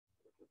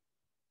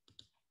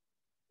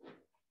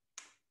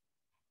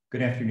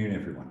Good afternoon,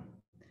 everyone.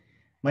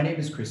 My name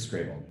is Chris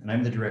Scrable, and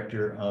I'm the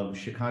Director of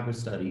Chicago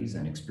Studies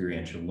and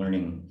Experiential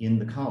Learning in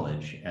the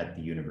college at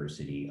the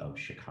University of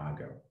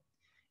Chicago.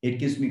 It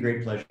gives me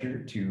great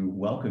pleasure to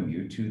welcome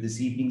you to this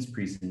evening's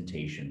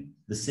presentation,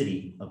 The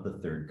City of the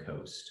Third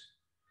Coast.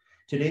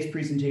 Today's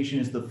presentation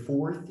is the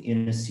fourth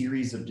in a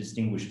series of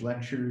distinguished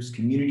lectures,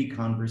 community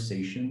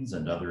conversations,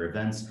 and other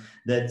events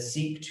that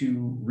seek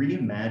to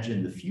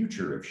reimagine the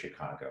future of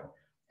Chicago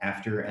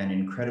after an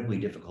incredibly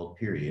difficult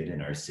period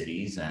in our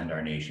city's and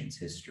our nation's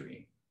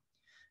history.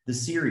 The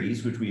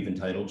series, which we've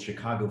entitled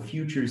Chicago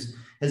Futures,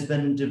 has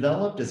been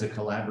developed as a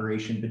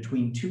collaboration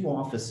between two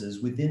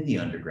offices within the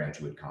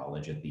undergraduate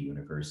college at the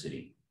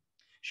university.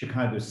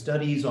 Chicago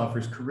Studies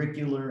offers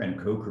curricular and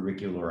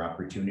co-curricular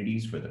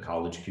opportunities for the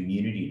college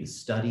community to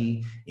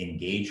study,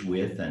 engage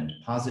with, and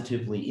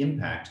positively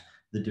impact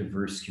the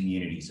diverse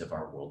communities of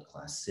our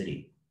world-class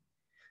city.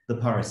 The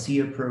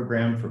Parousia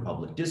program for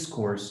public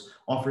discourse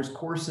offers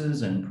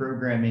courses and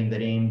programming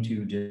that aim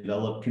to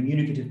develop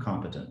communicative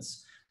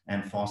competence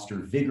and foster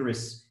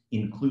vigorous,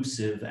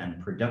 inclusive,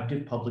 and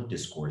productive public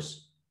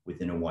discourse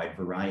within a wide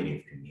variety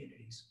of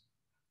communities.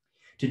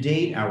 To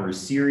date, our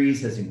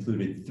series has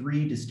included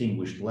 3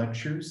 distinguished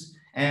lectures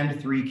and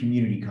 3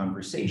 community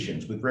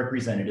conversations with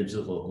representatives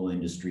of local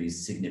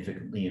industries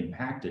significantly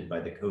impacted by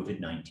the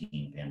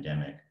COVID-19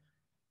 pandemic.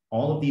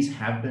 All of these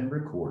have been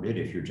recorded,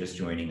 if you're just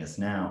joining us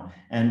now,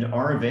 and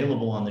are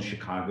available on the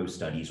Chicago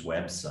Studies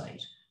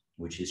website,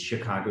 which is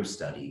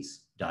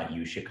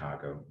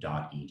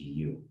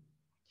chicagostudies.uchicago.edu.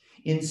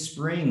 In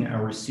spring,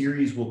 our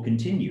series will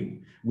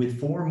continue with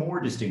 4 more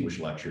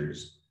distinguished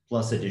lectures,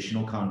 plus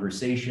additional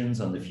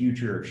conversations on the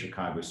future of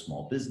Chicago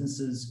small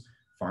businesses,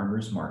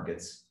 farmers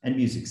markets, and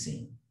music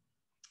scene.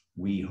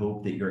 We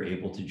hope that you're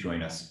able to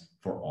join us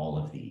for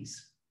all of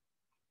these.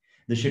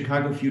 The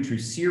Chicago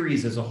Futures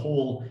series as a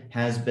whole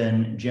has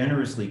been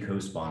generously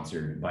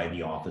co-sponsored by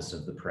the Office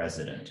of the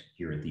President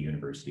here at the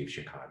University of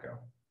Chicago.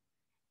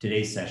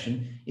 Today's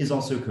session is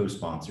also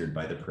co-sponsored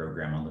by the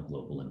Program on the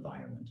Global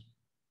Environment.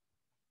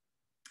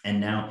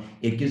 And now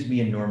it gives me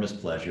enormous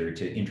pleasure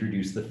to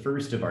introduce the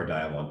first of our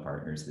dialogue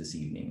partners this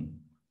evening.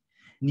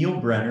 Neil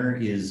Brenner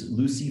is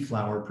Lucy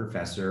Flower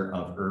Professor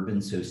of Urban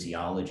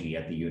Sociology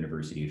at the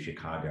University of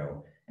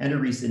Chicago and a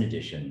recent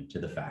addition to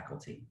the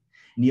faculty.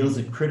 Neil's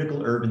a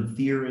critical urban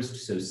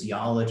theorist,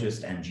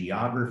 sociologist, and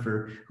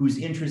geographer who's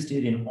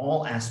interested in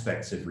all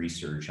aspects of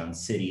research on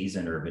cities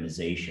and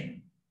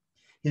urbanization.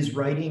 His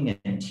writing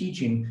and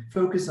teaching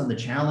focus on the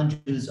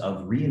challenges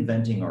of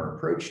reinventing our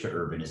approach to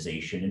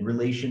urbanization in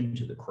relation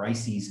to the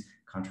crises,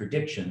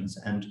 contradictions,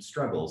 and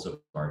struggles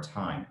of our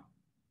time.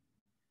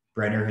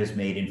 Brenner has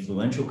made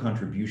influential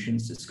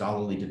contributions to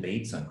scholarly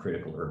debates on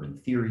critical urban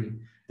theory,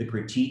 the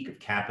critique of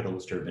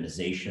capitalist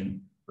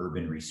urbanization,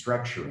 urban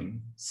restructuring,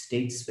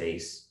 state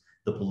space,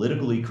 the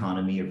political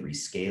economy of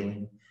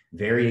rescaling,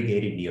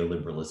 variegated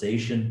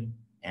neoliberalization,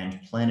 and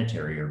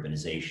planetary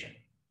urbanization.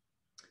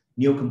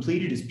 Neil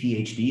completed his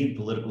PhD in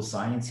political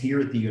science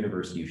here at the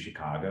University of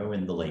Chicago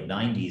in the late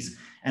 90s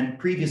and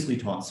previously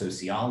taught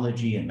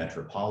sociology and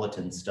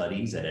metropolitan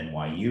studies at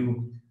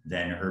NYU,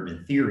 then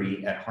urban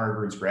theory at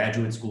Harvard's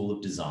Graduate School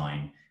of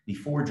Design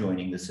before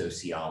joining the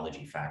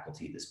sociology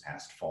faculty this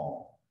past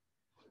fall.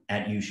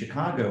 At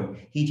UChicago,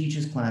 he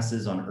teaches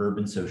classes on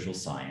urban social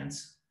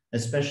science,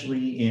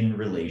 especially in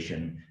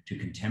relation to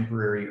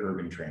contemporary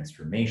urban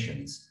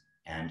transformations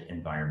and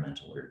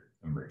environmental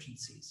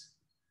emergencies.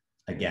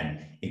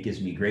 Again, it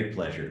gives me great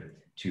pleasure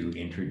to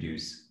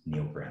introduce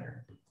Neil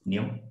Brenner.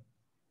 Neil?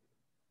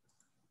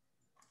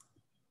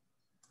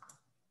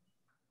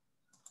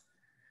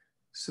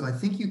 So I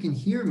think you can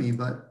hear me,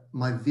 but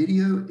my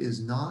video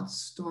is not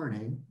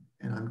starting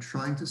and I'm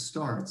trying to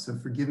start. So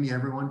forgive me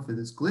everyone for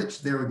this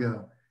glitch. There we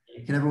go.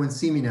 Can everyone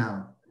see me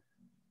now?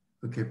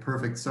 Okay,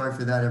 perfect. Sorry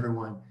for that,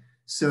 everyone.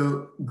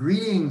 So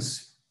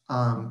greetings,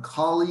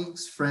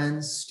 colleagues,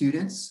 friends,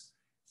 students.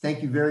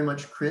 Thank you very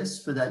much,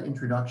 Chris, for that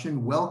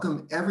introduction.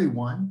 Welcome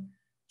everyone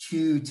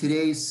to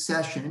today's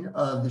session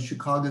of the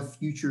Chicago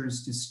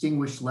Futures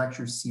Distinguished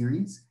Lecture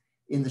Series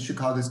in the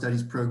Chicago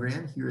Studies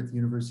program here at the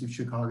University of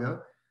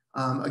Chicago.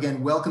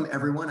 Again, welcome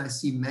everyone. I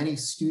see many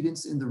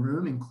students in the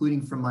room,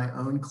 including from my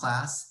own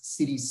class,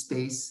 City,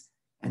 Space,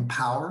 and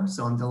Power.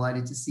 So I'm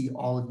delighted to see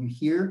all of you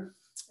here,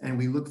 and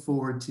we look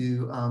forward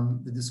to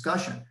the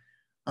discussion.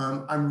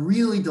 I'm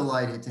really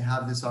delighted to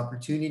have this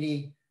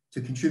opportunity to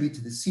contribute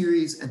to the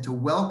series and to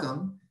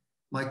welcome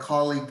my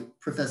colleague,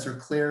 Professor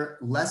Clare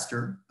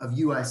Lyster of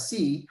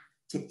UIC,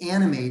 to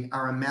animate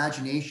our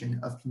imagination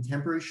of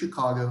contemporary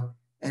Chicago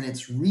and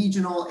its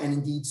regional and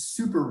indeed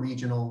super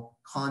regional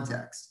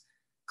context.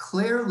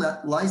 Clare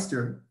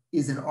Lyster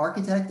is an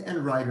architect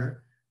and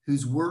writer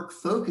whose work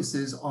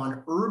focuses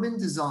on urban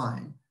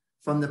design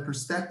from the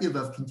perspective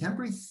of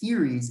contemporary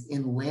theories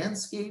in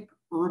landscape,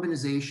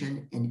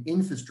 urbanization, and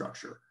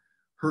infrastructure.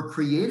 Her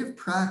creative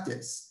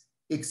practice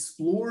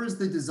explores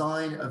the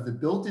design of the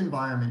built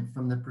environment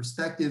from the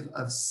perspective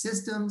of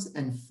systems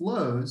and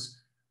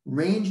flows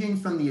ranging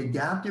from the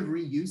adaptive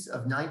reuse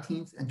of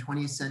 19th and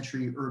 20th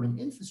century urban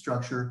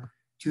infrastructure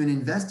to an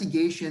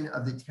investigation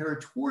of the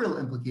territorial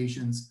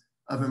implications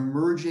of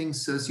emerging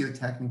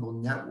socio-technical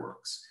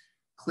networks.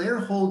 Clare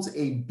holds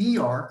a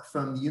B.Arch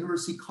from the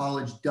University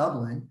College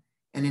Dublin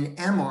and an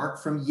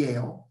M.Arch from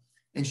Yale,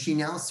 and she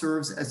now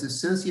serves as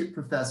associate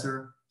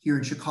professor here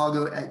in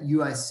Chicago at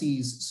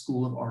UIC's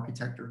School of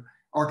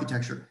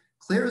Architecture.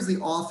 Clare is the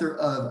author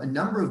of a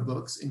number of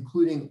books,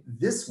 including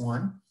this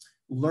one,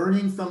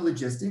 Learning from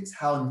Logistics,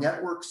 How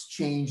Networks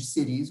Change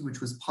Cities, which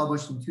was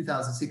published in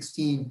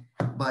 2016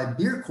 by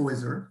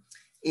Bierkhäuser.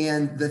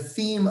 And the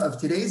theme of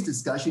today's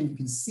discussion, you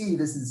can see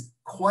this is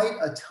quite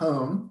a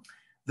tome,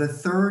 The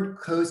Third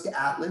Coast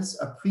Atlas,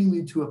 A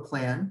Prelude to a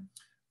Plan,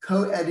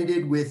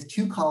 co-edited with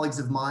two colleagues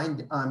of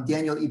mine,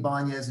 Daniel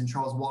Ibañez and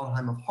Charles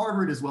Waldheim of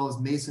Harvard, as well as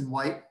Mason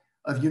White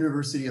of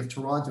University of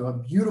Toronto. A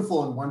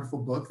beautiful and wonderful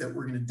book that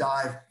we're going to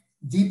dive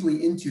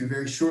deeply into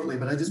very shortly,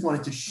 but I just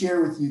wanted to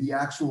share with you the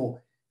actual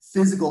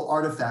physical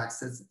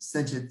artifacts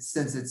since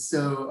it's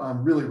so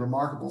really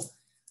remarkable,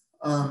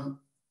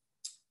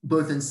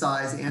 both in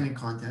size and in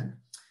content.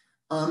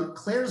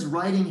 Clare's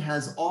writing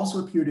has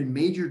also appeared in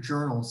major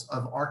journals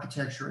of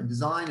architecture and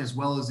design, as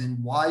well as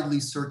in widely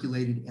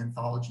circulated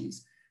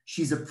anthologies.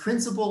 She's a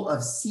principal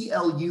of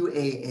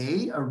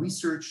CLUAA, a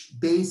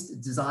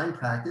research-based design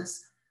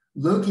practice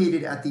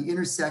located at the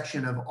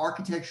intersection of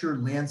architecture,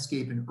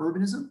 landscape, and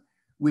urbanism,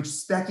 which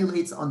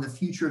speculates on the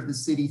future of the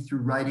city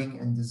through writing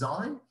and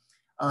design.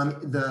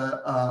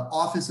 The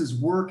office's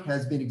work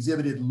has been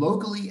exhibited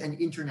locally and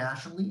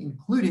internationally,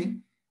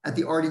 including at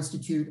the Art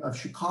Institute of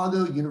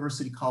Chicago,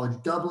 University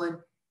College Dublin,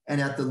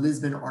 and at the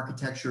Lisbon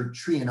Architecture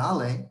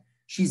Triennale.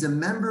 She's a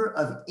member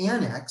of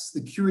Annex,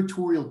 the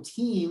curatorial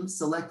team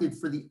selected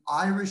for the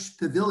Irish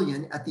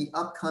Pavilion at the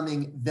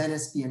upcoming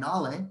Venice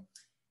Biennale.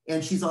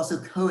 And she's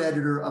also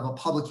co-editor of a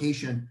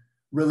publication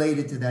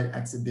related to that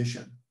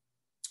exhibition.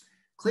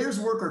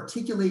 Clare's work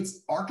articulates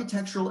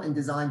architectural and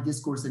design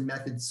discourse and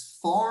methods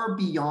far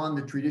beyond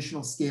the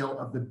traditional scale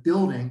of the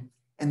building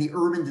and the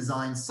urban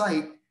design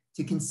site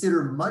to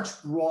consider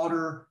much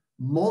broader,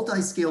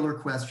 multi-scalar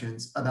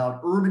questions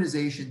about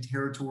urbanization,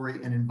 territory,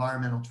 and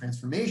environmental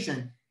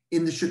transformation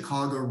in the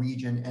Chicago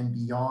region and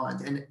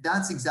beyond. And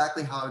that's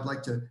exactly how I'd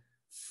like to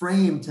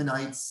frame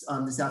tonight's,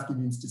 this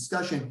afternoon's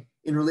discussion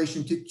in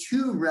relation to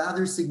two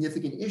rather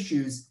significant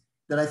issues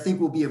that I think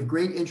will be of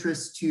great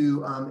interest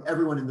to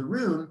everyone in the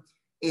room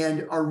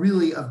and are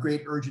really of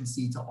great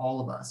urgency to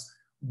all of us.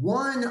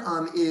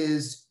 One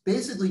is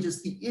basically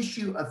just the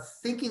issue of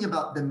thinking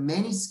about the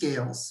many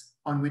scales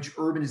on which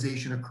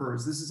urbanization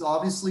occurs. This is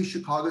obviously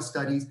Chicago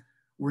studies.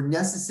 We're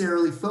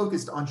necessarily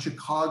focused on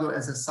Chicago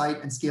as a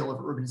site and scale of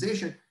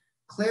urbanization.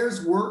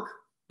 Clare's work,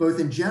 both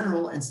in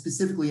general and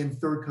specifically in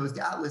Third Coast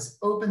Atlas,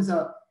 opens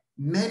up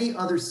many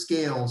other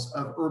scales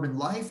of urban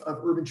life,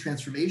 of urban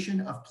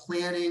transformation, of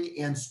planning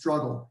and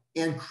struggle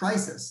and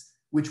crisis,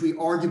 which we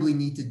arguably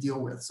need to deal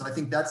with. So I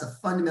think that's a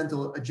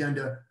fundamental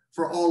agenda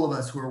for all of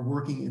us who are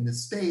working in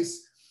this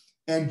space.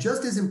 And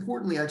just as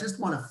importantly, I just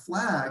want to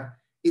flag,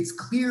 it's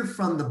clear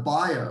from the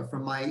bio,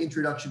 from my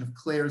introduction of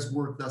Clare's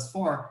work thus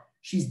far,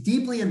 she's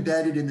deeply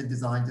embedded in the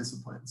design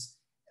disciplines,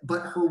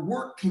 but her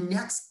work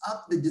connects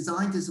up the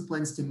design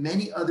disciplines to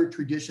many other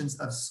traditions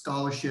of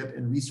scholarship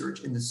and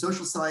research in the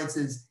social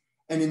sciences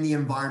and in the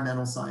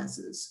environmental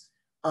sciences.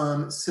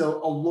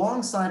 So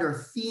alongside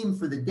our theme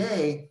for the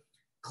day,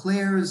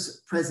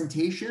 Clare's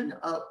presentation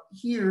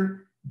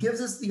here gives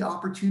us the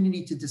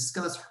opportunity to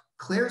discuss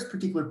Clare's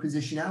particular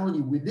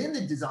positionality within the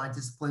design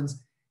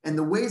disciplines and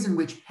the ways in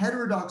which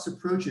heterodox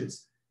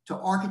approaches to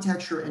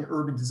architecture and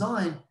urban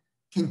design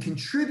can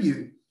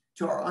contribute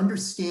to our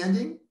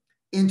understanding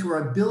and to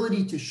our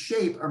ability to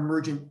shape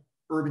emergent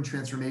urban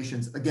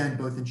transformations, again,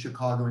 both in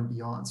Chicago and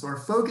beyond. So our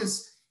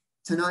focus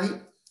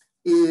tonight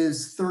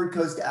is Third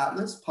Coast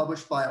Atlas,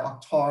 published by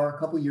Oktar a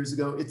couple of years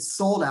ago. It's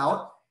sold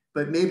out,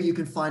 but maybe you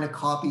can find a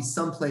copy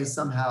someplace,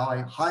 somehow.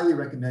 I highly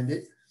recommend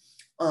it.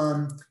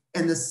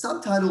 And the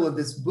subtitle of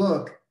this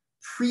book,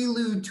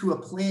 Prelude to a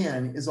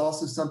Plan, is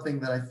also something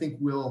that I think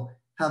we'll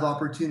have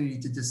opportunity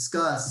to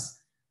discuss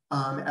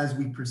as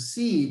we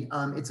proceed.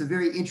 It's a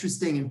very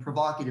interesting and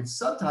provocative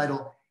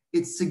subtitle.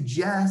 It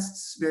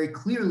suggests very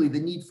clearly the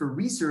need for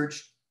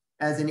research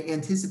as an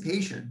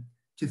anticipation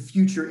to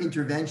future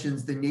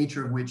interventions, the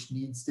nature of which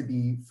needs to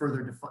be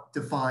further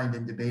defined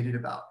and debated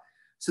about.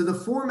 So the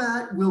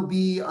format will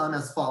be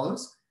as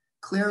follows.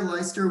 Clare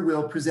Lyster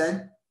will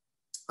present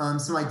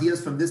some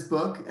ideas from this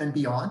book and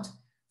beyond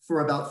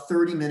for about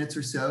 30 minutes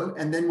or so,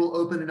 and then we'll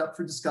open it up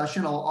for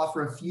discussion. I'll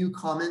offer a few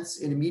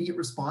comments in immediate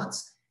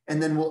response,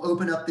 and then we'll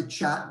open up the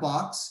chat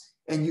box,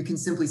 and you can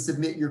simply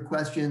submit your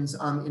questions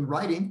in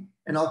writing,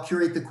 and I'll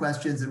curate the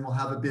questions, and we'll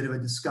have a bit of a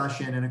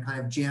discussion and a kind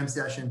of jam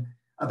session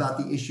about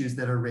the issues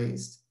that are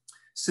raised.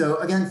 So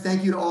again,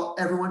 thank you to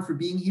everyone for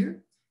being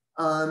here.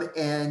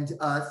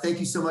 Thank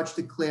you so much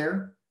to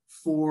Clare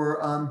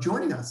for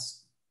joining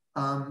us.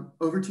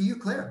 Over to you,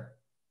 Clare.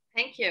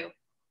 Thank you.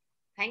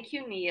 Thank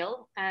you,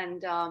 Neil,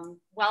 and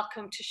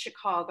welcome to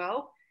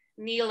Chicago.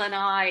 Neil and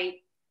I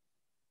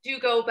do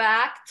go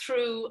back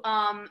through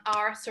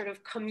our sort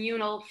of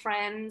communal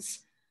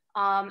friends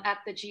at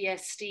the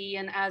GSD.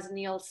 And as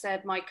Neil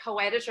said, my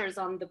co-editors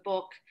on the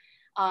book,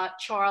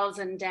 Charles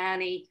and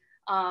Danny,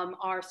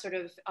 are sort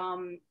of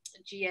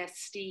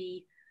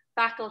GSD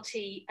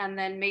faculty, and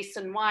then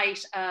Mason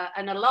White,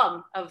 an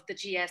alum of the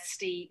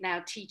GSD,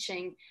 now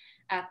teaching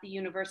at the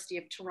University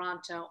of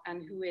Toronto,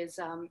 and who is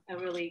a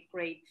really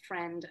great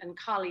friend and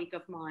colleague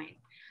of mine.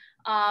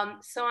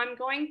 So I'm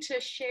going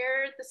to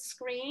share the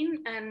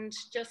screen, and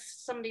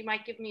just somebody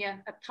might give me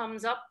a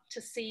thumbs up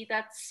to see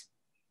that's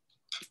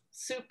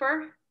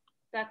super.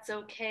 That's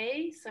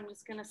okay. So I'm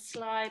just going to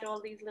slide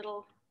all these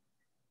little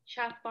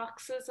chat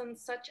boxes and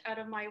such out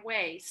of my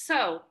way.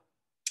 So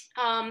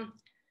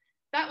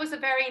that was a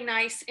very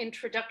nice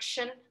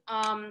introduction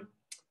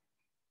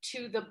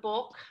to the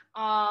book.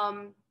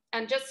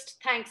 And just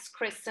thanks,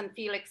 Chris and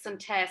Felix and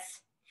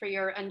Tess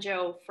and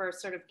Joe for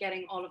sort of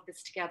getting all of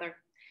this together.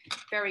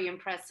 Very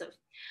impressive.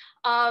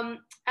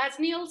 As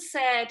Neil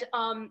said,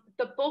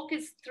 the book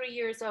is 3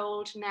 years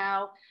old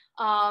now,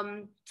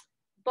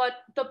 but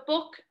the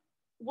book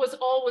was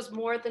always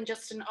more than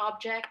just an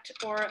object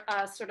or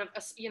a sort of,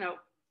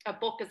 a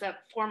book is a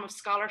form of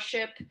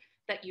scholarship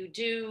that you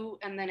do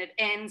and then it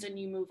ends and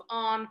you move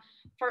on.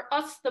 For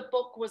us, the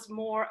book was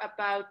more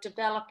about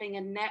developing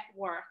a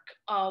network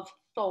of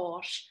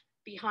thought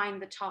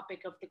behind the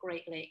topic of the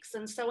Great Lakes.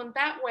 And so in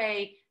that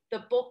way,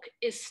 the book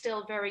is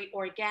still very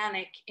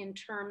organic in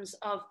terms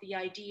of the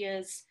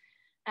ideas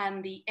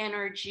and the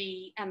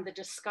energy and the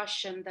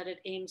discussion that it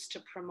aims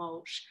to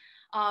promote.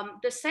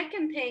 The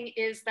second thing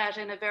is that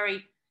in a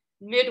very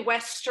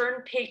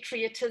Midwestern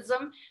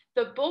patriotism,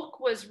 the book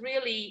was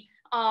really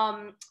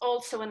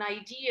also an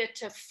idea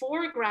to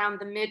foreground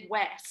the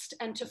Midwest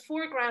and to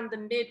foreground the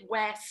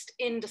Midwest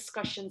in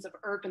discussions of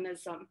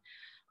urbanism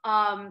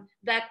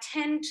that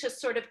tend to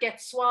sort of get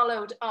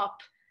swallowed up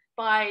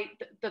by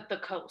the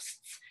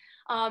coasts.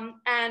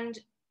 And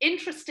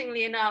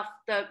interestingly enough,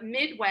 the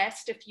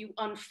Midwest, if you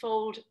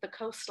unfold the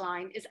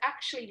coastline, is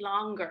actually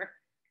longer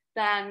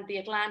than the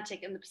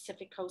Atlantic and the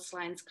Pacific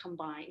coastlines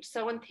combined.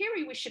 So in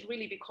theory, we should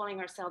really be calling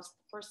ourselves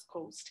the first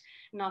coast,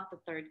 not the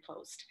third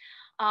coast.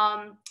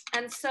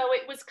 And so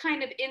it was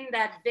kind of in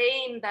that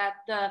vein that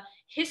the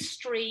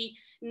history,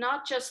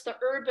 not just the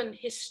urban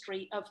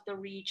history of the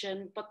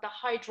region, but the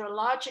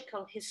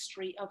hydrological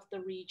history of the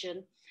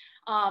region,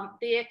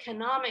 the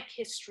economic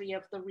history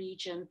of the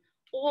region,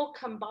 all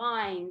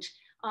combined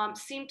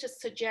seem to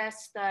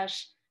suggest that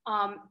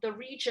the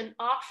region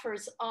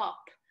offers up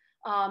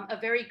a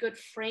very good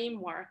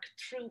framework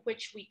through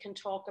which we can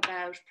talk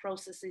about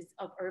processes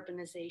of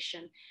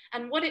urbanization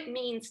and what it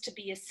means to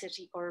be a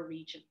city or a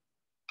region.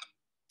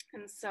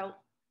 And so,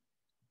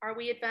 are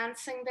we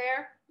advancing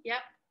there?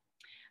 Yep.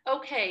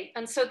 Okay,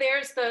 and so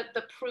there's the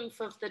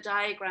proof of the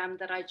diagram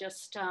that I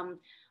just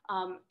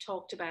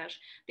talked about.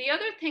 The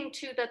other thing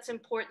too that's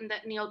important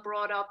that Neil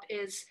brought up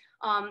is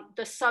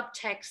the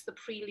subtext, the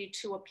prelude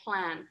to a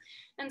plan.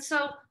 And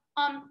so,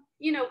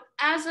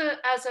 as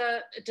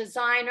a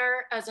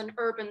designer, as an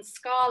urban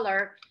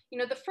scholar,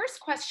 the first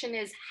question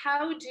is,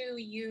 how do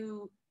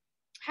you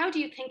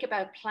think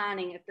about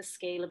planning at the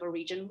scale of a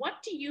region? What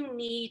do you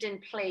need in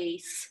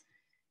place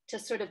to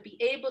sort of be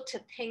able to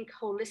think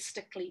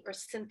holistically or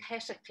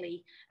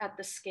synthetically at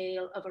the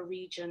scale of a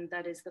region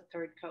that is the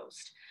third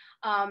coast?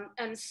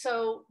 And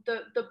so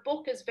the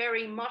book is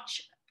very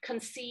much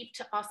conceived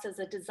to us as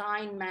a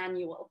design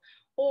manual,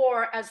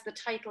 or as the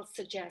title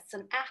suggests,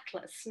 an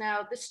atlas.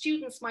 Now, the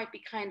students might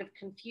be kind of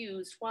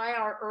confused. Why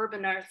are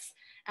urbanists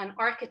and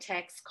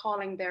architects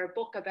calling their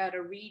book about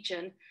a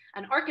region,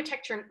 an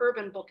architecture and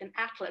urban book, an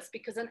atlas?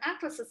 Because an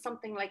atlas is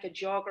something like a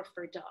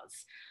geographer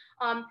does.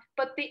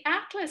 But the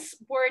atlas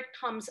word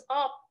comes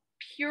up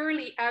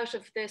purely out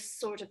of this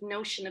sort of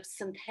notion of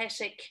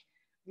synthetic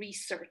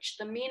research,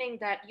 the meaning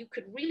that you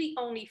could really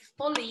only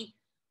fully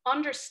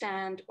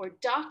understand or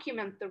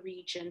document the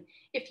region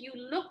if you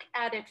look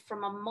at it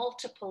from a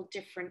multiple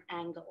different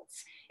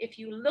angles, if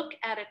you look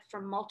at it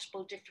from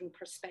multiple different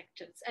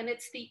perspectives. And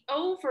it's the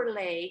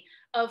overlay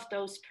of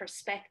those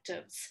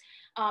perspectives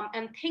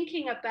and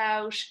thinking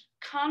about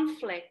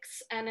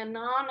conflicts and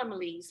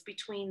anomalies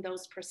between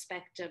those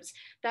perspectives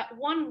that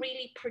one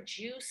really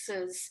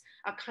produces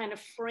a kind of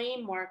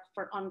framework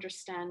for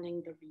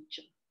understanding the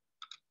region.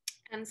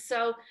 And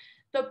so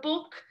the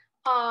book,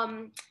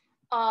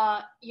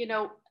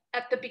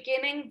 at the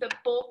beginning, the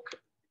book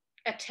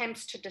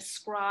attempts to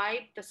describe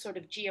the sort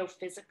of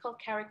geophysical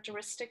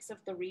characteristics of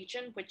the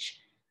region, which,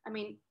 I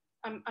mean,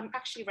 I'm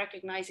actually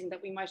recognizing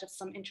that we might have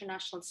some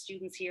international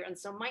students here and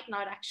so might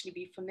not actually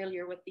be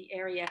familiar with the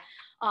area.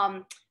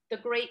 The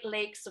Great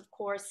Lakes, of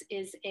course,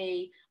 is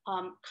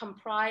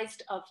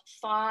comprised of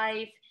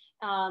 5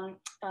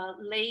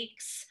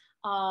 lakes,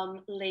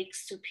 Lake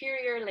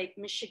Superior, Lake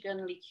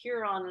Michigan, Lake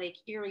Huron, Lake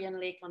Erie, and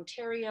Lake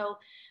Ontario,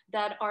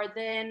 that are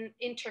then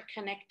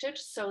interconnected.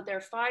 So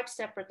they're 5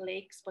 separate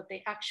lakes, but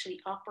they actually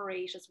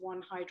operate as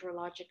one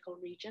hydrological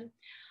region.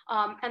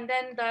 And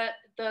then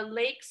the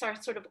lakes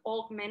are sort of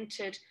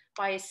augmented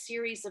by a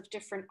series of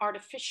different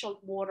artificial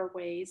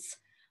waterways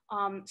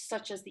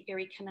such as the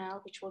Erie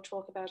Canal, which we'll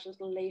talk about a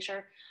little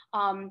later,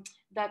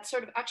 that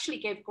sort of actually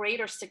gave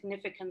greater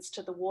significance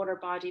to the water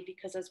body,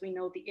 because as we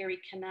know, the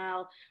Erie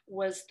Canal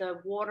was the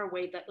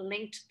waterway that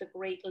linked the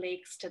Great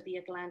Lakes to the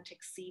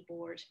Atlantic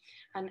seaboard,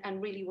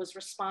 and really was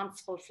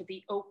responsible for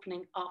the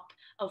opening up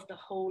of the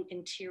whole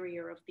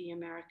interior of the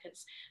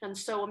Americas. And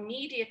so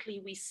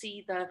immediately we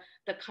see the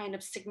kind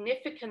of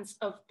significance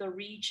of the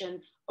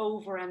region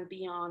over and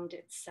beyond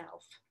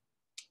itself.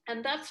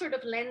 And that sort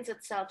of lends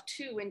itself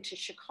too into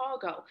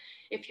Chicago.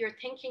 If you're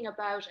thinking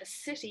about a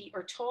city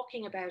or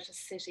talking about a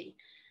city,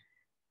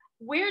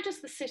 where does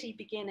the city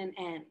begin and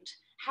end?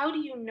 How do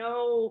you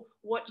know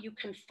what you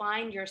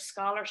confine your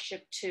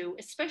scholarship to,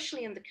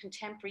 especially in the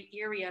contemporary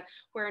area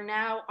where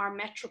now our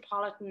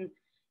metropolitan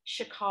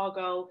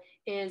Chicago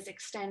is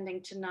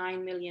extending to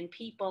 9 million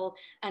people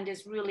and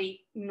is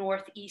really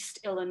northeast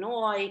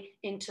Illinois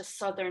into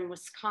southern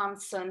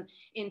Wisconsin,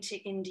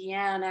 into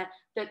Indiana,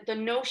 that the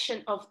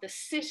notion of the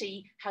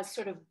city has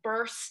sort of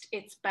burst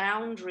its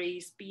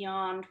boundaries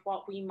beyond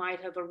what we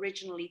might have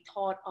originally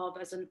thought of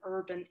as an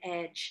urban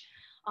edge.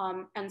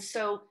 And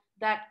so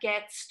that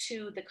gets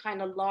to the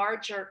kind of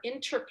larger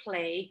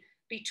interplay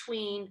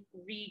between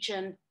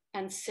region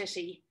and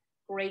city,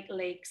 Great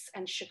Lakes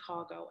and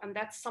Chicago. And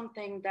that's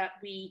something that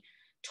we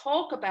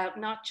talk about,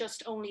 not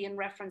just only in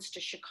reference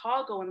to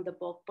Chicago in the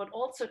book, but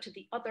also to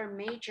the other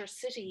major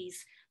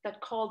cities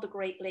that call the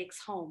Great Lakes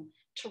home: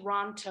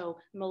 Toronto,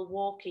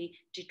 Milwaukee,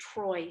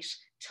 Detroit,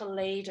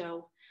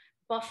 Toledo,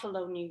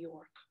 Buffalo, New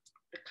York,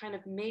 the kind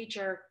of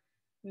major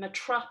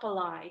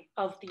metropoli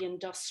of the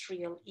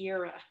industrial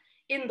era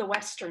in the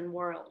Western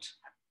world.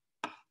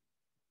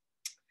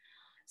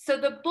 So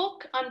the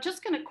book, I'm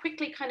just going to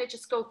quickly kind of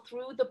just go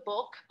through the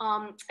book.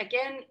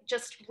 Again,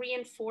 just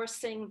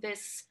reinforcing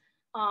this,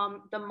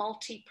 the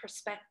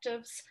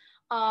multi-perspectives.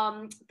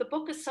 The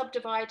book is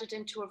subdivided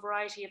into a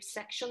variety of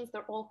sections.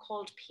 They're all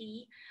called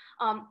P.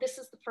 This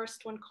is the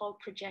first one called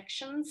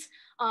Projections,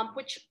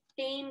 which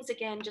aims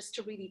again just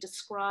to really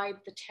describe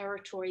the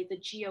territory, the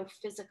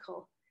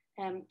geophysical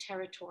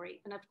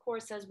territory. And of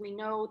course, as we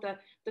know,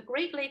 the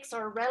Great Lakes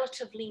are a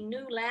relatively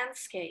new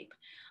landscape.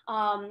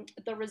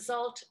 The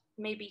result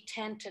maybe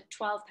 10 to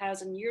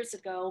 12,000 years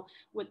ago,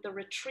 with the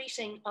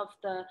retreating of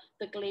the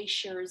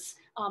glaciers,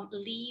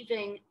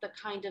 leaving the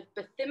kind of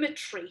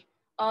bathymetry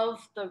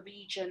of the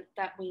region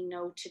that we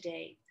know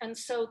today. And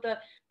so the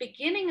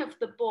beginning of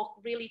the book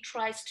really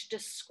tries to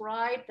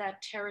describe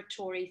that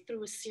territory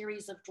through a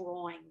series of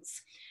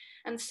drawings.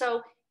 And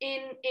so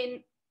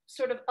in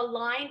sort of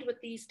aligned with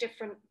these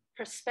different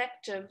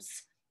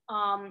perspectives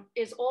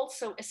is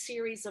also a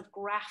series of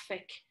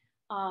graphic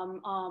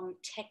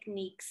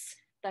techniques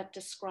that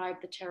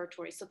describe the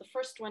territory. So the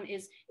first one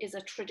is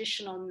a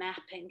traditional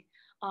mapping,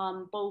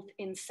 both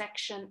in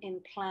section,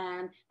 in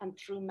plan, and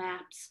through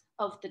maps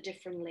of the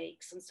different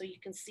lakes. And so you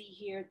can see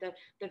here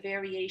the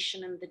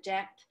variation in the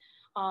depth.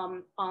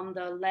 On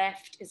the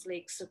left is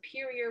Lake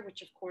Superior,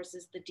 which of course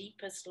is the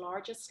deepest,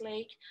 largest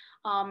lake,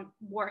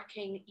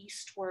 working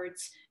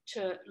eastwards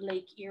to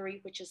Lake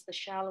Erie, which is the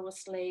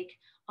shallowest lake,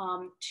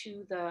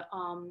 to the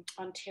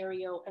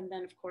Ontario, and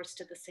then of course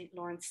to the St.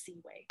 Lawrence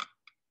Seaway.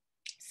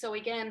 So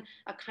again,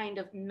 a kind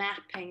of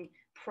mapping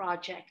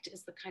project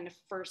is the kind of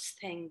first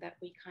thing that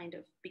we kind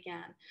of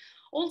began.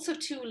 Also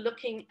too,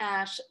 looking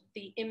at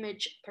the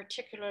image,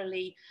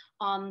 particularly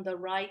on the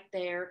right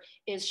there,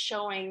 is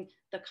showing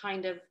the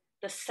kind of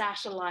the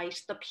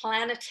satellite, the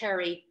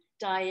planetary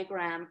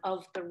diagram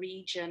of the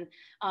region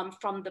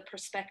from the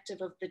perspective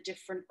of the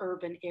different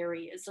urban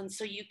areas. And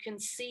so you can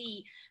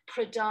see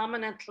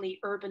predominantly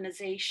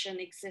urbanization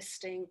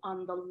existing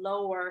on the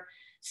lower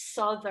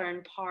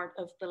southern part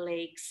of the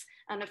lakes.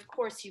 And of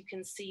course, you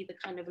can see the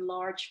kind of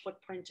large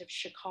footprint of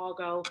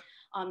Chicago.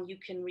 You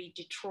can read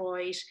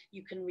Detroit,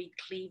 you can read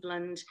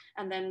Cleveland,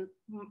 and then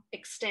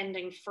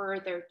extending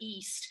further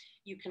east,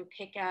 you can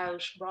pick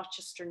out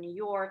Rochester, New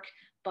York,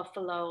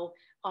 Buffalo,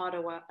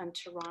 Ottawa, and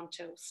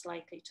Toronto,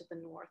 slightly to the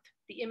north.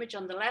 The image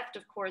on the left,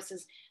 of course,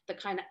 is the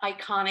kind of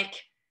iconic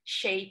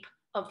shape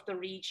of the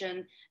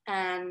region,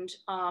 and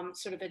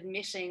sort of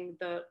admitting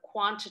the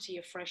quantity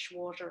of fresh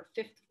water. A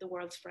fifth of the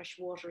world's fresh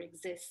water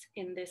exists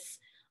in this,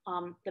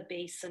 the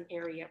basin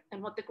area.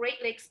 And what the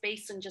Great Lakes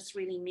Basin just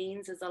really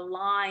means is a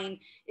line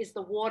is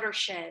the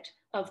watershed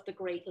of the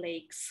Great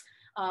Lakes,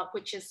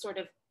 which is sort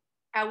of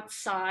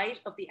outside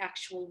of the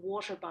actual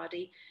water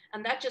body.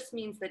 And that just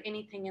means that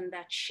anything in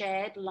that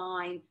shed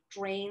line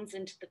drains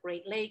into the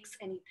Great Lakes.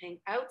 Anything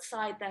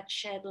outside that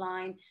shed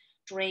line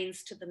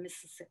drains to the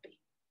Mississippi.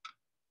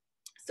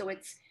 So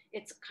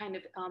it's kind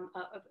of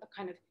a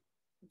kind of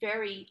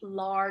very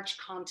large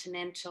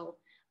continental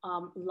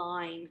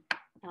line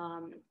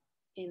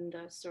in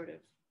the sort of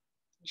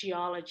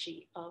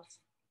geology of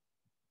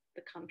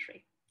the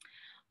country.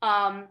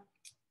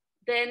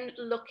 Then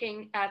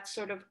looking at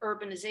sort of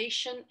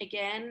urbanization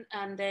again,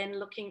 and then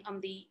looking on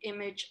the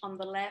image on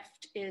the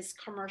left is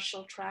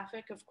commercial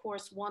traffic. Of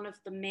course, one of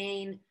the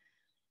main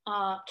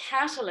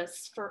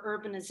catalyst for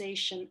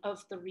urbanization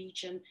of the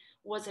region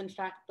was in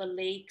fact the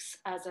lakes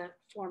as a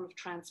form of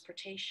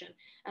transportation.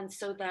 And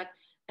so that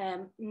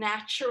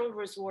natural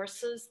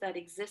resources that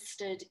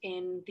existed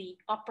in the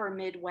upper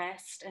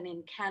Midwest and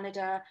in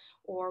Canada,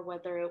 or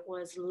whether it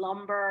was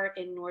lumber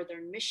in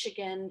northern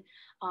Michigan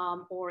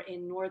or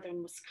in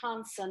northern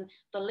Wisconsin,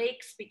 the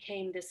lakes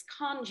became this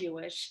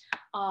conduit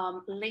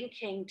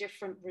linking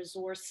different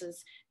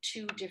resources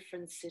to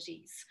different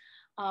cities.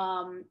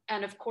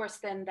 And of course,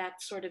 then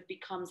that sort of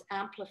becomes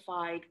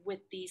amplified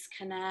with these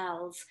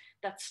canals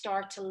that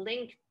start to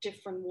link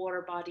different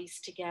water bodies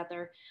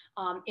together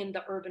in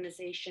the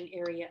urbanization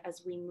area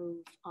as we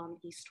move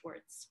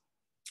eastwards.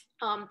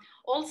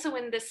 Also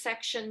in this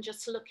section,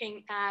 just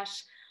looking at,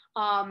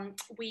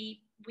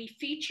 we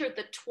feature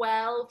the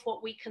 12,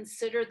 what we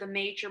consider the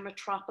major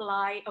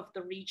metropoli of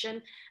the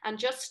region, and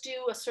just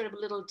do a sort of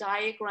little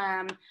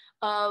diagram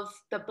of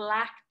the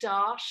black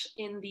dot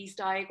in these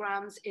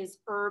diagrams is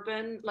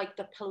urban, like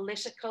the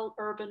political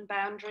urban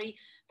boundary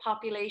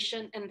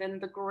population, and then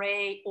the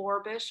gray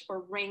orbit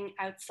or ring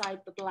outside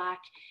the black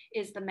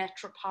is the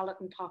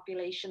metropolitan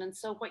population. And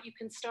so what you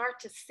can start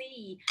to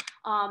see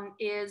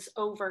is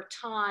over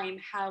time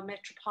how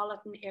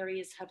metropolitan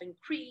areas have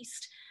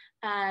increased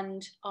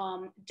and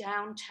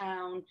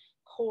downtown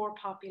core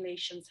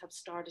populations have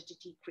started to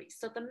decrease.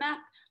 So the map,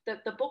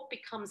 the book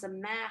becomes a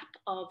map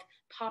of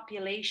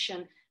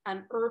population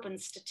and urban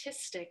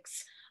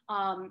statistics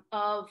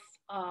of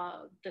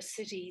the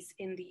cities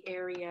in the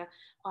area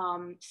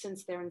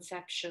since their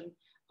inception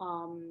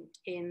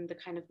in the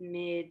kind of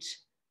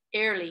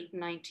early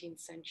 19th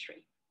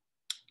century.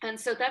 And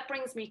so that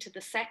brings me to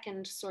the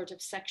second sort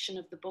of section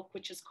of the book,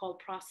 which is called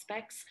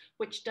Prospects,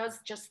 which does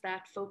just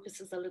that,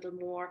 focuses a little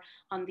more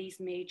on these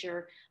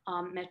major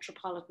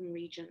metropolitan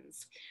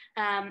regions.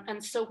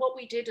 And so what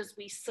we did is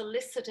we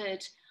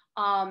solicited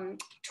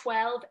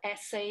 12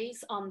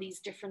 essays on these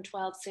different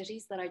 12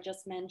 cities that I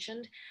just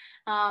mentioned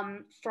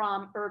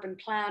from urban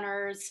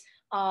planners,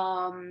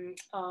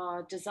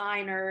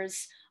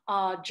 designers,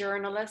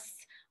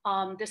 journalists.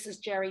 This is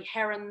Jerry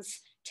Heron's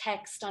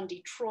text on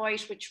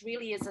Detroit, which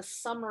really is a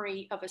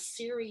summary of a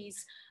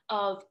series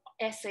of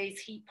essays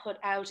he put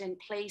out in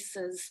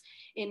places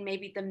in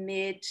maybe the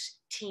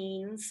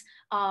mid-teens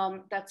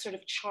that sort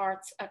of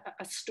charts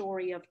a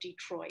story of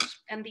Detroit.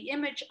 And the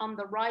image on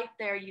the right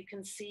there you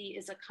can see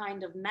is a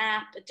kind of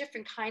map, a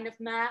different kind of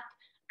map,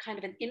 kind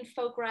of an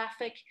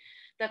infographic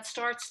that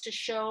starts to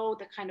show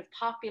the kind of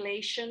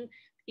population,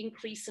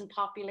 increase in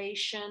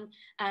population,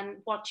 and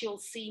what you'll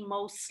see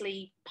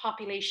mostly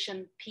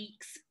population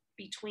peaks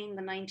between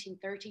the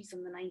 1930s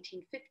and the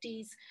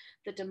 1950s,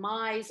 the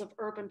demise of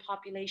urban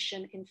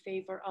population in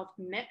favor of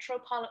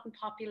metropolitan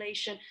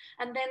population,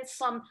 and then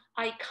some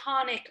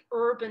iconic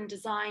urban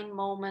design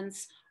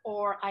moments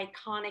or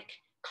iconic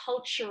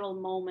cultural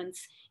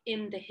moments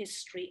in the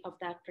history of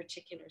that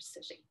particular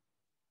city.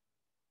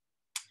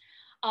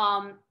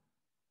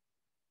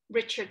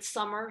 Richard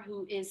Sommer,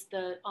 who is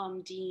the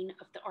Dean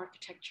of the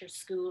Architecture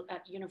School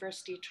at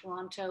University of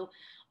Toronto,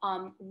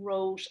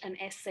 wrote an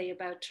essay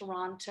about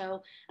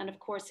Toronto. And of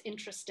course,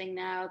 interesting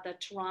now that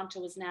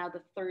Toronto is now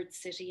the third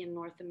city in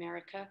North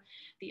America.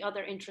 The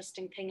other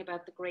interesting thing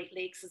about the Great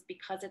Lakes is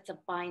because it's a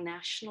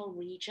binational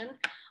region,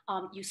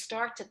 you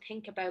start to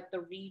think about the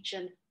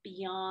region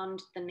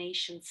beyond the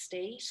nation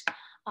state.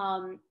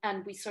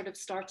 And we sort of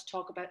start to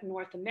talk about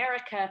North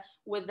America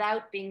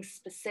without being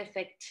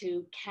specific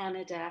to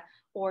Canada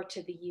or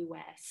to the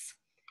US.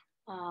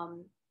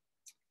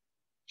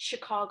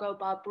 Chicago,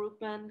 Bob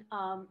Brookman,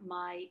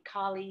 my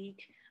colleague,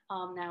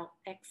 now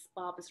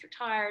ex-Bob is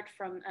retired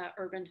from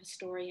urban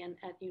historian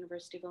at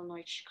University of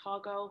Illinois,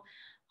 Chicago,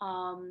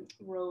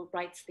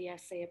 writes the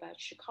essay about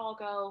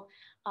Chicago.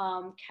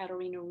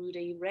 Katarina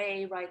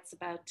Rude-Ray writes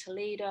about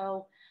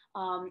Toledo,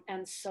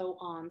 and so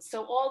on.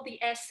 So all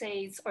the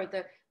essays or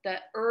the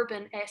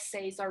urban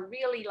essays are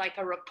really like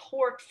a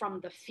report from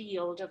the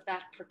field of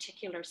that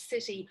particular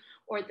city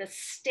or the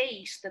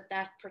state that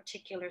that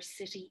particular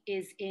city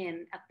is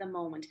in at the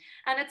moment.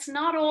 And it's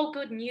not all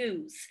good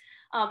news.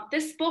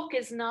 This book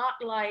is not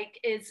like,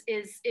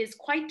 is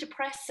quite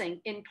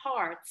depressing in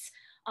parts.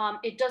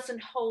 It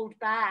doesn't hold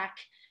back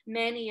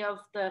many of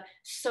the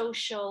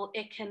social,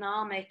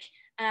 economic,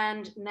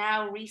 and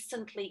now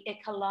recently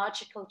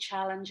ecological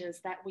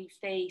challenges that we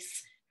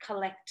face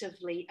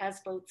collectively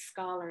as both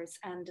scholars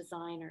and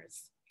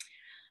designers.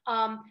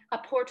 A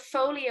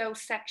portfolio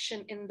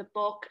section in the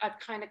book, I've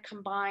kind of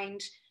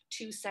combined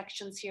two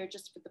sections here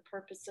just for the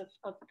purpose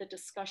of the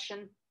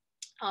discussion.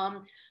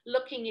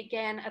 Looking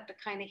again at the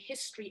kind of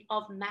history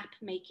of map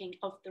making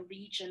of the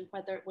region,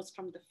 whether it was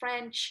from the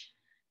French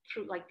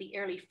through like the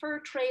early fur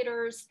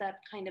traders that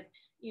kind of,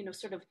 you know,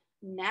 sort of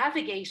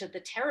navigated the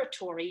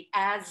territory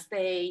as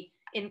they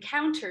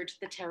encountered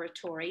the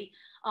territory,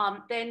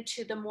 then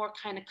to the more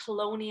kind of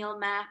colonial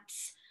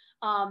maps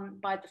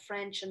by the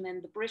French and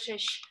then the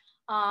British,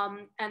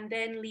 and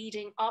then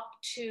leading up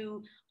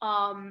to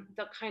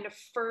the kind of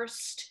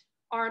first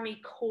Army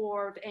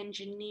Corps of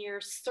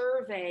Engineers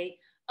survey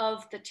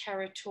of the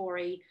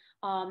territory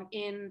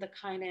in the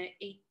kind of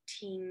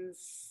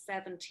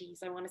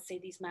 1870s. I want to say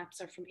these maps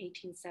are from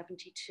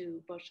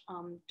 1872, but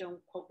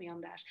don't quote me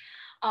on that.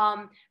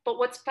 But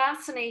what's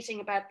fascinating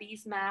about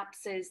these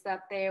maps is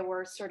that they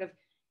were sort of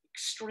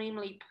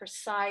extremely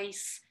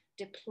precise,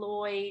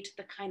 deployed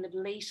the kind of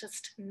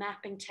latest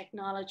mapping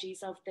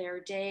technologies of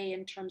their day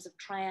in terms of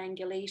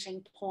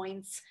triangulating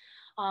points,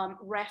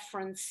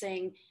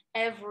 referencing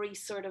every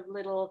sort of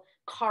little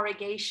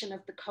corrugation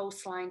of the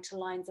coastline to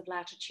lines of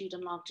latitude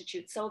and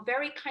longitude. So a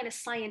very kind of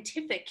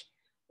scientific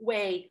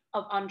way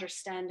of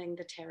understanding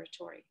the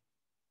territory.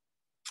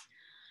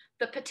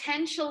 The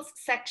potentials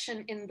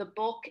section in the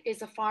book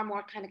is a far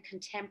more kind of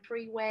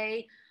contemporary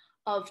way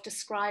of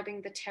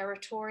describing the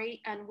territory.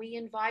 And we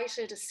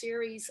invited a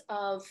series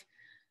of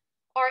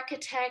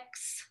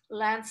architects,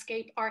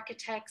 landscape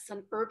architects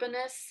and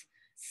urbanists,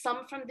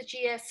 some from the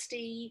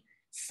GSD,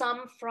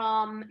 some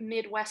from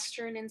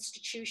Midwestern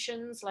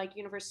institutions like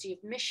University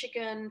of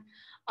Michigan,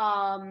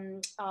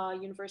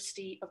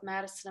 University of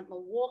Madison at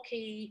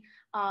Milwaukee,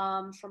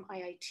 from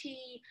IIT.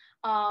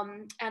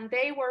 And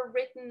they were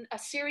written a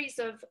series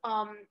of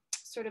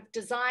sort of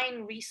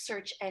design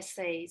research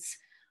essays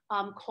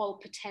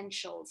called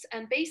Potentials.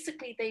 And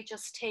basically they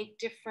just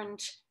take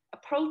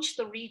approach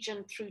the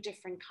region through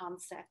different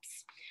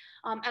concepts.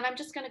 And I'm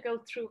just going to go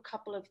through a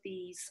couple of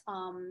these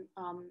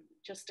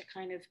just to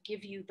kind of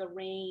give you the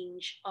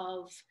range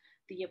of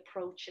the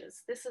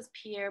approaches. This is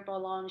Pierre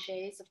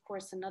Bollinger's, of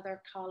course,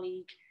 another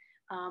colleague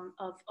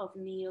of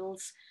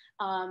Neil's.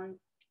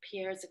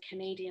 Pierre is a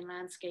Canadian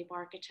landscape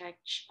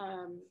architect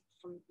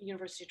from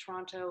University of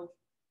Toronto,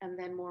 and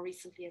then more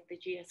recently at the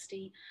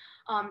GSD.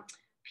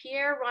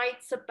 Pierre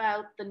writes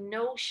about the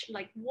notion,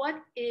 like what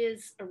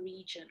is a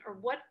region, or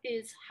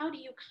how do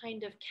you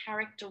kind of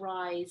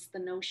characterize the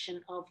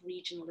notion of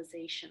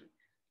regionalization,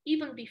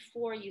 even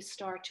before you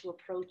start to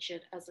approach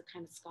it as a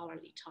kind of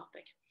scholarly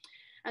topic.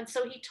 And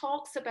so he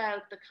talks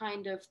about the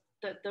kind of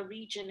the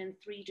region in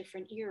three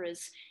different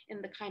eras,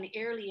 in the kind of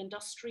early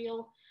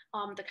industrial,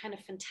 the kind of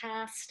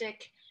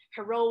fantastic,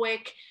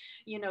 heroic,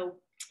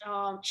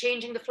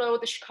 changing the flow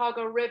of the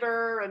Chicago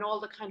River and all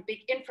the kind of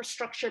big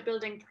infrastructure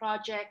building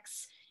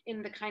projects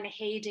in the kind of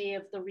heyday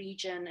of the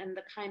region, and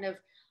the kind of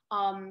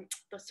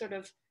the sort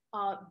of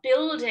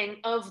building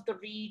of the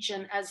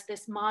region as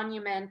this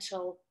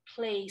monumental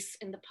place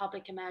in the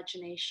public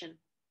imagination.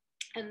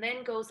 And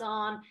then goes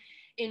on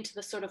into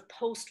the sort of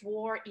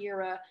post-war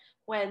era,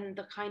 when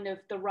the kind of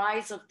the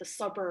rise of the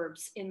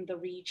suburbs in the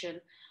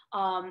region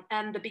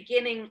and the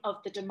beginning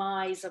of the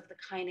demise of the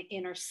kind of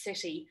inner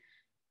city,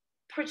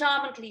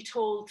 predominantly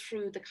told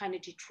through the kind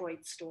of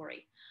Detroit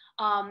story.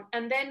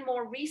 And then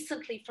more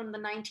recently, from the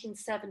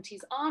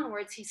 1970s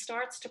onwards, he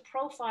starts to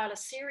profile a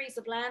series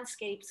of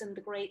landscapes in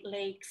the Great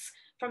Lakes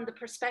from the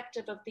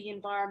perspective of the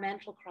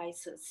environmental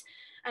crisis.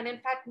 And in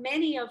fact,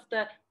 many of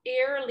the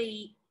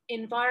early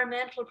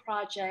environmental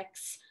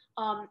projects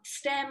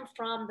stem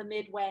from the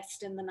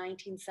Midwest in the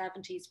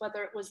 1970s,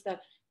 whether it was the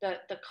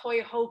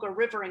Cuyahoga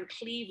River in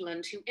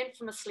Cleveland, who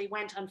infamously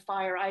went on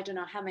fire I don't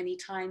know how many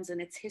times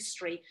in its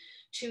history,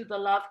 to the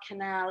Love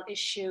Canal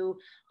issue,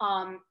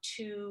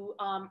 to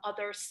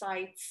other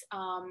sites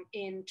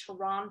in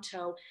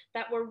Toronto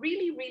that were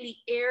really, really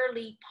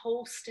early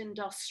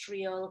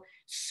post-industrial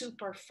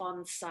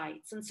Superfund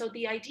sites. And so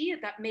the idea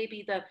that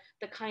maybe the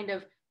kind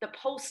of the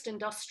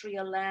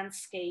post-industrial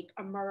landscape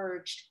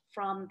emerged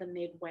from the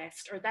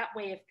Midwest, or that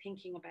way of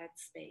thinking about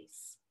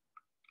space.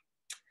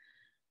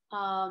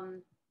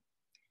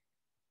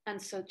 And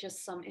so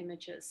just some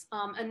images.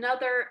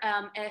 Another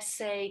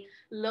essay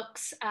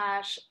looks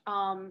at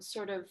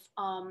sort of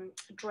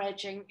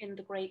dredging in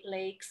the Great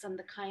Lakes and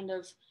the kind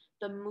of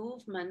the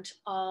movement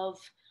of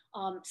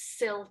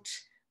silt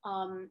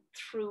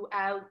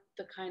throughout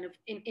the kind of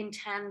in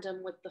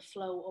tandem with the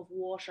flow of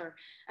water,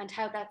 and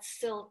how that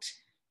silt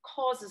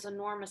causes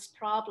enormous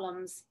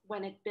problems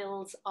when it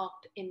builds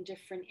up in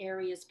different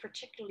areas,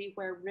 particularly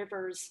where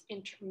rivers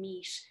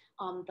intermeet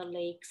the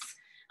lakes.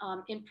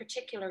 In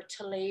particular,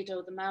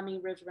 Toledo, the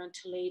Maumee River in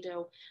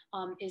Toledo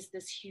is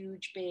this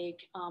huge, big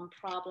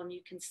problem.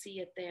 You can see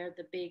it there,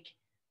 the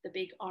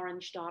big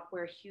orange dot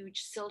where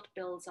huge silt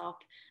builds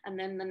up, and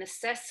then the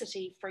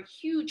necessity for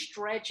huge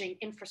dredging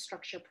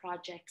infrastructure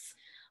projects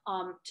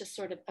to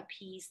sort of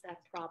appease that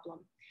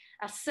problem.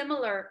 A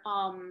similar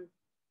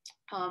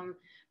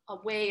a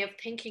way of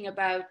thinking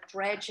about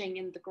dredging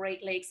in the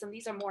Great Lakes, and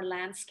these are more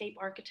landscape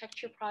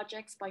architecture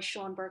projects by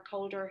Sean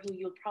Burkholder, who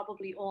you'll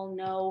probably all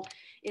know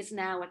is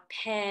now at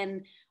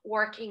Penn,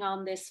 working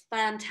on this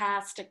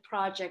fantastic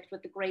project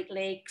with the Great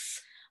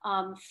Lakes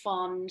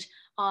Fund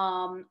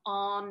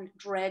on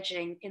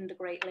dredging in the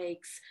Great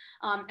Lakes.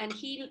 And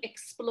he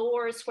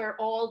explores where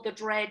all the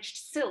dredged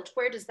silt,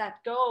 where does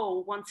that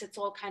go once it's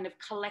all kind of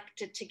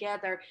collected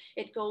together?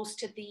 It goes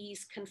to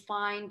these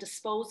confined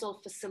disposal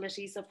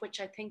facilities, of which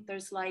I think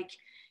there's like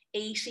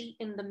 80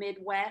 in the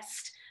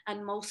Midwest,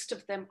 and most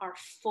of them are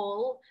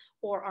full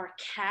or are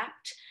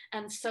capped.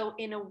 And so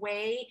in a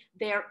way,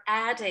 they're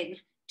adding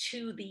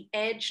to the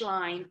edge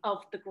line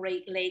of the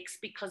Great Lakes,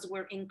 because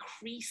we're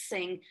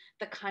increasing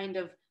the kind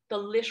of the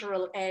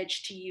literal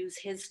edge, to use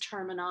his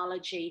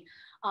terminology.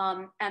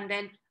 And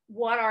then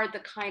what are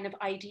the kind of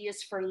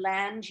ideas for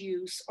land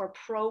use or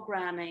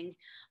programming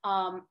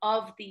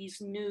of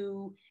these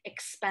new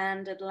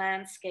expanded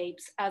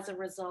landscapes as a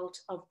result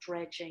of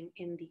dredging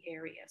in the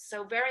area.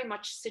 So very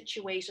much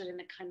situated in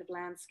a kind of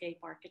landscape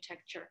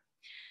architecture.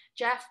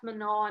 Jeff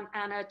Manaugh and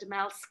Anna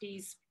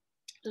Demalski's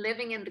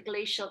Living in the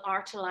Glacial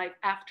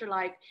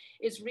Afterlife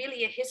is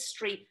really a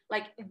history,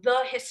 like the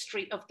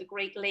history of the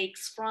Great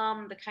Lakes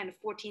from the kind of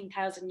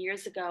 14,000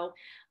 years ago,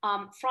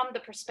 from the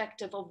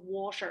perspective of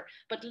water,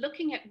 but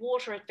looking at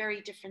water at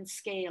very different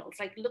scales,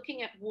 like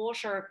looking at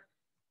water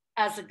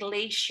as a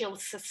glacial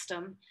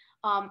system,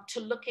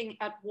 to looking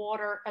at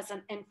water as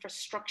an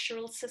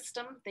infrastructural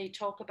system. They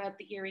talk about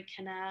the Erie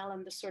Canal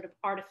and the sort of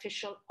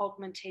artificial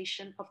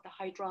augmentation of the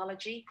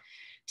hydrology,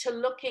 to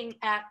looking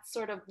at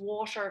sort of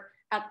water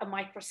at a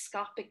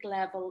microscopic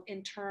level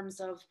in terms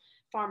of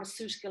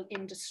pharmaceutical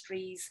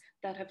industries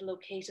that have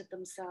located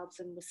themselves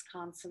in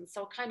Wisconsin.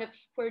 So kind of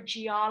where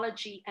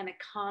geology and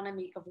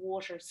economy of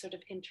water sort of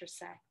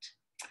intersect.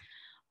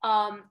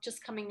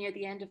 Just coming near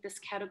the end of this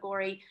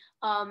category,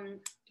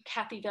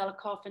 Kathy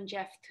Velikoff and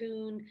Jeff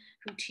Thune,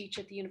 who teach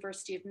at the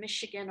University of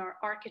Michigan, are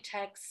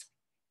architects,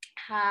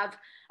 have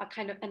a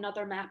kind of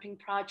another mapping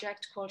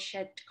project called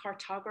Shed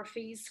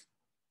Cartographies.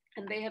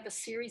 And they have a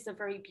series of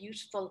very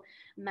beautiful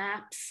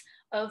maps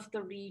of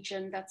the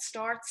region that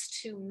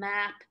starts to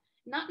map,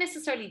 not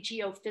necessarily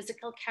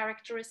geophysical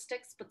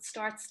characteristics, but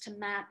starts to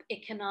map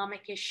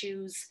economic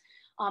issues,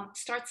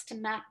 starts to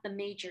map the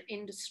major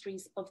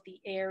industries of the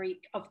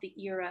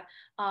era,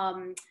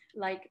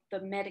 like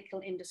the medical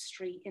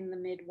industry in the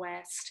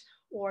Midwest,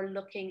 or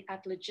looking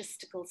at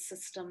logistical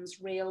systems,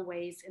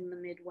 railways in the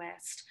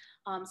Midwest.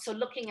 So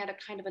looking at a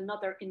kind of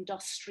another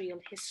industrial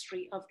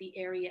history of the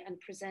area and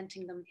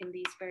presenting them in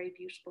these very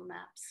beautiful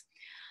maps.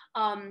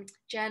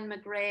 Jen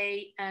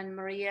McGray and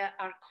Maria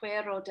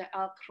Arquero de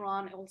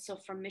Alcron, also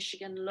from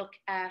Michigan, look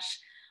at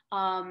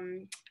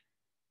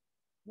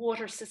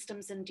water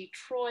systems in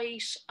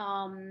Detroit.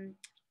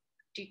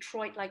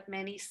 Detroit, like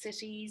many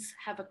cities,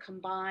 have a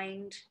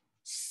combined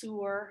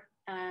sewer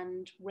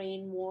and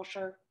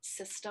rainwater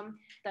system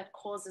that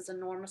causes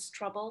enormous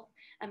trouble.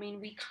 I mean,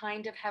 we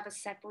kind of have a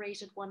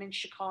separated one in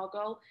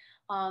Chicago,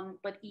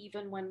 but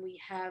even when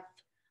we have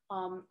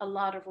a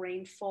lot of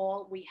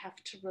rainfall, we have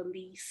to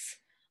release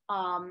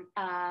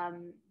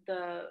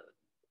the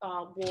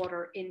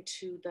water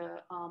into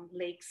the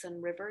lakes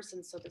and rivers.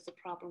 And so there's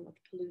a problem with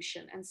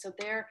pollution. And so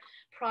their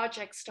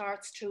project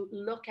starts to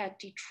look at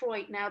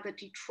Detroit, now that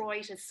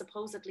Detroit is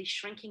supposedly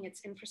shrinking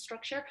its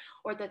infrastructure,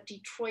 or that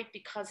Detroit,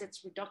 because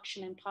its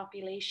reduction in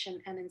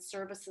population and in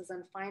services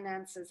and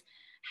finances,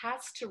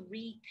 has to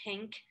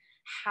rethink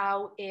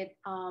how it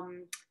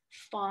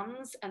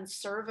funds and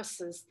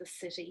services the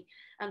city.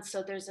 And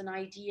so there's an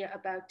idea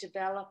about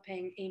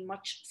developing a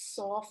much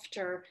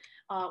softer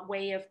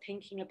way of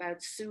thinking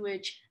about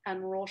sewage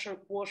and water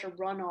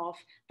runoff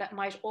that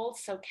might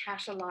also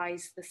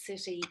catalyze the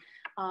city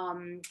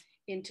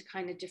into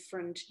kind of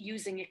different,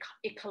 using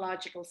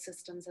ecological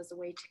systems as a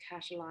way to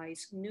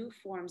catalyze new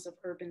forms of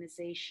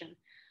urbanization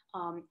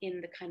in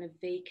the kind of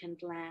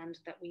vacant land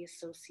that we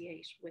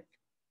associate with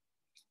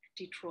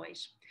Detroit.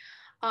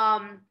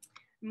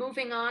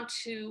 Moving on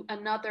to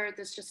another,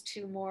 there's just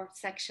two more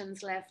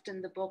sections left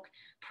in the book,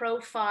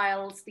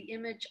 profiles. The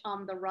image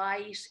on the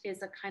right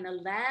is a kind of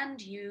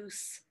land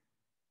use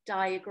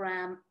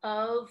diagram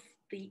of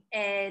the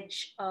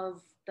edge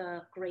of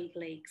the Great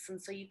Lakes.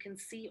 And so you can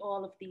see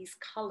all of these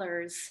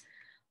colors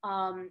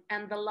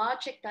and the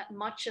logic that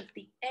much of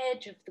the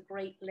edge of the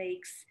Great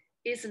Lakes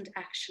isn't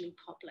actually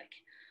public.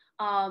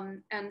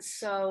 And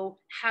so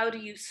how do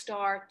you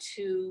start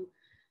to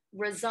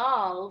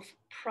resolve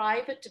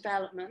private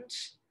development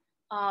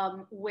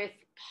with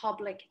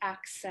public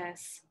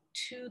access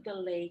to the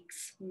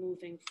lakes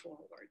moving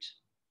forward?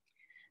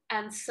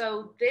 And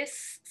so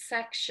this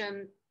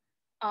section,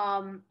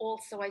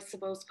 also, I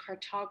suppose,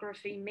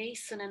 cartography.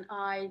 Mason and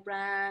I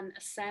ran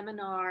a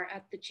seminar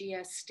at the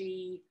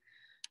GSD,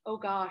 oh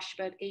gosh,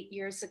 about 8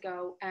 years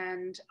ago.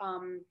 And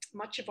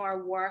much of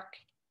our work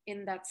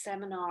in that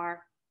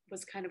seminar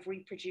was kind of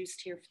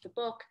reproduced here for the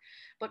book.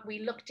 But we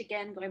looked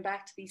again, going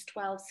back to these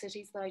 12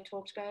 cities that I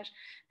talked about,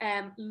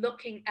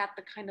 looking at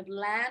the kind of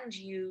land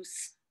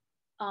use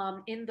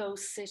in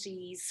those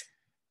cities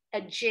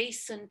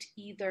adjacent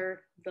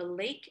either the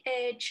lake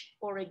edge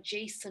or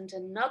adjacent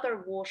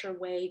another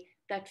waterway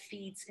that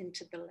feeds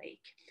into the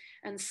lake.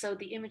 And so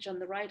the image on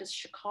the right is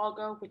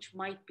Chicago, which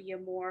might be a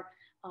more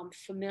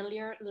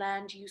familiar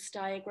land use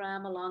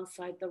diagram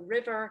alongside the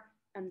river,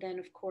 and then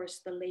of course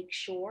the lake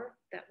shore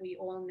that we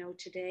all know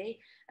today.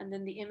 And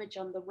then the image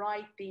on the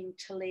right being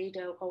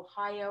Toledo,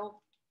 Ohio,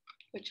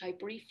 which I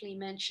briefly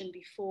mentioned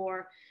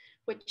before,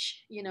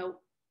 which, you know,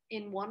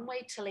 in one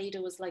way,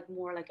 Toledo is like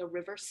more like a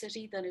river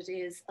city than it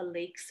is a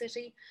lake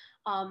city.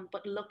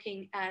 But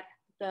looking at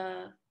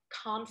the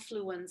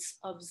confluence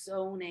of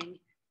zoning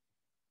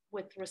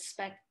with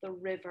respect the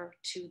river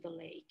to the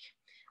lake.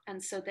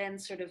 And so then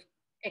sort of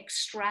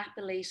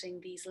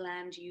extrapolating these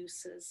land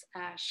uses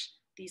at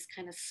these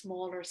kind of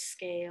smaller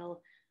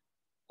scale,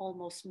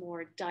 almost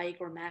more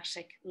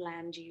diagrammatic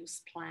land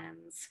use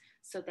plans,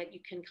 so that you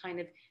can kind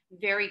of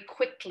very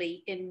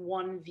quickly in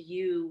one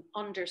view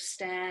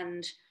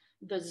understand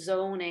the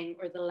zoning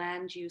or the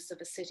land use of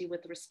a city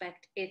with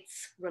respect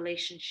its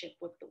relationship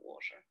with the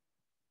water.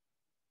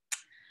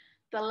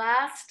 The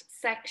last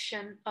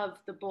section of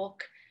the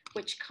book,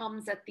 which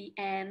comes at the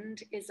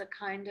end, is a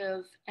kind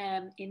of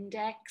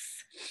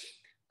index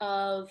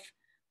of,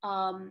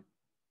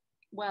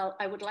 well,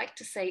 I would like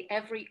to say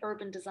every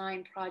urban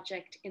design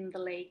project in the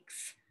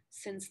lakes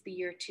since the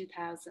year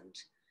 2000.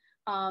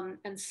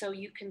 And so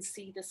you can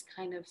see this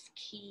kind of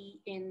key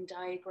in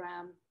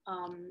diagram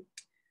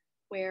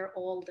where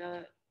all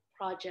the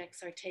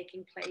projects are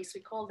taking place. We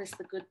call this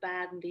the good,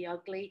 bad, and the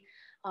ugly.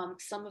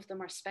 Some of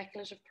them are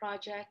speculative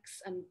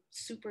projects and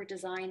super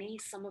designy.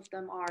 Some of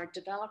them are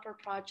developer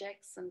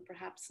projects and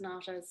perhaps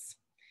not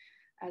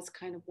as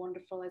kind of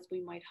wonderful as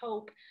we might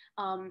hope.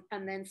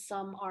 And then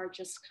some are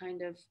just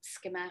kind of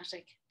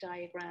schematic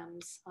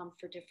diagrams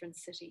for different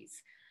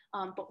cities.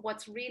 But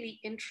what's really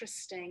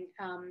interesting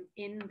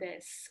in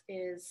this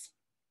is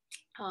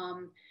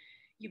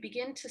you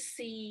begin to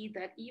see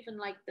that even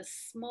like the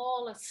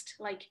smallest,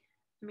 like,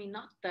 I mean,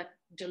 not that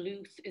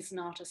Duluth is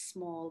not a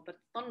small, but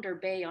Thunder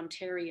Bay,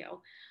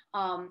 Ontario,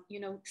 you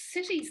know,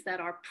 cities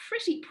that are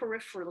pretty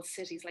peripheral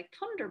cities, like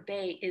Thunder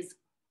Bay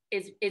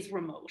is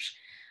remote.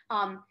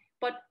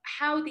 But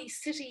how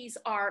these cities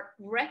are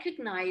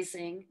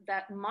recognizing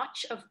that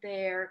much of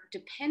their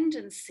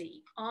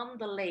dependency on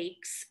the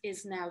lakes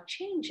is now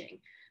changing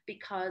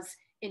because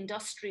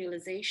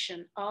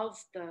industrialization of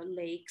the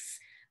lakes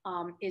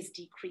is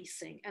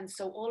decreasing. And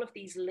so all of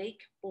these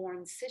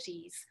lake-borne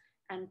cities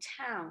and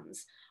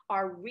towns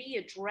are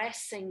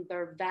readdressing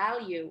their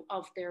value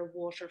of their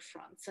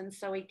waterfronts. And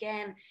so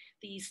again,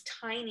 these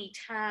tiny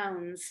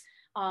towns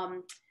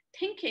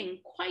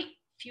thinking quite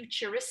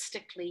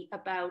futuristically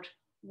about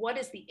what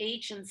is the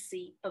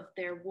agency of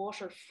their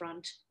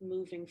waterfront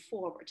moving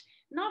forward,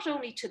 not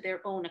only to their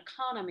own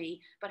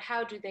economy, but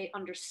how do they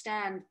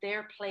understand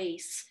their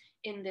place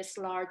in this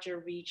larger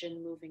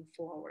region moving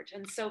forward.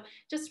 And so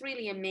just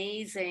really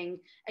amazing.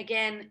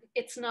 Again,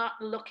 it's not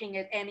looking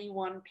at any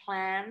one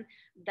plan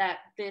that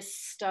this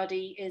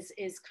study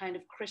is kind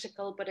of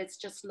critical, but it's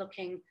just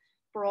looking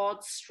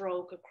broad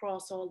stroke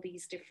across all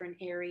these different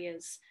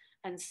areas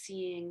and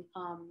seeing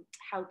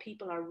how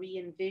people are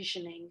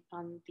re-envisioning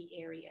the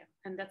area.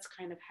 And that's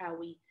kind of how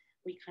we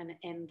kind of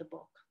end the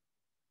book.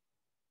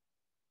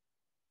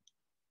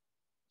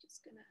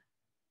 Just gonna.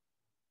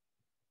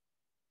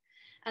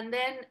 And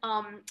then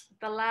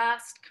the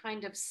last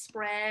kind of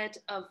spread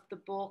of the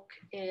book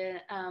is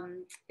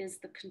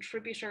the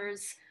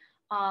contributors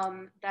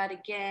that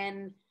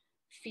again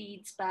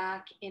feeds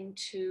back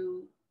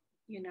into,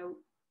 you know,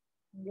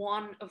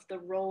 one of the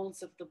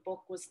roles of the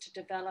book was to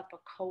develop a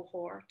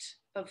cohort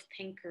of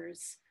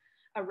thinkers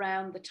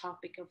around the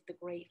topic of the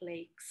Great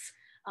Lakes,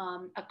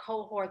 a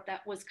cohort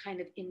that was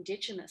kind of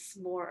indigenous,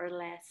 more or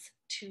less,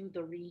 to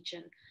the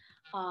region,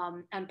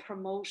 and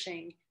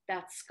promoting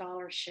that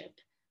scholarship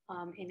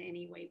in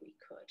any way we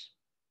could.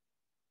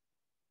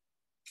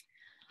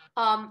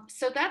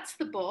 So that's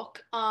the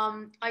book.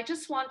 I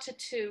just wanted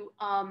to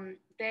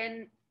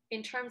then,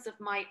 in terms of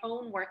my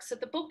own work, so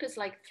the book is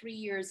like 3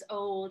 years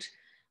old.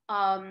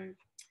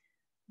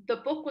 The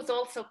book was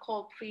also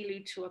called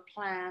Prelude to a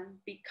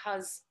Plan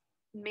because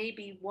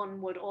maybe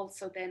one would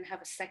also then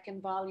have a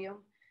second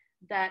volume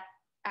that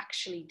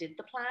actually did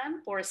the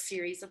plan or a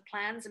series of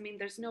plans. I mean,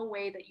 there's no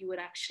way that you would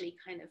actually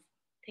kind of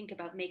think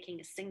about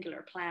making a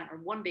singular plan or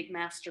one big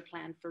master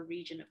plan for a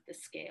region of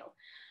this scale.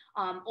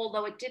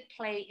 Although it did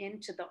play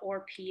into the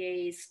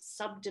RPA's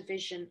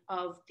subdivision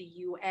of the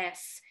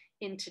US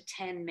into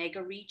 10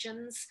 mega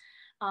regions.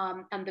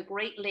 And the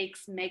Great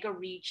Lakes mega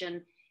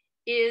region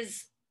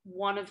is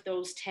one of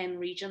those 10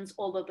 regions,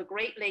 although the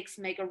Great Lakes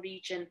mega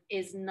region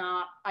is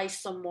not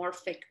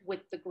isomorphic with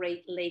the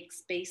Great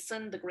Lakes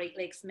basin. The Great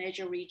Lakes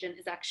mega region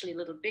is actually a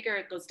little bigger.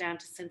 It goes down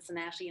to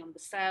Cincinnati on the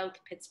south,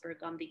 Pittsburgh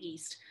on the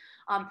east.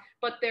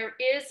 But there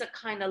is a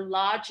kind of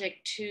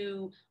logic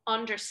to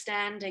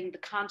understanding the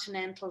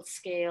continental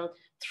scale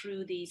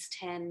through these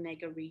 10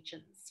 mega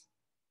regions.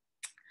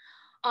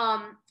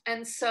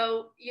 And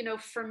so, you know,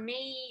 for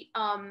me,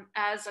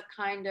 as a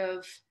kind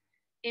of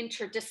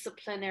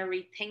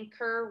interdisciplinary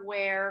thinker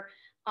where,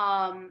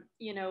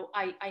 you know,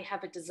 I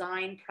have a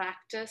design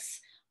practice,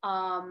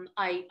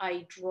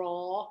 I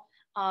draw,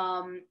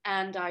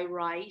 and I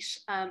write.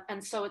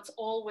 And so it's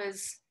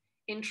always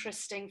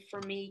interesting for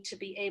me to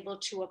be able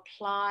to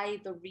apply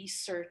the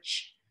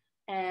research,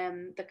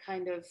 the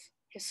kind of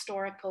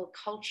historical,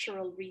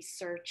 cultural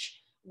research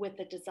with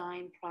a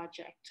design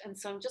project. And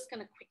so I'm just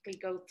going to quickly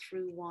go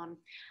through one.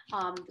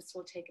 This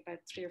will take about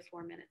 3 or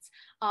 4 minutes.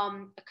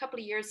 A couple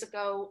of years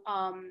ago,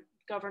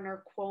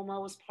 Governor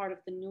Cuomo was part of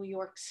the New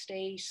York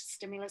State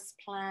stimulus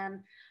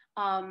plan.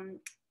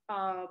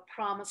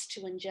 promised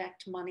to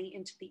inject money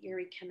into the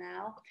Erie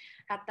Canal.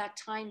 At that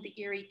time, the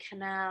Erie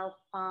Canal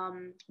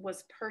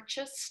was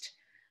purchased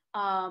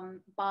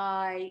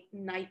by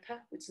NYPA,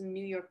 which is the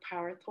New York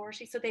Power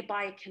Authority. So they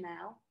buy a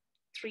canal,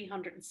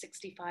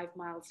 365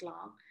 miles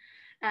long.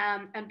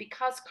 And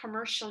because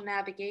commercial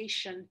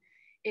navigation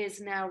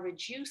is now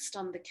reduced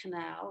on the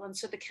canal, and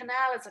so the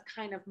canal is a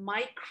kind of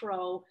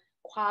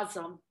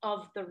microcosm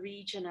of the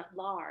region at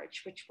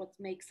large, which what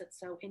makes it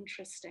so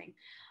interesting.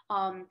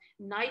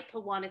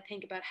 NYPA want to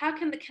think about how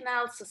can the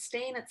canal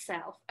sustain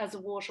itself as a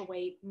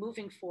waterway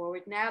moving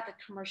forward now that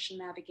commercial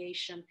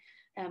navigation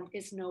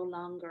is no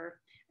longer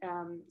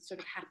sort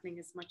of happening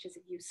as much as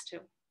it used to.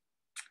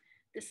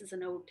 This is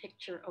an old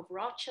picture of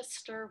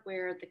Rochester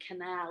where the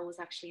canal was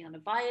actually on a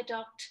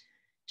viaduct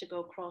to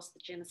go across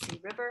the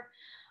Genesee River.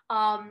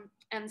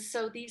 And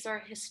so these are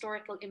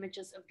historical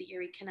images of the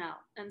Erie Canal.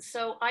 And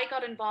so I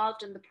got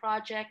involved in the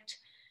project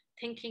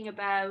thinking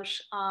about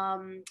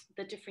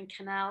the different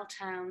canal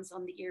towns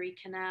on the Erie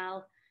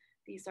Canal.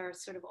 These are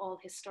sort of all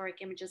historic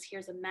images.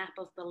 Here's a map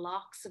of the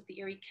locks of the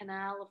Erie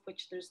Canal, of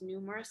which there's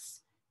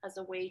numerous, as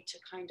a way to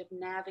kind of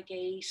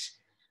navigate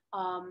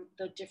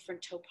the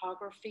different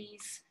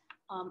topographies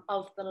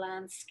of the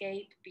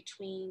landscape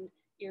between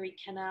Erie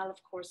Canal, of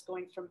course,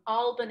 going from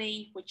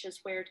Albany, which is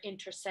where it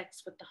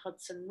intersects with the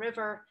Hudson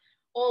River,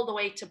 all the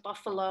way to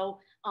Buffalo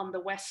on the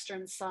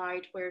western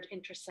side where it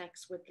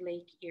intersects with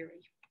Lake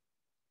Erie.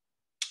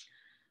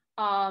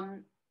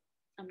 I'm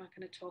not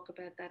going to talk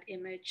about that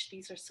image.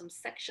 These are some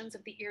sections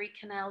of the Erie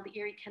Canal. The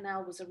Erie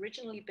Canal was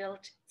originally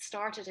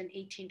started in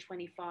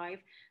 1825.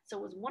 So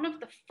it was one of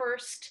the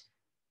first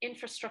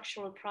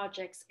infrastructural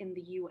projects in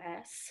the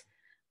US.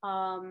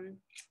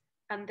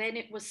 And then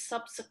it was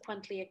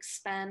subsequently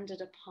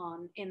expanded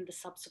upon in the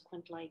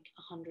subsequent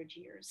 100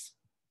 years.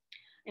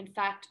 In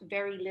fact,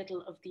 very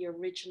little of the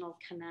original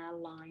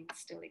canal line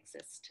still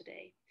exists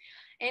today.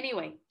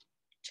 Anyway,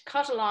 to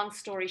cut a long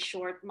story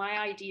short, my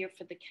idea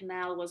for the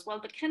canal was, well,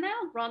 the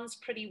canal runs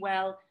pretty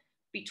well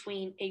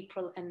between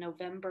April and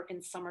November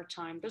in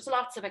summertime. There's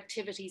lots of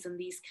activities in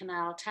these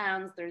canal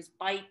towns. There's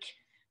bike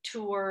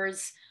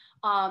tours,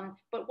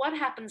 but what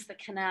happens the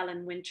canal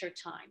in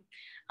wintertime?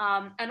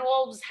 And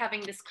always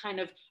having this kind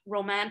of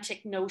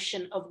romantic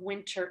notion of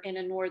winter in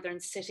a northern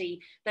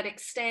city that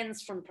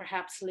extends from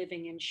perhaps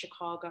living in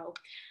Chicago.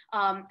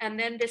 And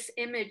then this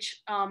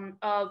image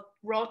of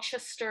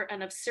Rochester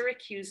and of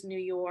Syracuse, New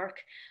York,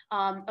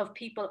 of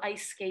people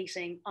ice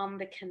skating on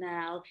the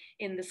canal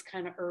in this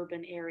kind of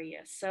urban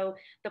area. So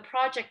the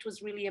project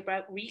was really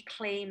about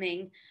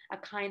reclaiming a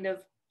kind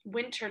of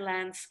winter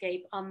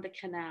landscape on the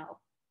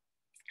canal.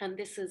 And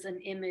this is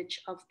an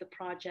image of the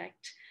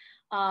project.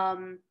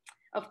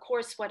 Of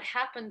course, what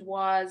happened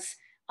was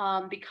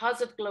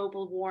because of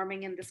global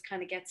warming, and this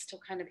kind of gets to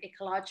kind of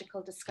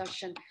ecological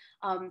discussion,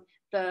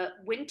 the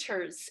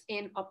winters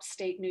in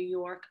upstate New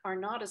York are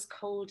not as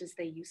cold as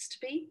they used to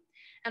be.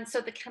 And so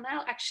the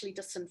canal actually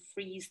doesn't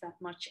freeze that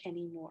much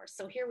anymore.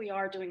 So here we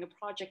are doing a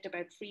project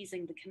about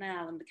freezing the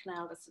canal, and the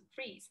canal doesn't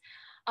freeze.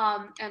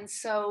 And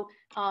so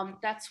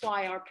that's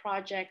why our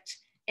project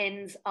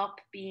ends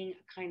up being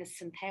a kind of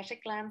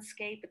synthetic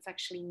landscape. It's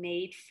actually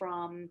made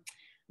from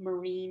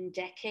marine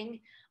decking,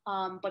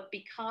 but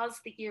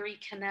because the Erie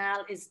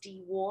Canal is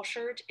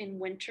dewatered in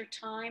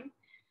wintertime,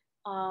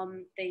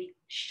 they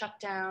shut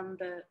down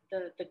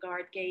the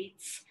guard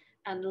gates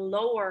and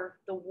lower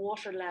the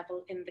water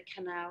level in the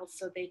canal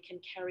so they can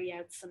carry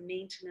out some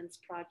maintenance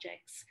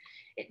projects.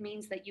 It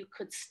means that you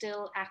could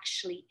still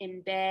actually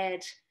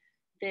embed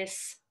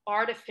this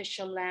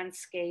artificial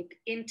landscape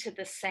into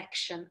the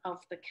section of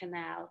the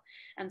canal.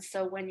 And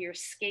so when you're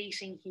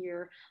skating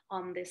here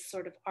on this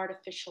sort of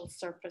artificial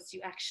surface,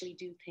 you actually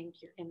do think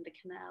you're in the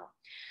canal.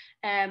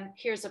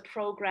 Here's a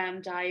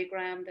program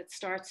diagram that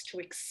starts to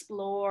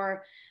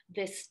explore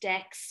this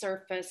deck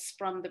surface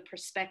from the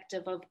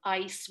perspective of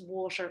ice,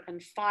 water,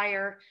 and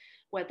fire,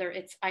 whether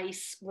it's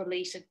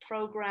ice-related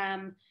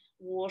program,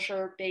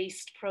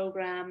 water-based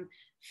program,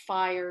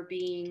 fire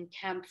being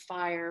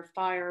campfire,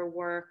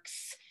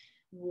 fireworks,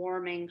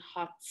 warming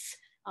huts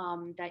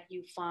that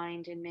you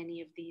find in many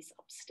of these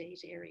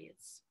upstate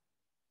areas.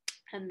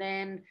 And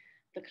then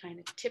the kind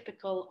of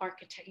typical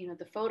architect,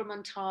 the photo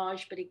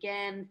montage, but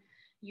again,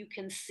 you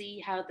can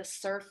see how the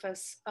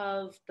surface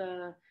of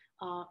the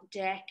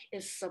deck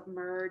is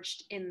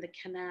submerged in the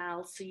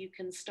canal. So you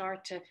can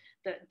start to,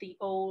 the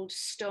old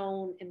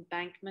stone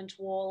embankment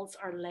walls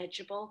are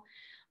legible.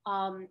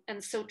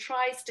 And so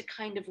tries to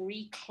kind of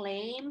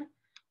reclaim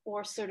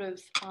or sort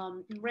of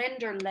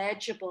render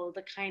legible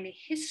the kind of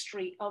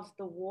history of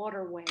the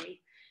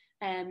waterway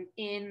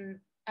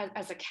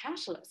as a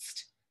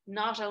catalyst,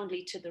 not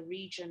only to the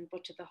region,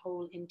 but to the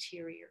whole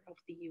interior of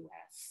the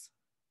US.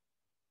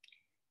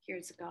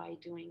 Here's a guy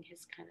doing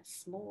his kind of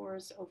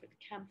s'mores over the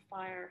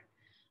campfire.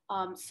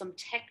 Some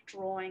tech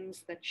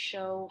drawings that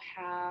show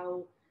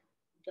how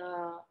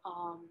the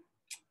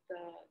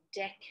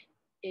deck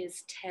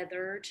is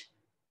tethered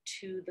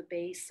to the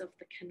base of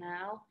the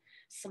canal.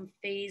 some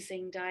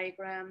phasing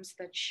diagrams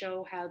that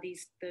show how the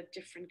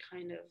different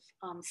kind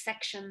of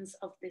sections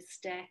of this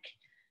deck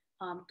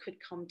could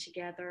come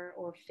together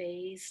or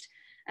phased.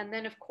 And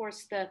then of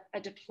course a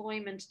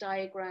deployment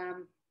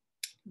diagram,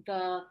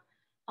 the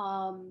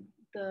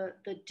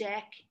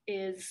deck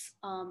is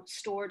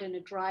stored in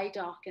a dry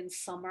dock in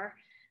summer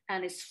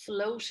and is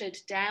floated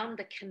down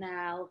the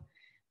canal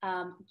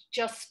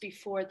just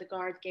before the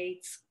guard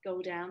gates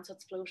go down. So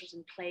it's floated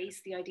in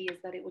place. The idea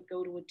is that it would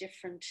go to a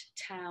different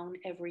town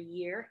every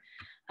year.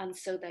 And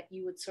so that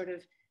you would sort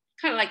of,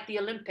 kind of like the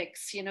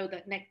Olympics, you know,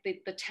 that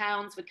the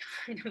towns would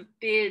kind of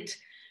bid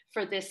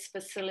for this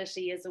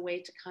facility as a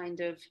way to kind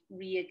of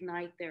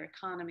reignite their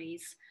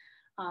economies.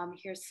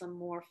 Here's some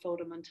more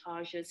photo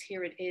montages.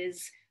 Here it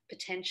is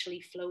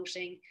potentially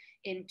floating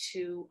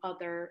into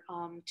other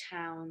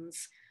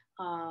towns.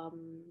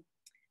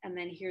 And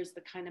then here's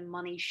the kind of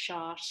money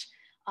shot.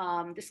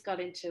 This got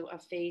into a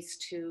phase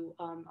 2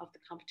 of the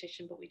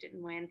competition, but we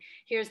didn't win.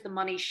 Here's the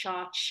money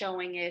shot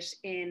showing it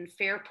in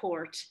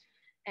Fairport,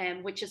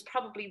 which is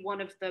probably one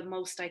of the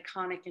most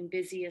iconic and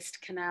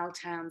busiest canal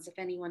towns, if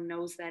anyone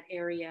knows that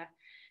area,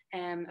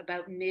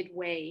 about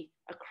midway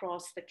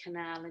across the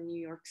canal in New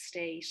York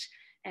State,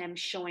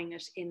 showing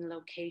it in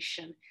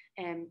location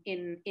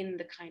in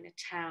the kind of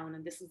town.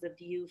 And this is a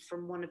view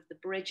from one of the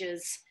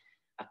bridges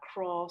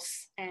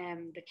across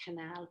the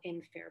canal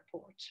in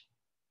Fairport.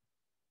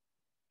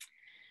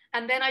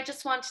 And then I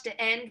just wanted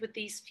to end with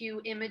these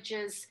few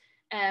images,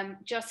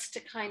 just to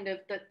kind of,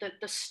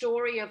 the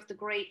story of the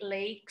Great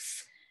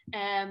Lakes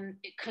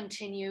it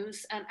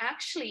continues and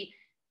actually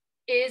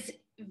is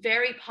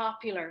very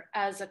popular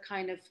as a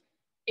kind of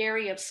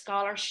area of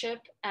scholarship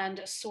and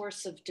a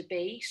source of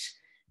debate,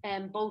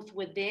 both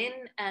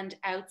within and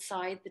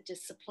outside the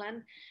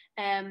discipline.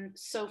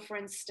 So for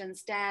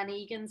instance, Dan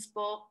Egan's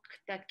book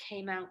that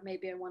came out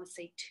maybe I want to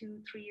say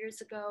 2-3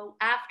 years ago,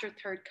 after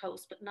Third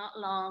Coast, but not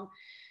long,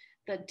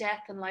 The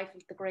Death and Life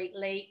of the Great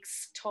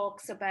Lakes,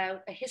 talks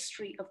about a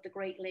history of the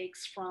Great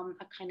Lakes from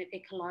a kind of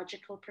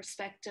ecological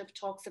perspective,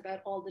 talks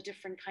about all the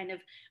different kind of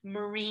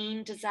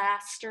marine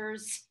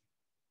disasters,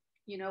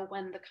 you know,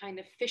 when the kind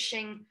of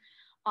fishing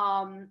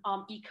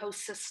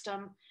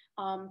ecosystem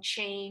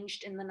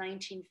changed in the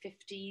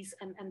 1950s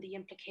and the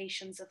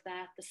implications of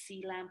that, the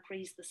sea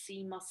lampreys, the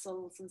sea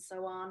mussels, and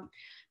so on,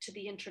 to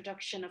the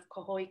introduction of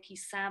Cohoiki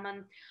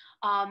salmon.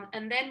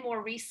 And then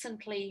more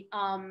recently,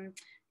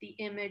 the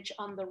image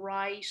on the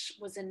right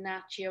was in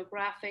Nat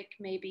Geographic,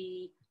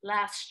 maybe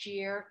last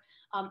year,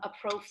 a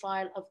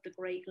profile of the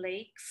Great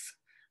Lakes.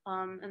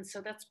 And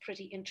so that's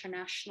pretty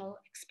international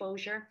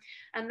exposure.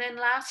 And then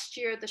last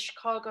year, the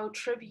Chicago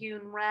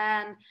Tribune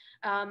ran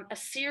a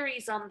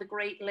series on the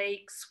Great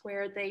Lakes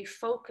where they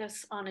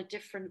focus on a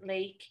different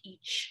lake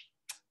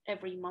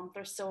every month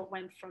or so. It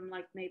went from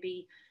like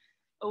maybe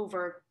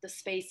over the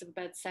space of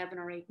about 7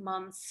 or 8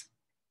 months,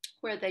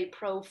 where they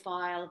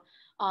profile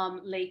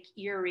Lake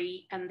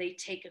Erie, and they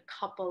take a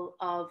couple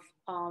of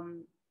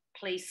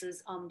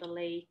places on the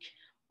lake,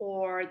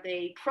 or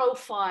they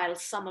profile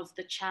some of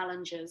the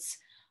challenges.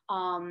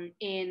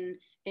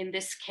 In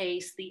this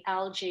case, the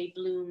algae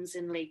blooms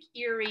in Lake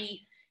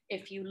Erie.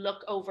 If you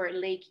look over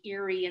Lake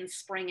Erie in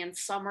spring and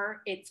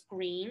summer, it's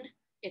green,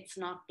 it's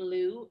not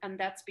blue. And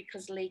that's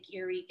because Lake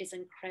Erie is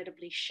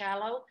incredibly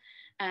shallow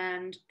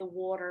and the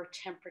water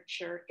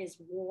temperature is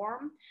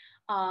warm.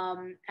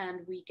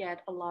 And we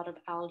get a lot of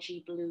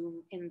algae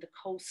bloom in the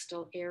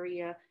coastal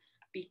area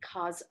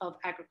because of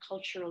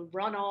agricultural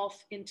runoff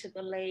into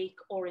the lake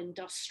or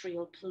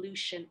industrial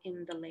pollution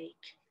in the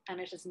lake, and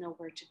it has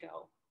nowhere to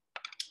go.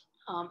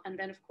 And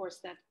then, of course,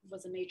 that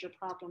was a major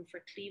problem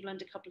for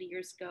Cleveland a couple of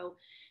years ago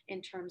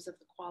in terms of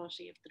the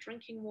quality of the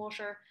drinking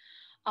water.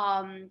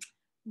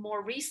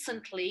 More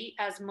recently,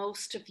 as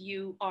most of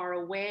you are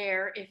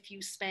aware, if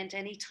you spent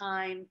any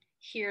time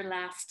here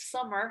last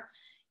summer,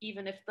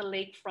 even if the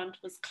lakefront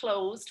was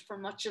closed for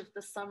much of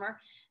the summer,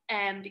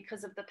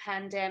 because of the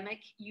pandemic,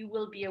 you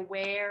will be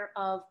aware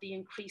of the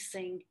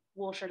increasing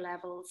water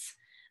levels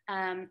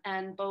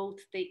and both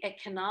the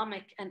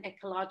economic and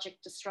ecologic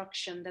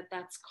destruction that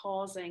that's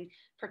causing,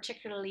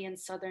 particularly in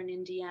southern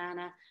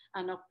Indiana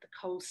and up the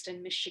coast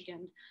in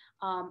Michigan.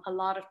 A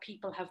lot of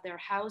people have their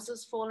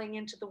houses falling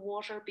into the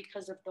water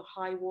because of the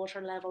high water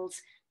levels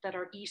that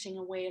are eating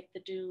away at the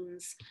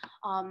dunes.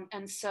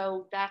 And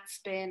so that's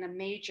been a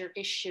major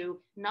issue,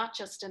 not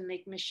just in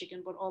Lake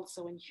Michigan, but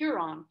also in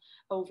Huron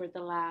over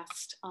the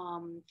last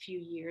few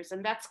years.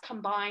 And that's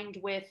combined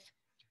with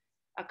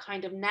a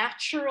kind of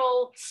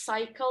natural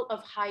cycle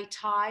of high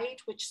tide,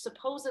 which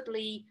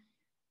supposedly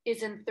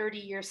is in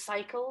 30-year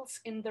cycles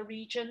in the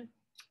region,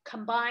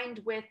 combined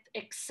with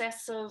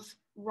excessive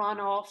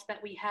runoff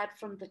that we had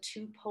from the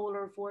 2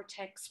 polar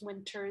vortex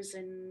winters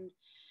in,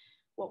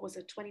 what was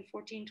it,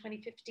 2014,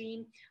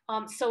 2015?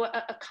 So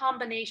a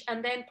combination,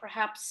 and then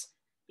perhaps,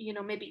 you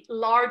know, maybe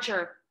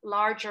larger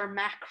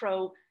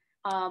macro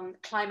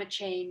climate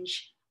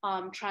change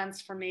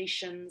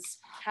transformations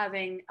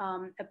having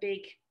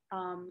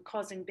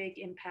causing big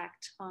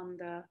impact on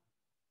the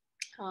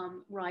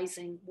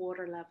rising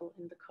water level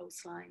in the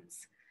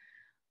coastlines.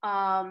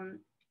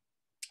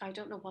 I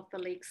don't know what the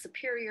Lake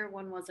Superior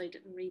one was. I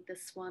didn't read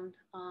this one.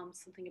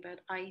 Something about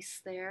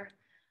ice there.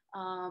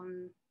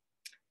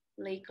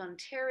 Lake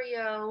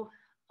Ontario.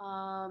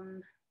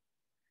 And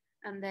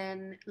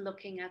then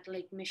looking at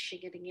Lake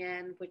Michigan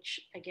again, which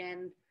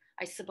again,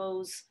 I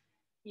suppose,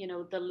 you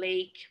know, the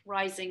lake,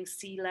 rising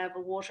sea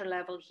level, water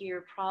level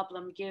here,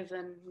 problem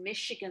given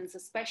Michigan's,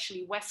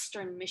 especially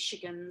Western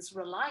Michigan's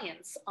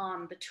reliance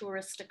on the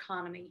tourist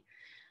economy,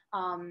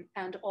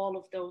 and all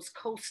of those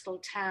coastal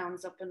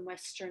towns up in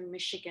Western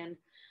Michigan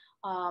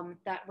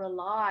that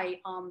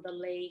rely on the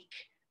lake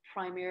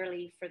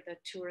primarily for the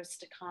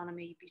tourist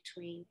economy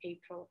between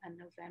April and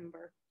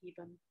November,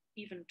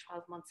 even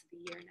 12 months of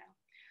the year now.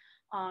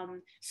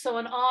 So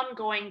an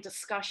ongoing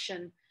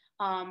discussion,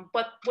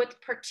 but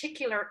with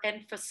particular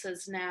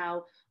emphasis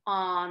now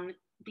on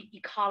the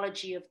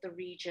ecology of the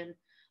region,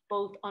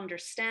 both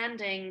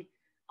understanding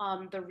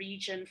the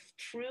region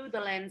through the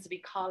lens of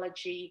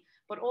ecology,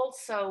 but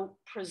also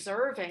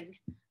preserving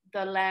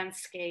the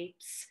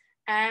landscapes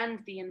and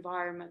the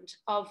environment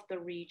of the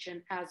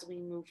region as we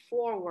move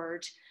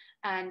forward,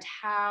 and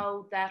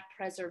how that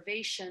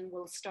preservation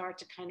will start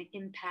to kind of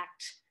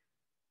impact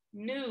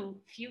new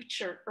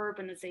future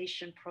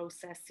urbanization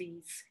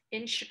processes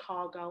in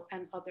Chicago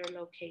and other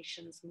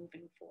locations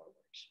moving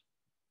forward.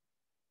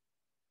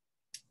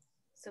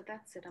 So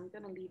that's it. I'm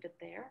going to leave it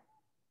there.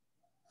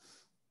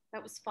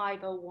 That was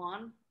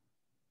 501.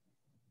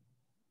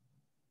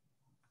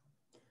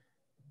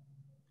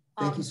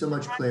 Thank you so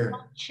much, Claire.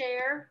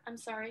 Chair, I'm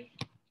sorry.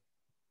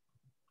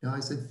 No, I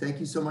said thank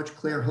you so much,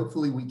 Claire.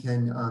 Hopefully we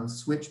can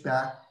switch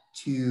back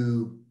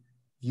to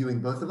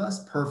viewing both of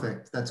us.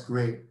 Perfect. That's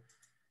great.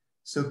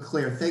 So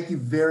Claire, thank you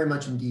very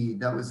much indeed.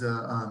 That was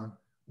a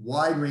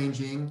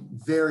wide-ranging,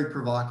 very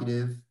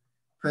provocative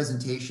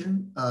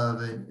presentation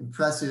of an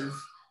impressive,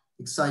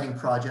 exciting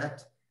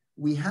project.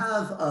 We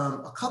have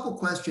a couple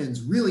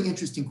questions, really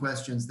interesting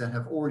questions that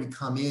have already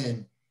come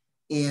in.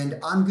 And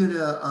I'm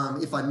gonna,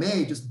 if I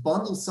may, just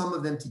bundle some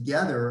of them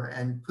together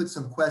and put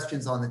some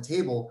questions on the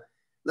table.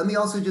 Let me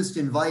also just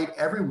invite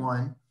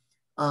everyone,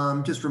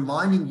 just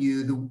reminding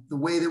you the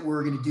way that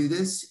we're gonna do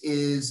this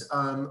is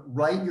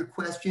write your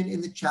question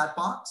in the chat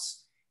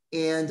box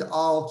and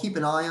I'll keep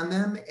an eye on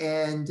them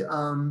and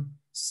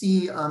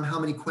see how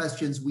many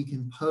questions we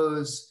can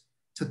pose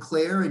to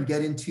Claire and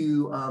get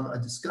into a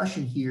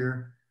discussion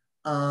here.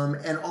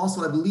 And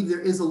also, I believe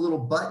there is a little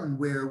button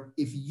where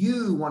if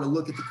you want to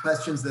look at the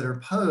questions that are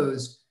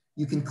posed,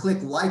 you can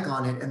click like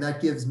on it. And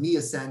that gives me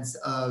a sense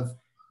of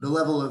the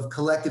level of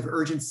collective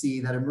urgency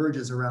that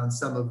emerges around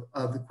some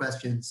of the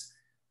questions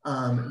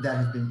that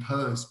have been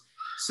posed.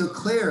 So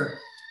Claire,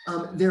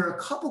 there are a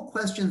couple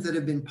questions that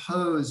have been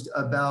posed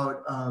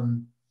about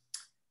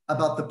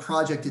the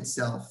project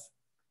itself.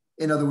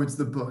 In other words,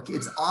 the book.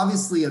 It's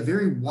obviously a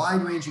very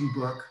wide-ranging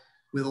book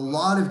with a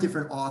lot of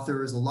different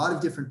authors, a lot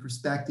of different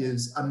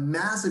perspectives, a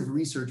massive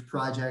research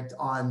project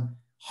on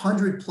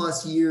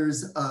 100+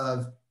 years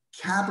of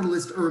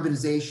capitalist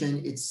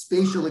urbanization, its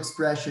spatial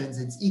expressions,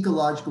 its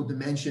ecological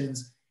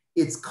dimensions,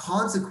 its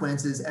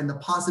consequences, and the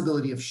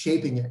possibility of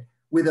shaping it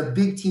with a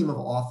big team of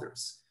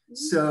authors.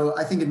 So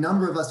I think a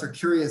number of us are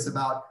curious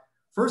about,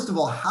 first of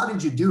all, how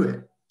did you do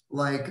it?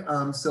 Like,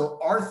 so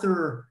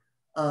Arthur,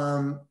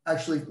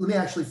 actually, let me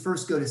actually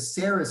first go to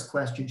Sarah's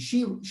question.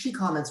 She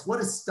comments, what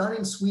a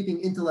stunning, sweeping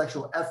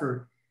intellectual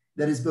effort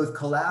that is both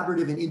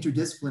collaborative and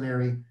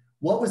interdisciplinary.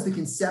 What was the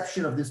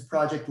conception of this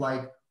project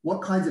like?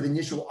 What kinds of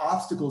initial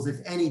obstacles, if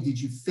any, did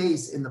you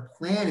face in the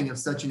planning of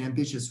such an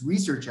ambitious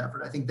research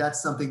effort? I think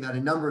that's something that a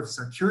number of us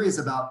are curious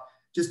about,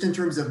 just in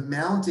terms of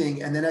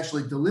mounting and then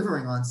actually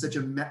delivering on such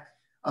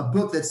a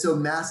book that's so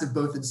massive,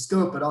 both in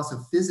scope, but also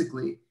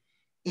physically.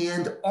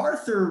 And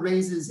Arthur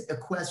raises a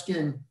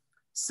question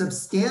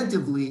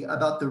substantively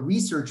about the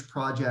research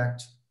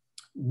project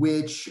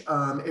which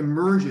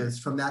emerges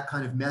from that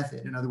kind of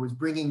method. In other words,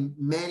 bringing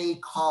many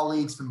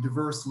colleagues from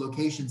diverse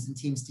locations and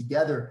teams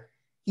together.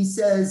 He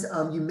says,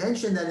 you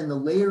mentioned that in the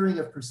layering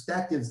of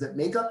perspectives that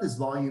make up this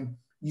volume,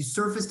 you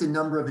surfaced a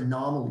number of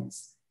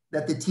anomalies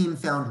that the team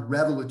found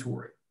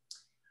revelatory.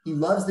 He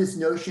loves this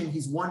notion.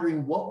 He's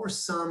wondering what were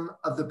some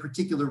of the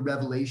particular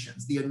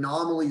revelations, the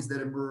anomalies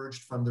that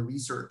emerged from the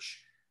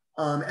research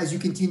as you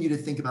continue to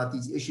think about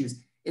these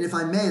issues. And if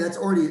I may, that's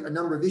already a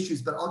number of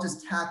issues, but I'll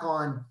just tack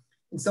on,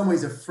 in some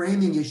ways, a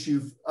framing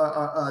issue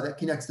that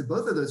connects to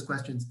both of those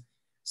questions.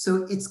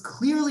 So it's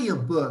clearly a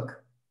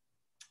book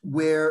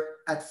where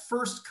at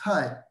first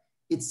cut,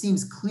 it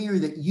seems clear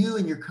that you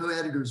and your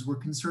co-editors were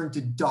concerned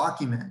to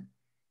document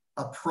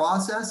a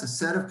process, a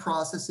set of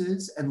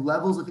processes and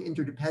levels of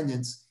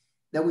interdependence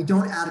that we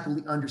don't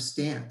adequately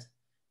understand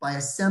by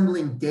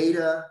assembling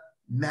data,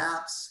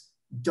 maps,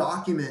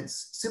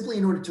 documents, simply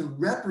in order to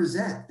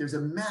represent. There's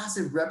a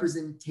massive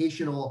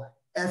representational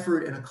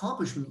effort and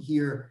accomplishment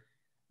here,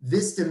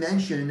 this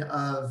dimension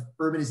of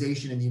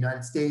urbanization in the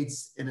United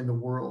States and in the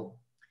world.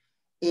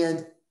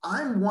 And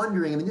I'm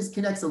wondering, I mean, this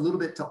connects a little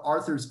bit to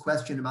Arthur's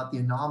question about the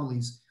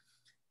anomalies.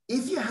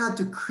 If you had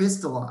to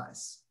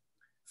crystallize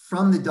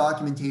from the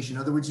documentation.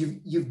 In other words,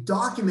 you've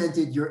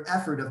documented your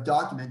effort of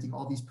documenting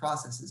all these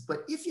processes. But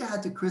if you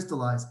had to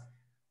crystallize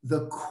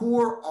the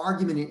core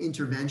argument and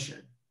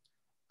intervention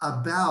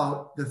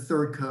about the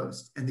Third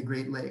Coast and the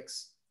Great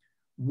Lakes,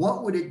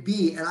 what would it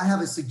be? And I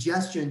have a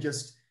suggestion,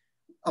 just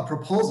a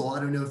proposal.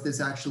 I don't know if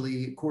this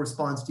actually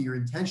corresponds to your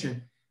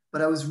intention,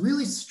 but I was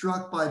really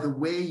struck by the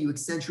way you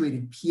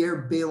accentuated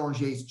Pierre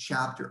Bélanger's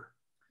chapter,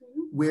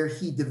 where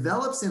he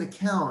develops an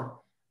account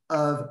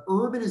of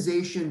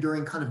urbanization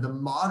during kind of the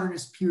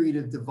modernist period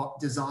of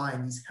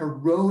design, these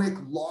heroic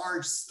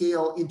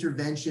large-scale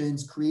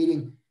interventions,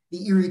 creating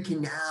the Erie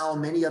Canal,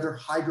 many other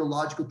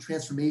hydrological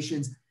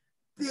transformations,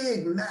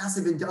 big,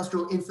 massive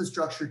industrial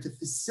infrastructure to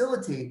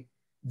facilitate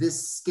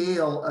this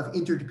scale of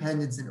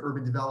interdependence in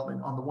urban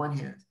development on the one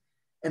hand.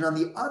 And on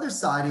the other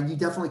side, and you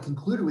definitely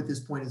concluded with this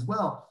point as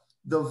well,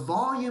 the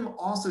volume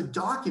also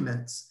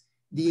documents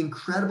the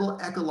incredible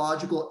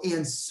ecological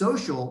and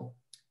social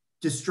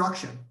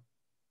destruction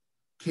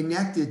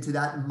connected to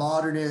that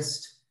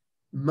modernist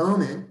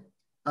moment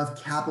of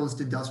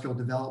capitalist industrial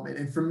development.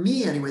 And for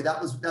me anyway,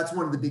 that's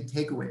one of the big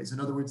takeaways. In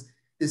other words,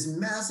 this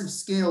massive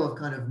scale of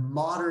kind of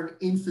modern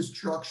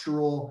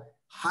infrastructural,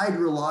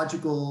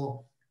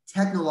 hydrological,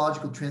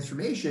 technological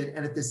transformation.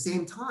 And at the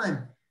same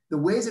time, the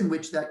ways in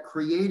which that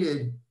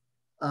created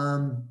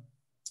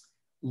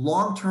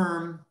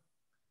long-term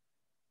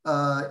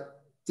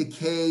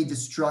decay,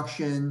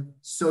 destruction,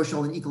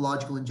 social and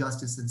ecological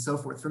injustice, and so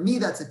forth. For me,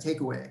 that's a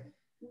takeaway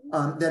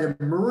that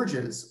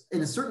emerges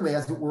in a certain way,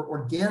 as it were,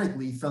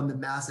 organically from the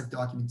massive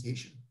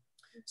documentation.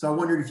 So I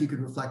wondered if you could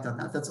reflect on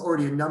that. That's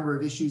already a number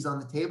of issues on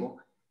the table.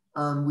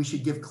 We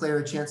should give Claire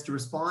a chance to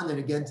respond. And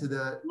again, to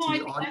the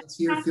audience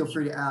here, feel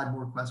free to add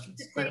more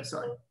questions. Claire,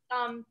 sorry.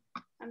 I'm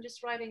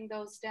just writing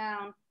those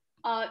down.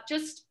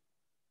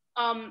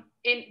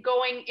 In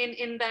going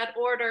in that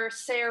order,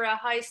 Sarah.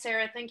 Hi,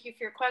 Sarah. Thank you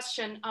for your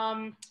question.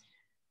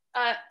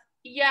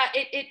 Yeah,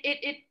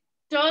 it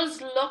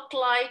does look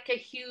like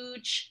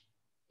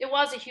it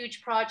was a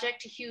huge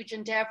project, a huge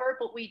endeavor,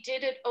 but we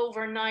did it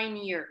over 9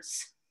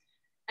 years.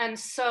 And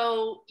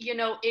so, you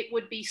know, it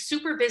would be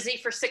super busy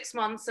for 6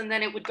 months and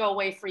then it would go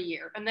away for a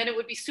year. And then it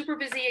would be super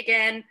busy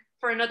again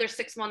for another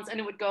 6 months and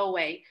it would go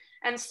away.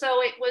 And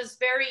so it was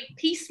very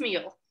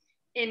piecemeal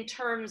in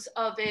terms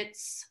of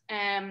its,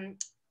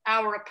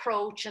 our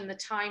approach and the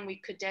time we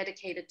could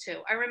dedicate it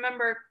to. I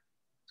remember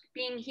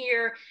being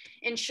here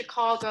in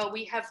Chicago.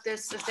 We have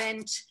this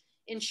event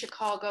in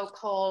Chicago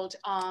called,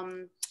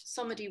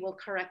 somebody will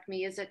correct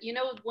me, is it, you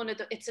know,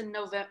 it's in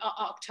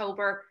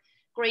October,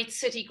 Great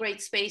City,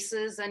 Great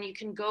Spaces, and you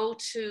can go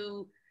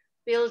to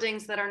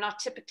buildings that are not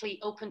typically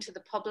open to the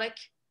public.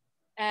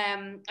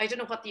 I don't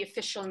know what the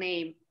official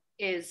name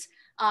is.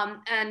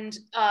 And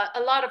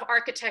a lot of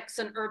architects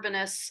and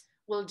urbanists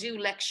will do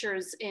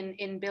lectures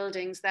in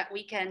buildings that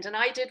weekend. And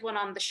I did one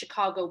on the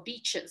Chicago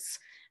beaches.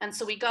 And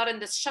so we got in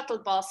this shuttle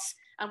bus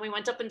and we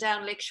went up and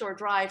down Lakeshore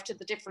Drive to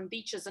the different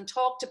beaches and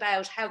talked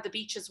about how the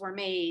beaches were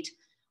made,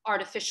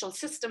 artificial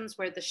systems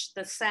where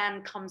the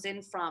sand comes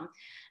in from.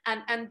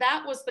 And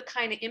that was the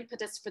kind of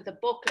impetus for the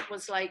book. It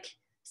was like,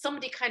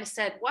 somebody kind of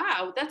said,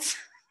 wow, that's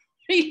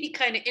really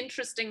kind of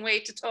interesting way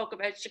to talk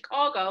about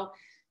Chicago.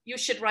 You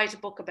should write a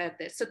book about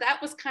this. So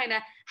that was kind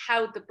of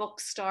how the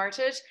book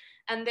started.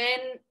 And then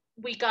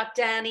we got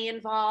Danny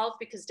involved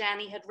because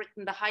Danny had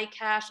written The High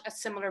Cat, a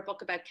similar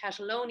book about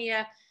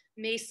Catalonia.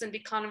 Mason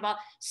became involved.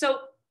 So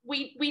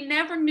we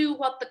never knew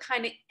what the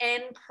kind of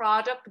end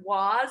product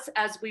was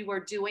as we were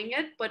doing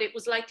it, but it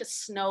was like a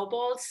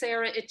snowball,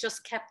 Sarah. It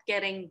just kept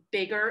getting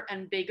bigger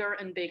and bigger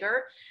and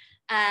bigger.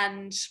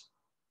 And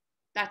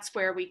that's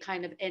where we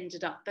kind of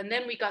ended up. And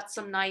then we got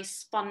some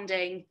nice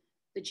funding.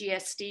 The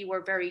GSD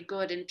were very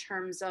good in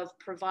terms of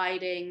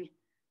providing,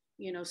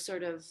 you know,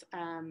 sort of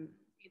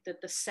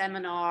the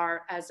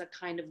seminar as a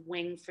kind of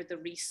wing for the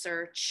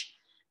research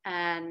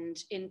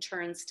and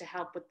interns to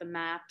help with the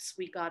maps.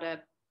 We got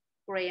a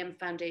Graham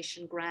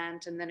Foundation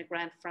grant and then a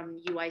grant from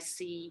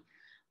UIC,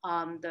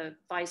 the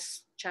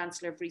Vice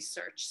Chancellor of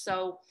Research.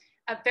 So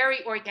a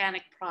very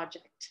organic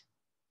project.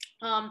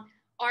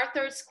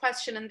 Arthur's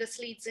question, and this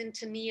leads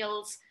into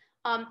Neil's,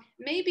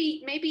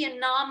 maybe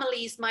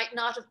anomalies might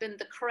not have been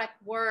the correct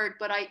word,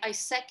 but I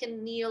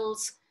second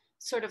Neil's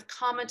sort of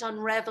comment on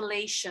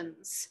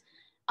revelations.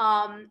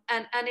 And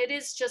it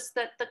is just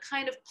that the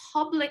kind of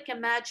public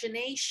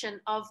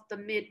imagination of the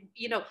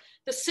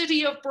the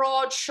city of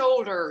broad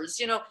shoulders,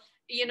 you know,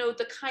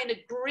 the kind of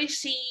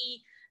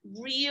gritty,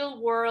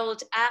 real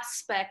world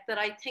aspect that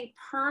I think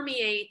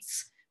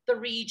permeates the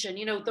region,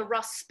 you know, the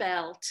Rust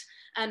Belt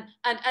and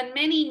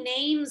many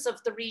names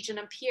of the region.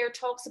 And Pierre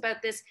talks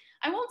about this,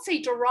 I won't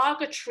say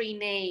derogatory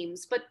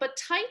names, but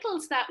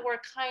titles that were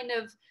kind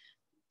of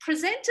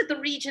presented the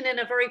region in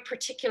a very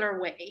particular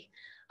way.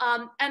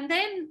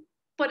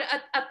 But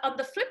on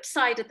the flip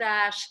side of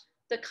that,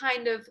 the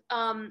kind of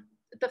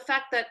the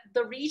fact that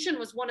the region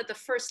was one of the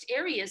first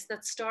areas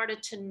that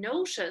started to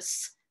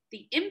notice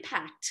the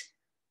impact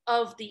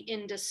of the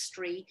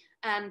industry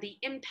and the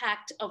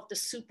impact of the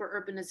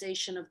super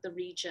urbanization of the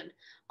region.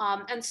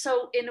 And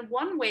so in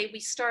one way, we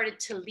started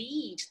to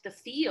lead the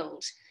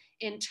field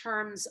in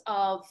terms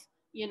of,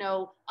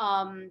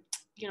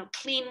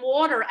 Clean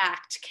Water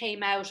Act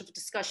came out of a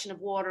discussion of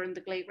water in the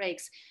Great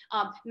Lakes.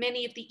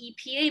 Many of the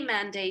EPA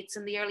mandates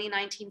in the early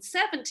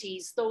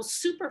 1970s, those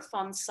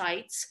Superfund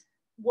sites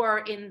were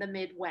in the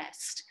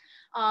Midwest.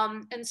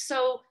 And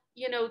so,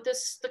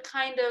 the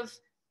kind of,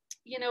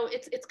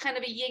 it's kind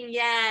of a yin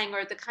yang,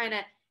 or the kind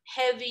of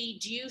heavy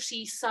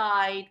duty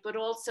side, but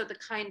also the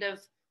kind of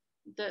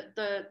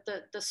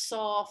the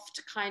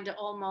soft kind of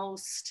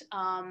almost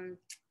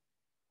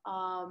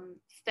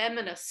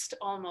feminist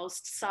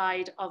almost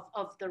side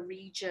of the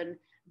region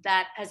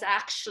that has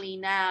actually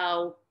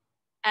now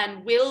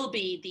and will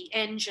be the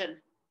engine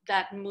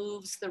that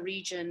moves the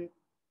region,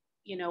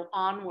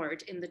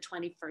 onward in the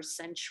 21st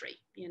century,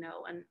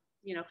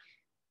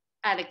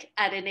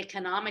 at an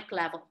economic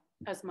level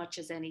as much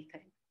as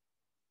anything.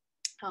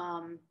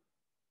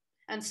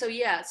 And so,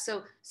 yeah,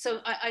 so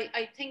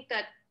I think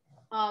that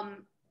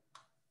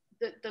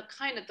the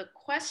kind of the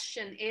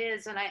question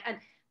is, and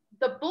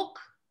the book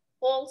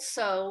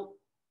also,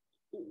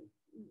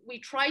 we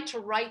tried to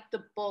write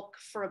the book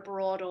for a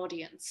broad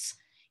audience.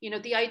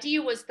 The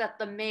idea was that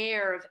the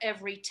mayor of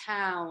every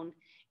town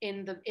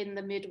in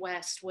the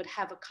Midwest would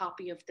have a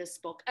copy of this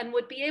book and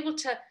would be able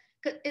to,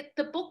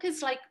 the book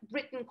is like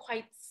written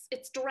quite,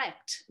 it's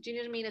direct. Do you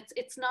know what I mean?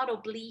 It's not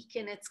oblique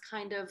in its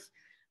kind of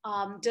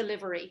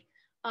delivery.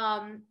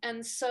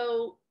 And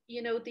so,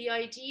 the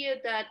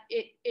idea that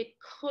it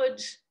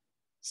could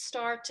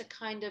start to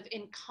kind of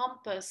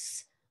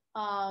encompass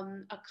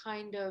a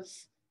kind of,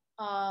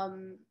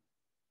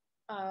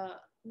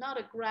 not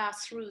a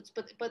grassroots,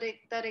 but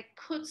that it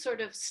could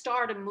sort of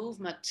start a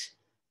movement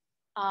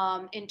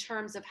in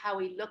terms of how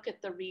we look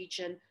at the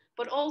region,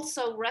 but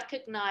also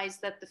recognize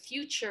that the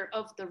future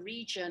of the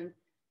region,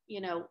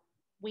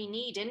 we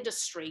need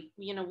industry,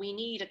 we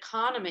need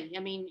economy. I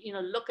mean,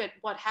 look at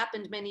what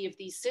happened many of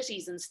these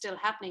cities and still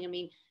happening. I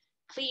mean,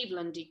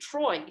 Cleveland,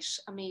 Detroit,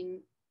 I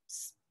mean,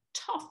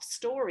 tough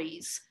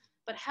stories,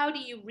 but how do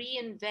you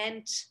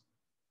reinvent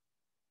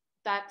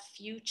that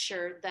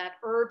future, that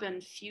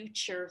urban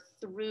future,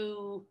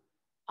 through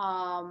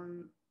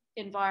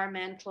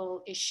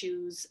environmental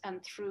issues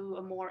and through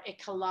a more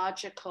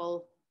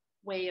ecological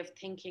way of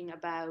thinking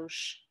about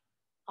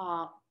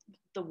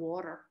the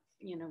water,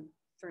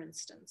 for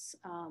instance,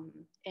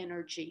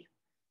 energy.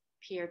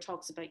 Pierre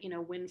talks about,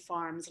 wind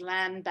farms,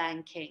 land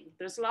banking.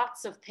 There's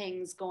lots of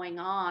things going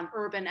on,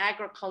 urban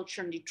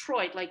agriculture in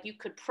Detroit. Like, you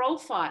could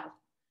profile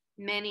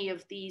many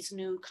of these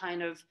new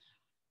kind of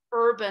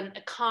urban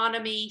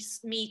economy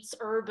meets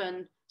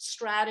urban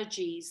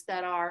strategies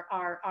that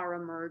are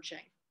emerging.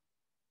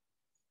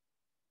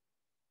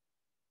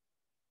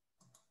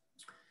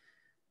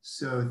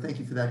 So thank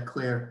you for that,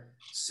 Claire.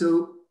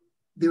 So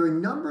there are a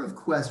number of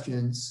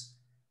questions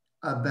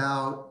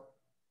about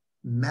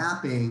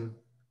mapping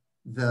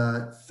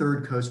the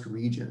Third Coast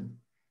region.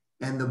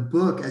 And the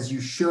book, as you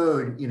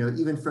showed,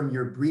 even from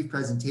your brief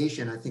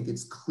presentation, I think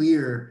it's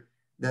clear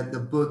that the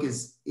book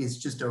is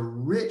just a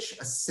rich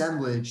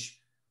assemblage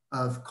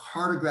of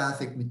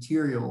cartographic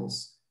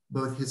materials,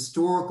 both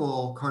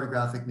historical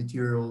cartographic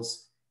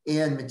materials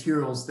and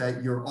materials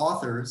that your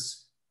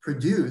authors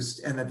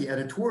produced and that the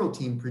editorial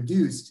team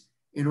produced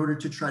in order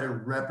to try to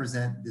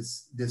represent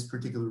this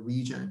particular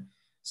region.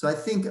 So I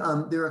think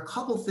there are a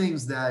couple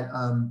things that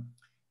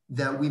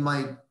that we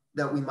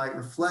might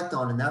reflect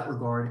on in that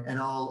regard, and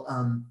I'll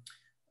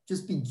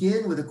just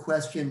begin with a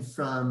question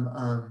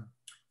from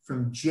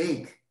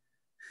Jake,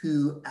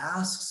 who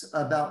asks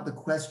about the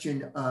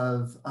question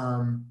of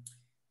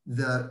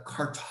the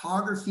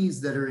cartographies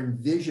that are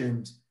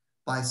envisioned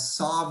by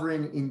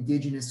sovereign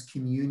indigenous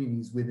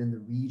communities within the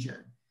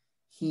region.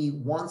 He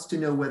wants to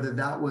know whether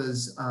that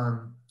was,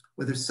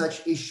 whether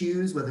such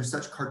issues, whether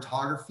such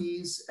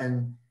cartographies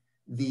and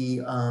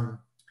the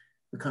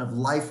kind of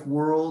life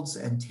worlds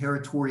and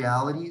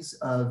territorialities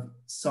of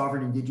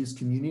sovereign indigenous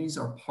communities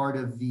are part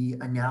of the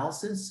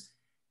analysis,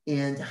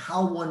 and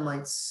how one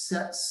might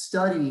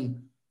study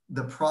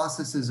the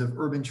processes of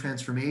urban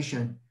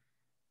transformation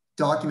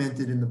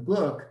documented in the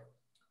book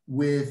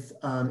with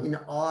an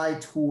eye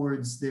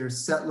towards their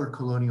settler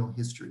colonial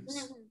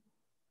histories.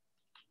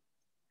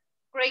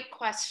 Great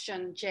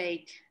question,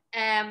 Jake.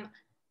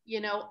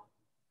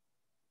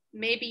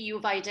 Maybe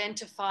you've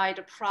identified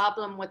a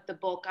problem with the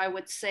book. I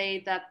would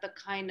say that the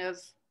kind of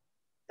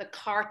the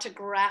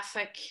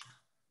cartographic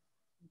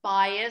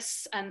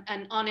bias, and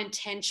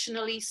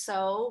unintentionally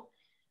so,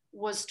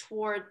 was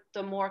toward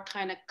the more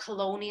kind of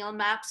colonial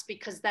maps,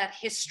 because that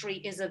history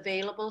is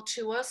available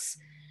to us.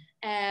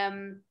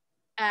 And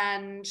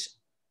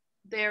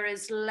there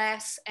is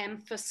less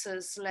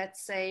emphasis,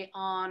 let's say,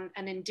 on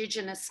an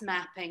indigenous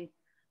mapping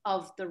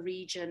of the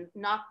region,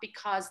 not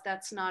because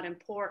that's not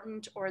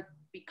important, or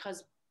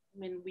because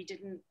we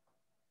didn't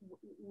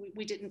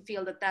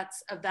feel that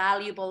that's a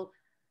valuable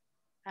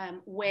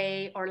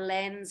way or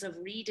lens of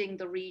reading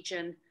the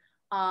region.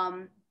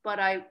 But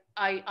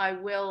I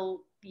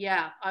will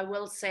yeah, I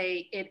will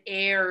say it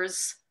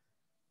airs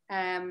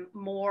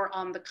more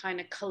on the kind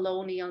of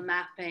colonial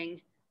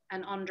mapping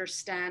and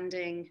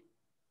understanding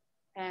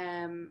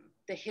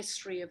the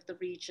history of the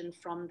region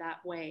from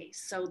that way.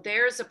 So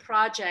there's a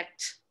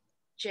project,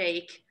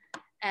 Jake,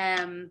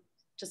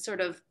 to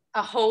sort of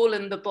a hole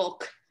in the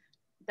book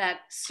that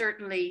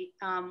certainly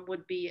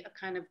would be a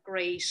kind of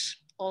great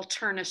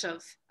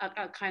alternative,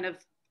 a kind of,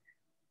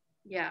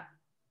 yeah,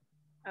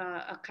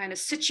 a kind of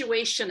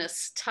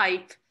situationist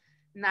type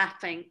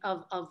mapping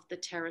of the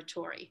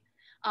territory.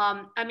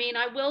 I mean,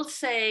 I will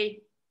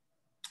say,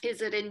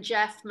 is it in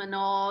Jeff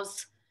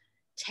Manaw's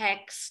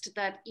text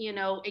that, you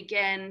know,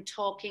 again,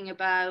 talking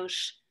about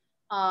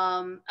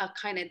a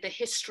kind of the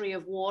history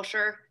of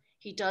water,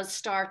 he does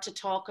start to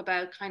talk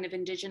about kind of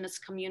indigenous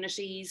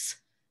communities,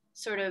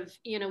 sort of,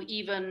 you know,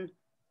 even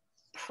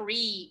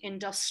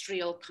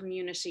pre-industrial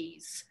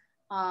communities.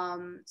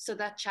 So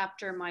that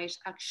chapter might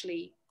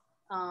actually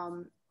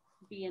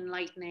be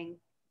enlightening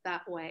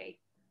that way.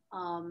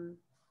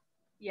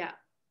 Yeah.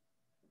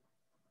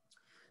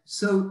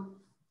 So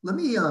let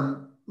me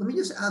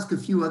just ask a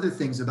few other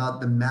things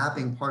about the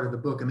mapping part of the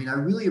book. I mean, I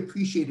really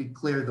appreciated,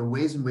 Claire, the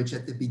ways in which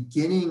at the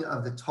beginning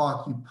of the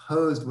talk you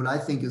posed what I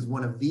think is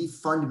one of the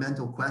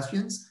fundamental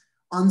questions,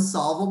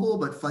 unsolvable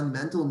but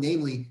fundamental,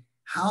 namely,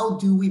 how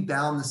do we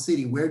bound the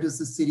city? Where does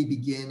the city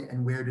begin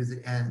and where does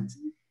it end?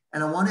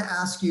 And I want to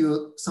ask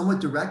you somewhat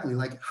directly,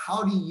 like,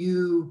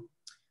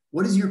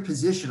 what is your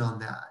position on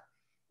that?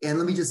 And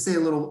let me just say a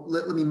little,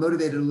 let me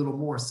motivate it a little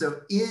more.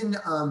 So in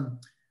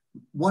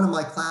one of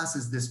my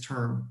classes this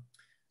term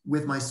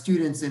with my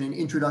students in an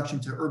introduction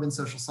to urban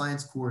social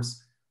science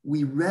course,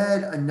 we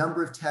read a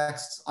number of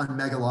texts on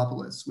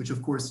megalopolis, which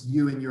of course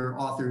you and your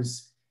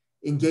authors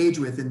engage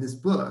with in this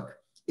book,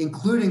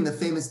 including the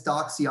famous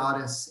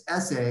Doxiadis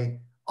essay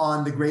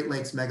on the Great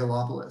Lakes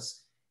megalopolis.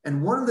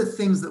 And one of the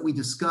things that we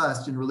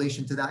discussed in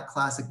relation to that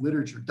classic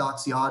literature,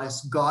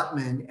 Doxiadis,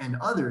 Gottman, and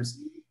others,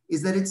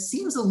 is that it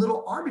seems a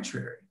little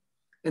arbitrary.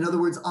 In other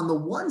words, on the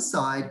one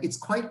side, it's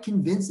quite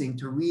convincing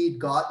to read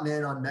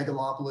Gottman on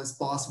megalopolis,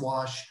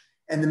 Boswash,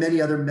 and the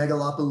many other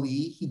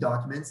megalopoli he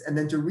documents, and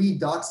then to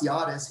read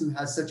Doxiadis, who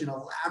has such an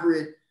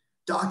elaborate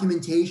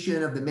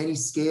documentation of the many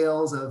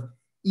scales of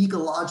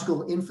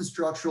ecological,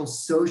 infrastructural,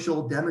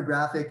 social,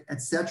 demographic,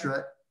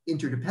 etc.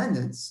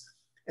 interdependence.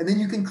 And then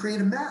you can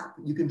create a map,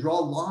 you can draw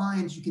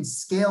lines, you can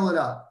scale it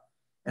up.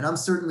 And I'm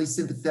certainly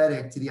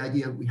sympathetic to the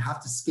idea that we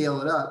have to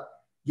scale it up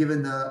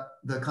given the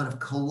kind of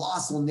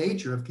colossal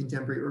nature of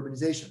contemporary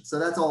urbanization. So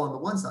that's all on the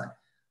one side.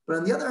 But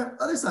on the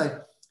other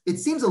side, it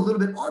seems a little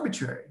bit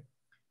arbitrary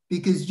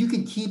because you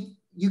could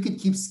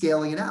keep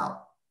scaling it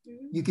out.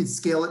 You could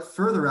scale it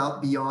further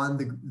out beyond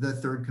the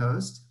Third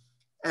Coast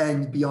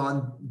and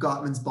beyond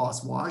Gottman's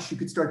Boswash. You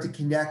could start to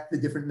connect the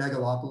different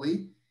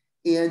megalopoli.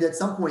 And at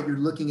some point, you're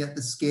looking at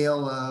the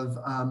scale of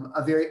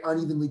a very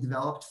unevenly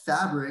developed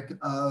fabric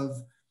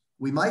of,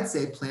 we might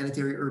say,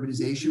 planetary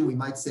urbanization. We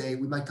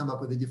might come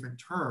up with a different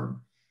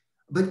term.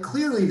 But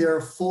clearly, there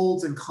are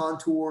folds and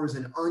contours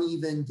and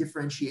uneven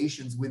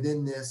differentiations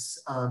within this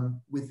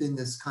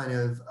kind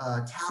of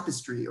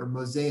tapestry or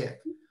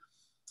mosaic.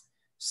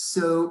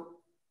 So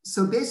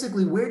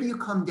basically, where do you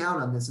come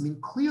down on this? I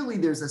mean, clearly,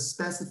 there's a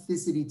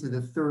specificity to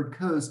the Third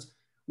Coast,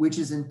 which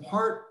is in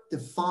part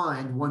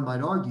defined, one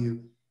might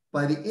argue,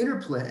 by the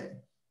interplay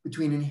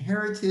between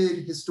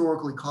inherited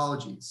historical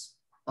ecologies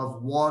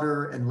of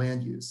water and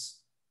land use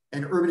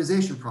and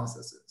urbanization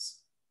processes.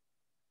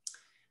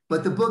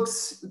 But the book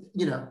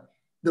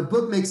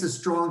makes a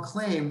strong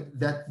claim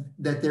that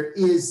there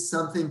is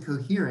something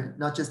coherent,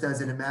 not just as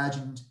an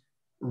imagined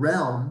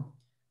realm,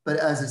 but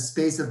as a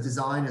space of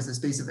design, as a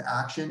space of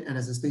action, and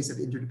as a space of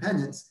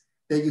interdependence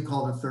that you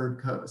call the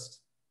Third Coast.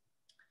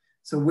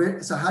 So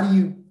how do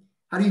you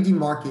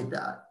demarcate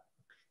that?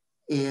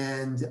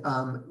 And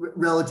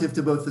relative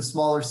to both the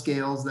smaller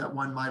scales that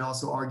one might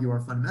also argue are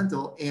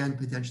fundamental and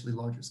potentially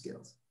larger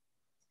scales.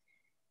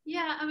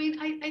 Yeah, I mean,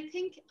 I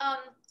think,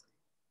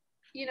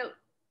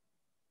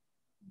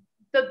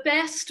 the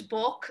best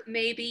book,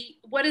 maybe,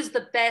 what is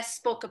the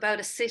best book about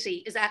a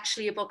city is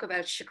actually a book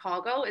about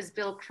Chicago, is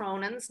Bill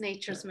Cronin's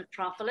Nature's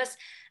Metropolis.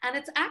 And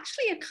it's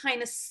actually a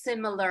kind of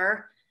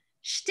similar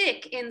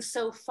shtick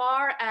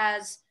insofar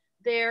as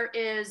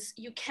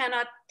you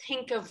cannot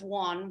think of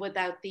one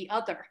without the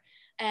other.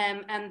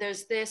 And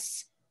there's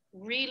this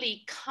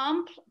really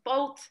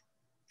both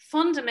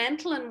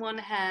fundamental on one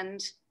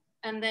hand,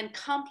 and then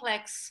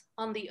complex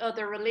on the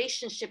other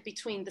relationship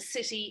between the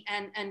city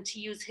and to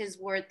use his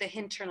word, the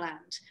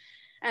hinterland.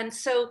 And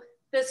so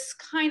this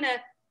kind of,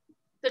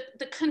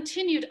 the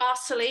continued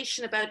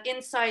oscillation about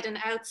inside and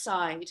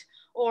outside,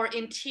 or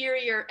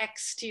interior,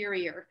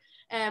 exterior,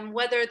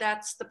 whether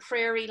that's the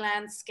prairie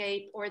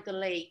landscape or the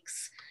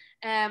lakes.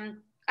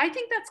 I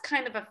think that's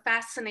kind of a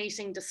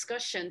fascinating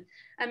discussion.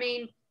 I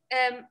mean,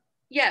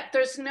 yeah,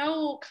 there's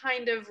no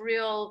kind of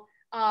real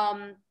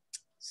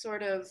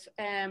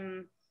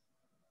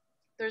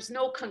there's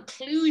no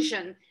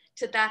conclusion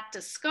to that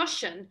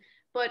discussion.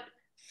 But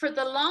for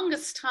the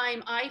longest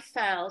time, I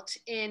felt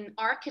in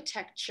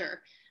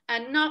architecture,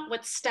 And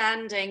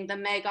notwithstanding the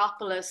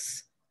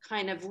megapolis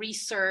kind of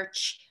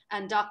research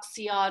and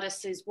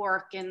Doxiadis's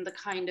work in the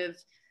kind of,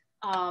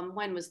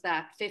 when was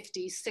that,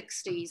 50s,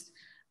 60s,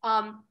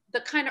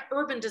 the kind of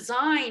urban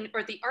design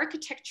or the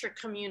architecture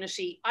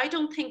community, I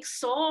don't think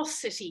saw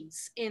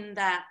cities in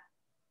that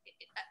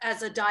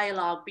as a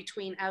dialogue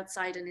between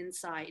outside and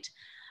inside.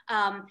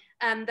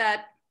 And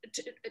that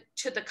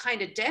to the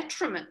kind of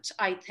detriment,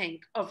 I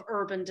think, of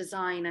urban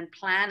design and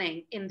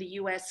planning in the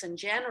US in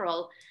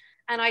general.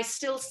 And I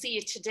still see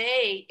it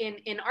today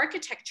in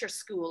architecture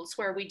schools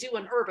where we do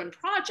an urban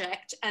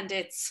project and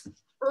it's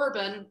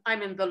urban,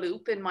 I'm in the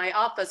loop in my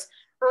office,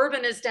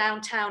 urban is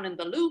downtown in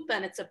the loop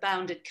and it's a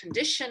bounded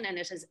condition and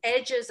it has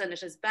edges and it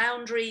has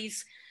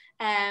boundaries.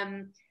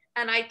 And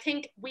I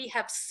think we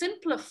have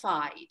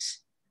simplified,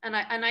 and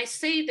I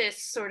say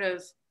this sort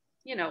of,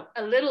 you know,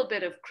 a little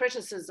bit of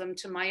criticism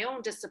to my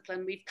own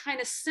discipline, we've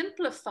kind of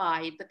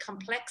simplified the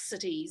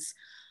complexities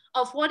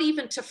of what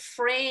even to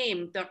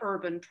frame the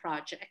urban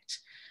project.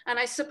 And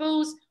I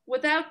suppose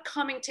without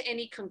coming to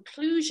any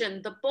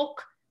conclusion, the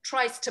book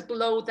tries to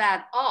blow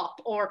that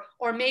up, or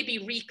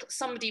maybe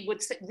somebody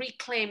would say,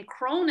 reclaim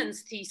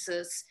Cronin's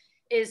thesis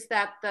is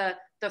that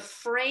the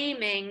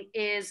framing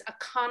is a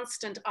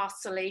constant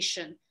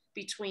oscillation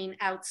between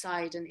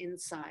outside and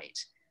inside.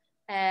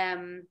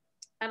 And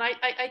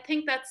I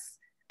think that's,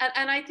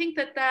 and I think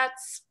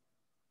that's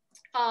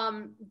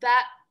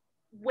that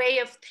way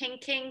of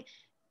thinking,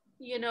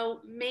 you know,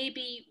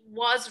 maybe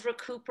was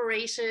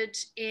recuperated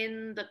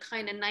in the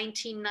kind of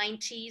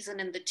 1990s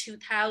and in the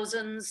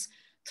 2000s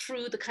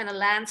through the kind of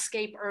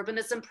landscape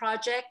urbanism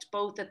project,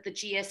 both at the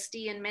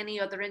GSD and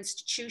many other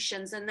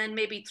institutions, and then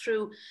maybe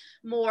through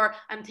more,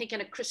 I'm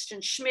thinking of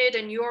Christian Schmid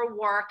and your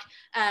work,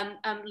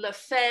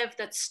 Lefebvre,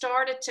 that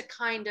started to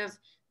kind of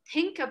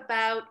think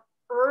about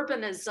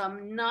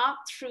urbanism, not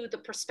through the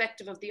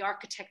perspective of the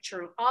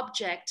architectural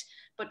object,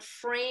 but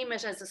frame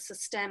it as a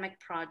systemic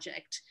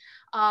project.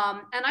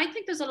 And I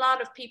think there's a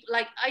lot of people,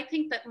 like, I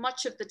think that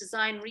much of the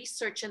design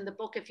research in the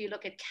book, if you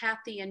look at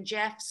Kathy and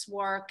Jeff's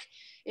work,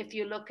 if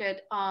you look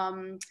at,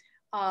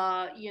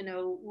 you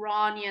know,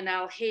 Ronnie and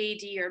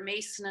Al-Hadi or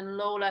Mason and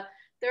Lola,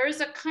 there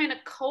is a kind of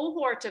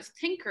cohort of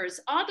thinkers,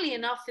 oddly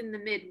enough, in the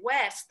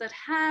Midwest that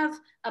have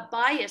a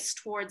bias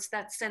towards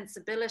that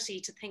sensibility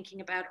to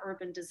thinking about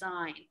urban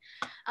design.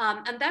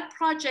 And that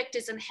project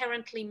is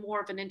inherently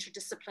more of an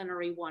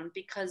interdisciplinary one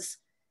because,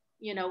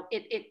 you know,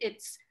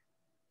 it's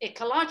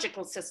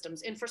ecological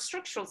systems,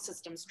 infrastructural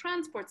systems,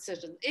 transport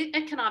systems,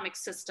 economic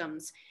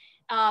systems.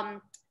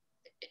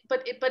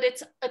 But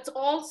it's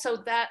also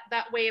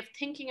that way of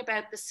thinking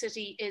about the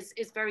city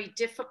is very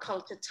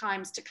difficult at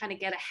times to kind of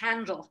get a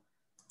handle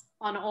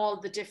on all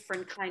the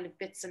different kind of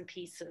bits and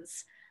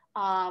pieces.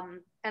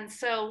 And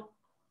so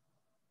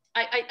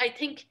I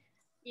think,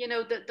 you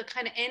know, the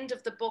kind of end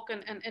of the book,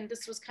 and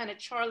this was kind of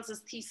Charles's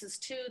thesis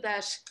too,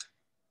 that,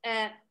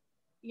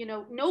 you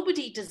know,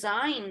 nobody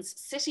designs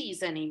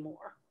cities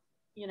anymore.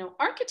 You know,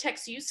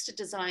 architects used to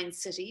design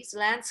cities,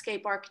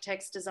 landscape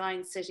architects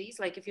design cities,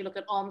 like if you look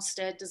at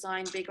Olmsted,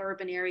 design big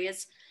urban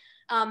areas.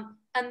 And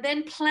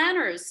then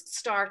planners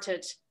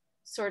started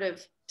sort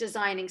of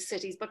designing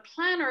cities, but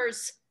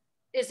planners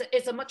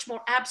is a much more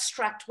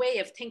abstract way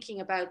of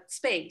thinking about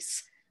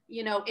space.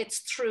 You know, it's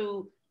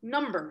through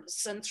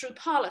numbers and through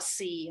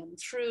policy and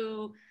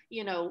through,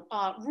 you know,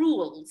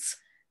 rules.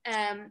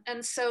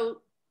 And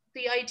so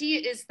the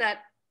idea is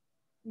that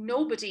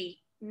nobody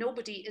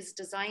is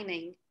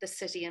designing the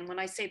city. And when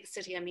I say the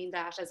city, I mean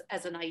that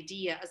as an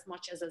idea as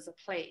much as a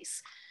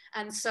place.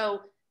 And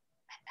so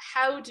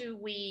how do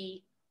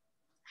we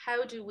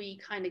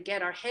kind of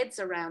get our heads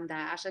around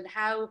that? And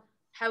how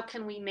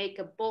can we make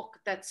a book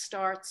that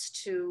starts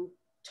to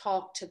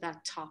talk to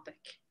that topic?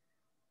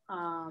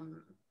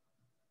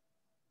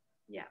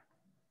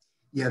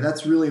 Yeah,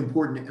 that's really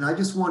important. And I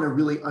just want to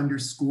really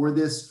underscore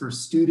this for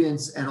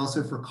students and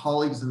also for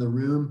colleagues in the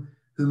room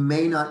who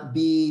may not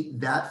be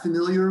that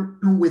familiar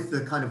with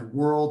the kind of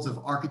worlds of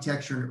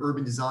architecture and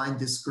urban design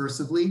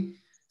discursively.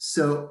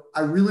 So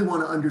I really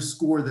want to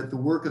underscore that the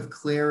work of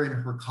Clare and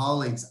her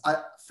colleagues,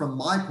 from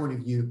my point of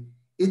view,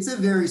 it's a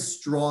very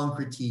strong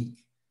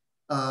critique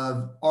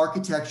of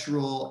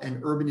architectural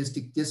and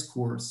urbanistic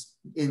discourse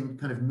in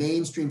kind of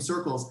mainstream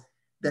circles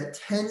that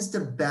tends to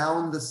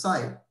bound the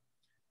site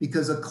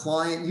because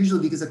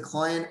usually because a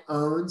client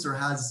owns or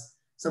has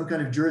some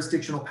kind of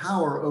jurisdictional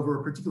power over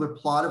a particular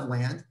plot of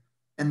land,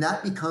 and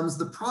that becomes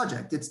the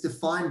project. It's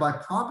defined by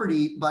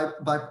property, by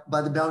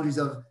the boundaries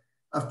of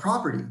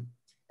property.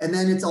 And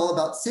then it's all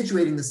about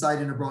situating the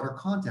site in a broader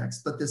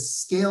context. But the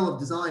scale of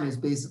design is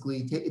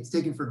basically, it's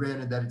taken for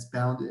granted that it's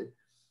bounded.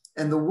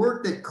 And the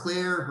work that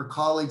Clare, her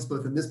colleagues,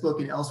 both in this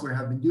book and elsewhere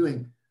have been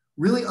doing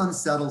really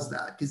unsettles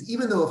that. Because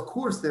even though, of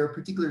course, there are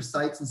particular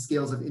sites and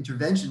scales of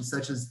intervention,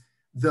 such as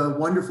the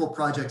wonderful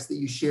projects that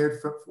you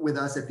shared with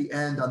us at the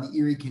end on the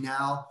Erie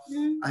Canal.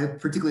 Mm-hmm. I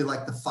particularly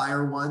like the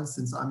fire one,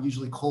 since I'm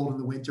usually cold in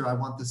the winter. I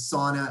want the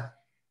sauna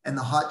and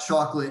the hot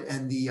chocolate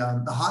and the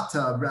hot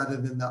tub rather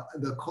than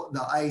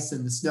the ice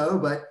and the snow.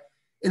 But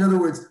in other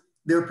words,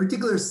 They're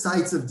particular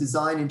sites of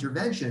design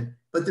intervention,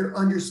 but they're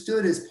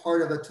understood as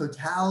part of a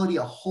totality,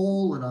 a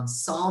whole, an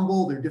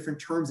ensemble. There are different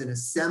terms in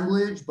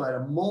assemblage, but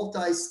a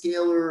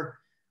multi-scalar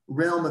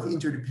realm of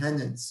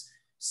interdependence.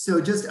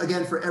 So just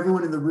again, for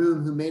everyone in the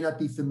room who may not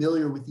be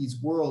familiar with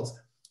these worlds,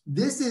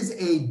 this is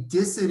a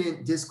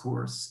dissident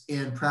discourse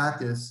and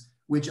practice,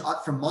 which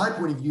from my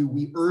point of view,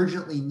 we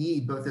urgently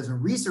need both as a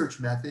research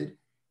method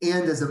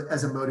and as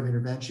a mode of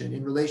intervention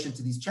in relation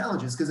to these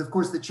challenges. Because of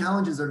course, the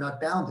challenges are not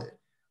bounded.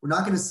 We're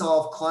not going to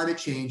solve climate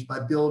change by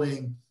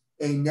building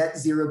a net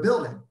zero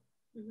building.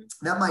 Mm-hmm.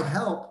 That might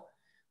help,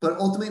 but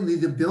ultimately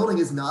the building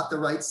is not the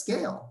right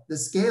scale. The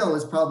scale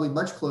is probably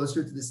much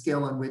closer to the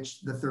scale on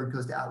which the Third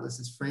Coast Atlas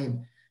is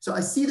framed. So I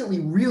see that we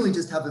really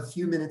just have a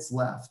few minutes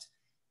left.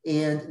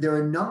 And there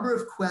are a number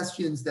of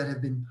questions that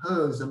have been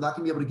posed. I'm not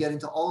going to be able to get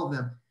into all of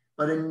them,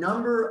 but a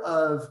number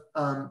of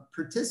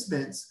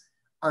participants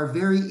are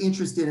very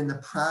interested in the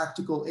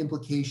practical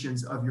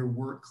implications of your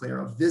work, Claire,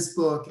 of this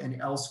book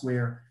and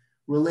elsewhere,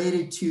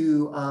 related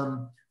to,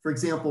 for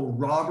example,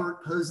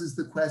 Robert poses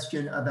the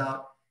question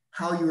about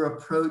how your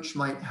approach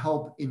might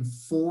help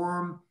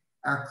inform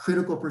our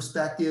critical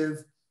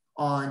perspective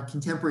on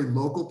contemporary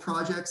local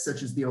projects,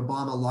 such as the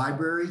Obama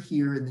Library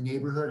here in the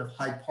neighborhood of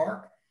Hyde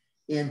Park.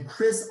 And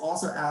Chris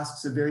also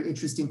asks a very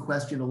interesting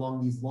question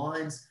along these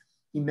lines.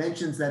 He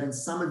mentions that in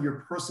some of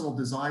your personal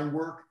design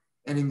work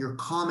and in your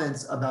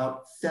comments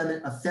about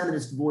a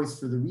feminist voice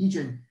for the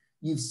region,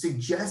 you've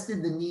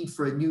suggested the need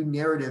for a new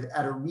narrative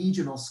at a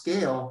regional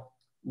scale,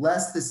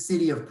 less the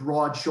city of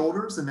broad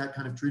shoulders in that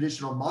kind of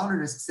traditional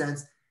modernist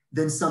sense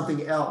than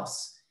something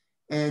else.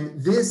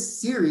 And this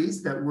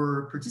series that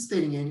we're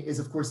participating in is,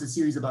 of course, a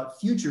series about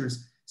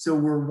futures. So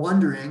we're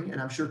wondering,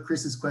 and I'm sure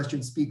Chris's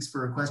question speaks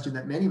for a question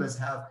that many of us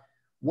have,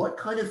 what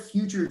kind of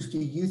futures do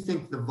you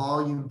think the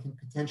volume can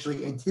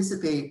potentially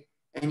anticipate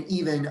and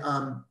even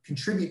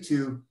contribute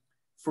to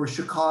for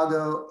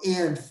Chicago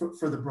and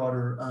for the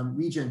broader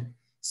region?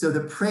 So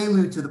the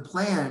prelude to the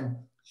plan,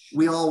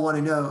 we all want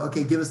to know,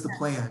 okay, give us the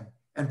plan.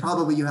 And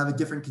probably you have a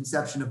different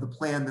conception of the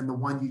plan than the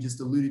one you just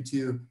alluded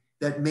to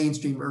that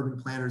mainstream urban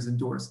planners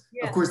endorse.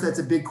 Yeah. Of course, that's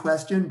a big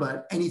question,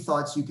 but any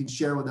thoughts you can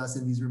share with us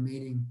in these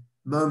remaining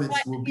moments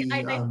will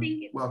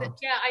be welcome.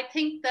 Yeah, I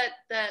think that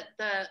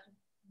the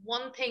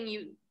one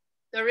thing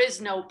there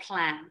is no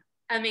plan.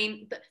 I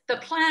mean, the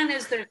plan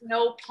is there's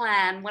no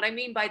plan. What I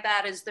mean by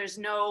that is there's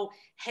no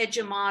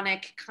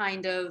hegemonic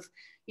kind of,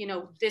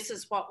 this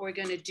is what we're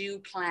going to do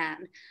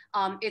plan.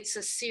 It's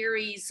a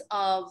series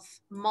of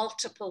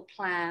multiple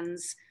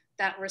plans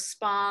that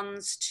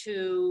responds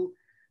to,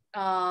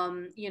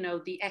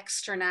 the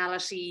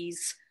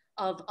externalities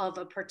of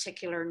a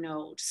particular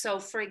node. So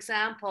for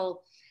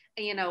example,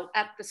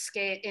 at the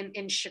scale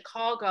in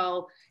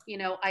Chicago,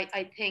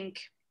 I think,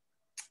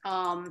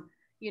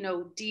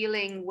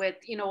 dealing with,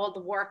 all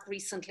the work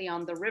recently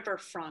on the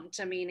riverfront.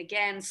 I mean,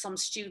 again, some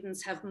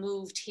students have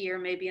moved here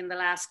maybe in the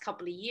last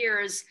couple of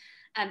years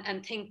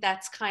and think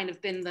that's kind of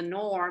been the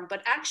norm.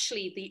 But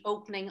actually the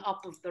opening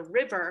up of the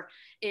river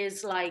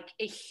is like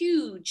a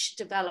huge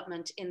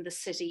development in the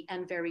city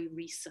and very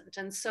recent.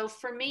 And so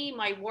for me,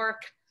 my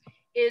work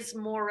is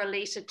more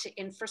related to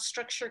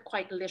infrastructure,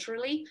 quite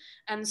literally.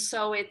 And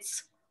so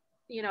it's,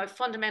 I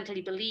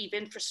fundamentally believe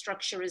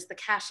infrastructure is the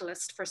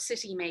catalyst for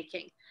city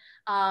making.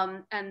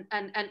 And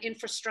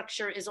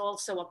infrastructure is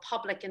also a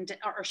public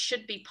or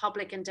should be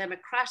public and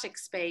democratic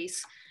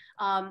space.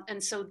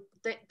 And so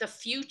the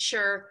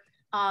future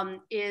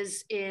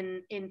is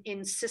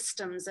in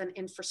systems and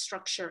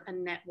infrastructure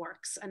and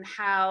networks, and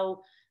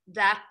how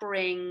that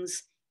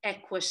brings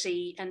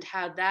equity and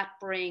how that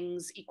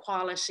brings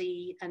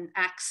equality and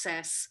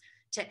access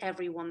to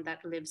everyone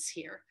that lives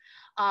here.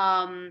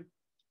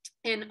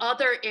 In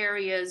other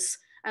areas,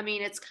 I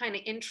mean, it's kind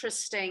of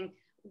interesting.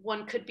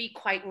 One could be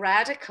quite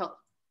radical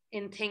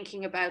in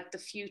thinking about the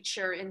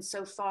future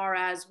insofar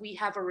as we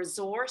have a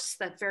resource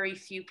that very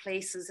few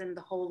places in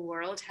the whole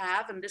world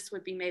have. And this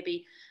would be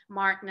maybe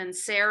Martin and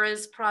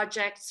Sarah's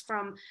projects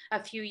from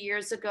a few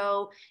years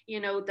ago,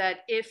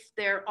 that if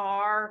there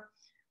are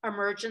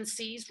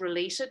emergencies,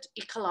 related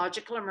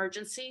ecological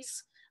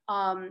emergencies,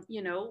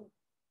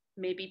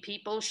 maybe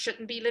people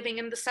shouldn't be living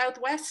in the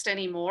Southwest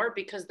anymore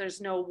because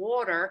there's no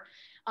water.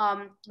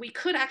 We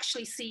could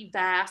actually see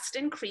vast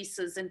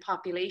increases in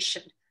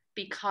population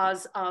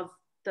because of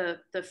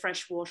the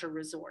freshwater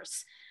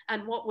resource.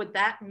 And what would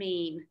that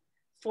mean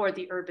for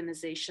the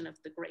urbanization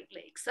of the Great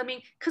Lakes? I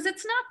mean, because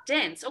it's not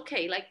dense.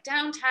 Okay, like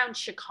downtown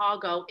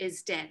Chicago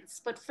is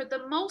dense, but for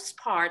the most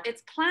part,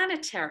 it's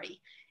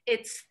planetary.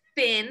 It's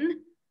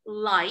thin,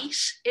 light.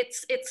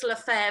 It's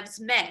Lefebvre's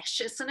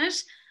mesh, isn't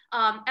it?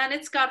 And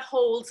it's got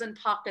holes and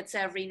pockets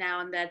every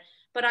now and then.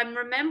 But I'm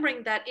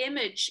remembering that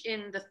image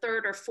in the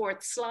third or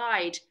fourth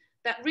slide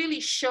that really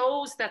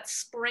shows that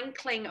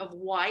sprinkling of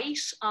white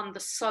on the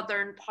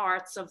southern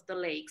parts of the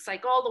lakes,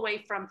 like all the way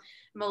from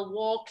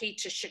Milwaukee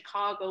to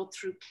Chicago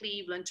through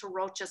Cleveland to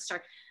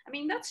Rochester. I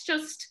mean, that's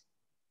just,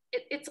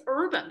 it's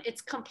urban.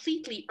 It's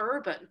completely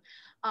urban.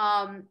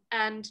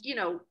 And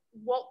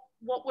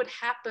what would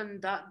happen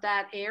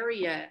that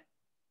area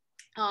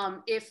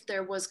if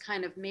there was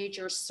kind of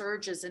major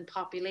surges in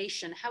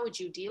population, how would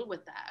you deal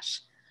with that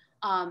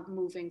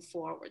moving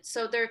forward?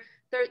 So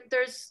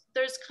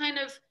there's kind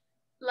of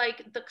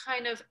like the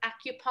kind of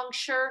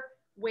acupuncture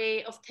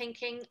way of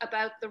thinking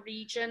about the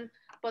region,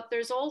 but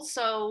there's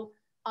also,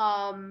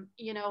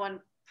 you know, and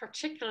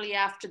particularly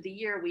after the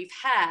year we've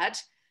had,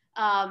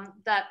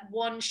 that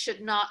one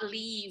should not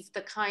leave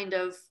the kind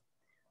of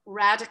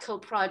radical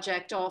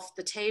project off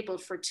the table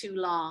for too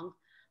long,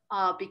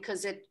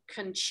 because it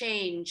can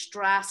change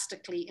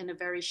drastically in a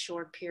very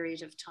short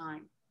period of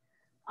time.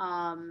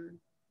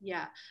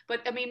 Yeah,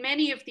 but I mean,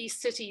 many of these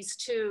cities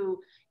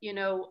too, you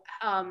know,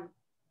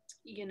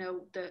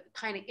 the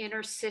kind of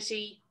inner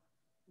city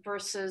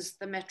versus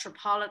the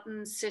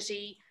metropolitan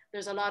city,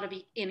 there's a lot of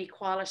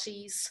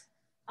inequalities,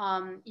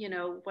 you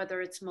know, whether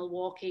it's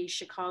Milwaukee,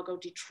 Chicago,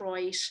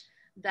 Detroit,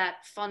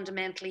 that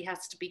fundamentally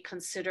has to be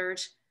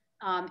considered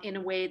in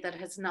a way that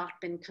has not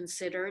been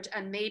considered.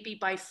 And maybe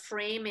by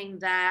framing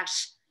that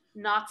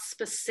not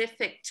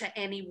specific to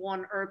any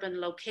one urban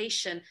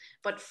location,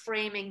 but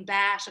framing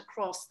that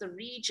across the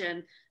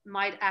region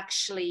might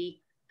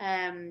actually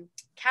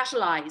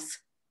catalyze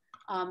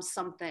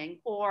something.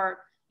 Or,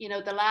 you know,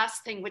 the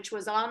last thing which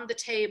was on the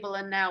table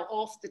and now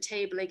off the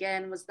table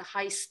again was the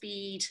high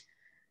speed.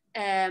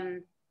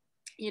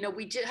 You know,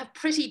 we did have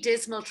pretty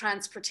dismal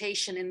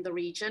transportation in the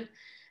region.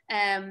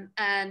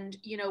 And,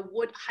 you know,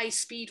 high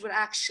speed would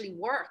actually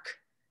work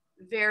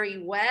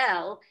very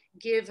well,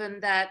 given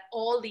that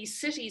all these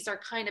cities are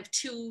kind of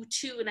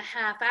 2.5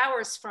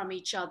 hours from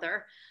each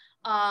other,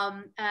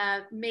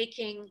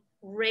 making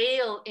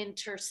rail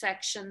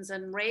intersections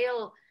and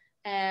rail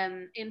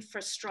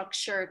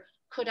infrastructure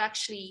could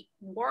actually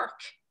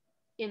work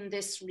in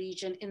this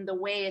region in the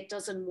way it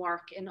doesn't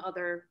work in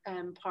other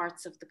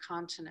parts of the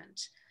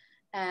continent.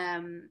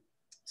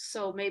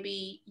 So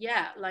maybe,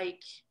 yeah,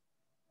 like,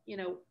 you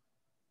know,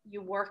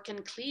 you work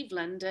in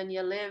Cleveland and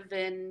you live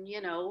in,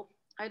 you know,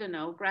 I don't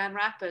know, Grand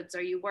Rapids,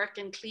 or you work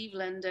in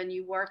Cleveland and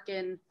you work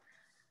in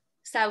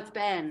South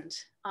Bend.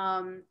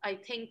 I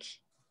think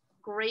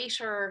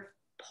greater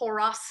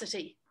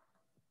porosity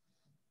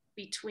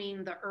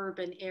between the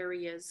urban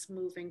areas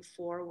moving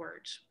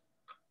forward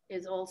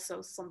is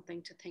also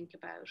something to think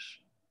about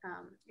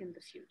in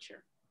the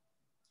future.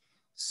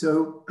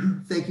 So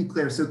thank you,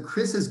 Claire. So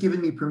Chris has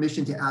given me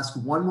permission to ask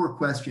one more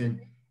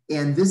question.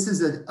 And this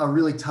is a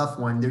really tough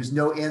one. There's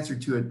no answer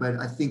to it, but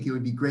I think it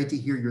would be great to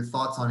hear your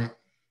thoughts on it.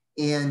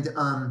 And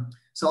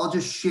so I'll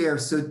just share.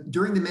 So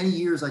during the many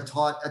years I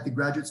taught at the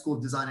Graduate School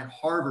of Design at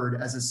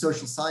Harvard as a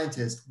social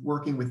scientist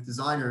working with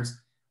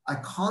designers, I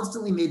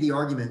constantly made the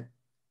argument,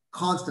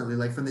 constantly,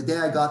 like from the day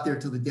I got there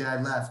till the day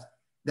I left,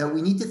 that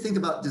we need to think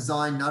about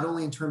design not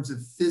only in terms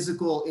of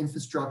physical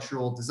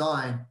infrastructural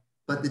design,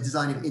 but the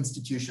design of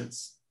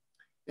institutions.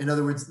 In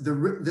other words, the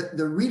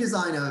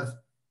redesign of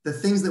the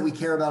things that we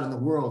care about in the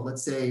world,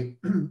 let's say,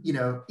 you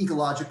know,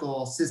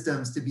 ecological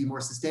systems to be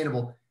more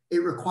sustainable,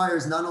 it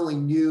requires not only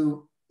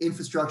new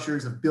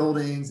infrastructures of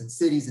buildings and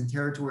cities and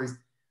territories,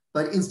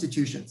 but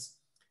institutions.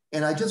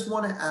 And I just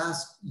want to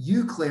ask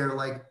you, Claire,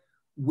 like,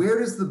 where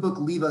does the book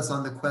leave us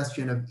on the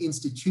question of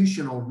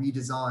institutional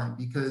redesign?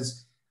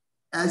 Because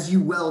as you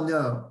well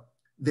know,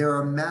 there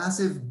are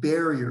massive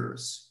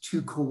barriers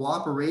to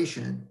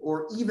cooperation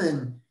or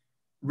even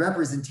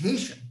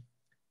representation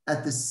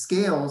at the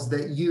scales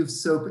that you've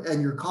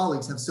and your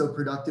colleagues have so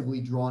productively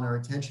drawn our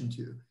attention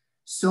to.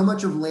 So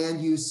much of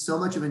land use, so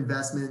much of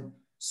investment,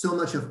 so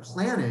much of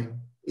planning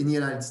in the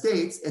United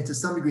States, and to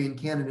some degree in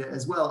Canada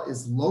as well,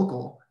 is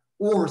local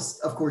or,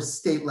 of course,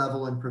 state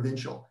level and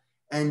provincial.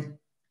 And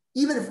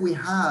even if we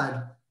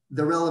had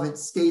the relevant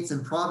states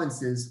and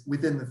provinces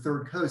within the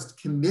Third Coast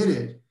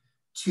committed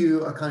to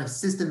a kind of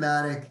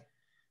systematic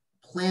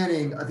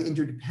planning of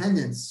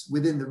interdependence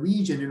within the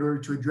region in order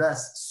to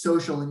address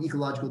social and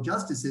ecological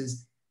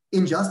injustices,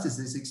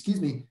 excuse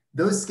me,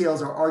 those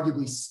scales are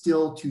arguably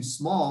still too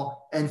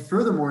small. And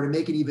furthermore, to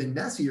make it even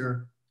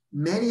messier,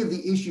 many of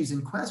the issues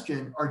in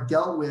question are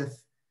dealt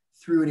with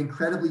through an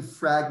incredibly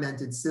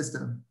fragmented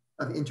system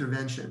of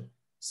intervention.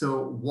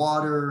 So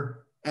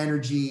water,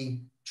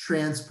 energy,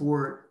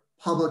 transport,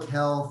 public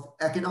health,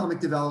 economic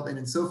development,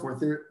 and so forth.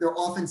 They're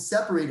often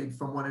separated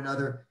from one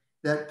another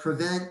that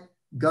prevent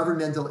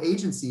governmental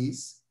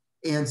agencies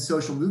and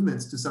social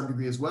movements to some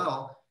degree as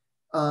well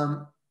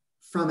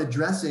from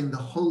addressing the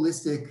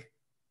holistic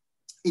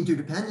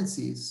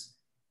interdependencies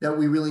that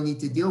we really need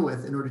to deal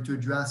with in order to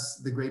address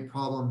the great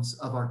problems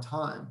of our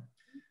time.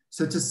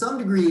 So to some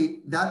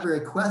degree, that very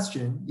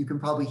question, you can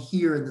probably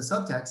hear in the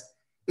subtext,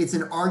 it's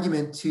an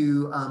argument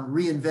to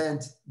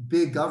reinvent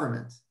big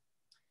government.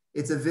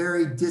 It's a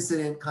very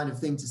dissident kind of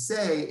thing to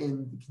say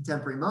in the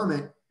contemporary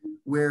moment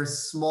where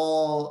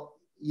small,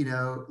 you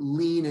know,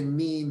 lean and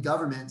mean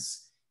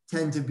governments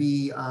tend to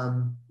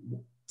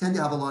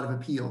have a lot of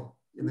appeal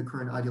in the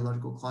current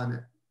ideological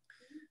climate.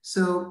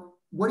 So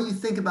what do you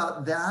think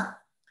about that?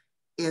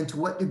 And to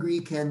what degree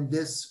can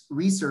this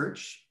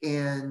research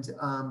and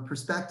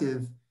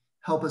perspective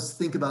help us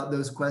think about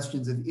those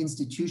questions of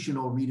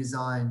institutional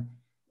redesign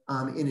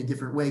in a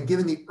different way,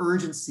 given the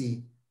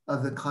urgency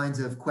of the kinds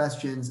of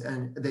questions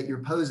and that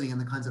you're posing and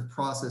the kinds of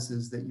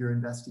processes that you're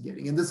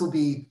investigating. And this will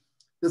be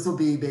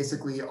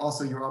basically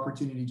also your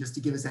opportunity just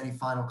to give us any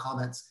final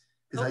comments,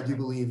 because I do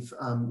believe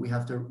we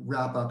have to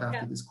wrap up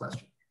after this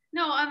question.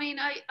 No, I mean,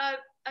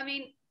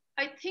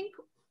 I think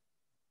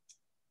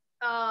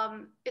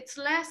it's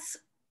less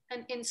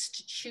an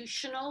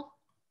institutional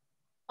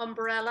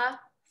umbrella.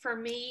 For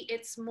me,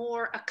 it's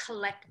more a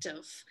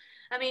collective.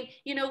 I mean,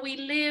 you know, we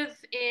live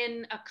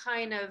in a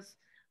kind of,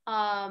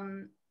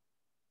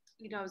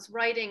 you know, I was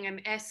writing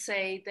an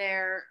essay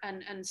there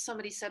and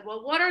somebody said,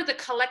 well, what are the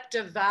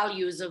collective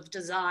values of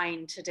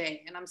design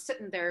today? And I'm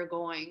sitting there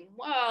going,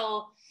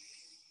 well,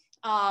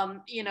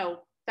 you know,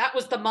 that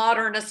was the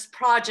modernist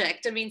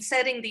project. I mean,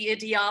 setting the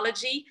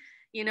ideology,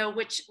 you know,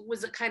 which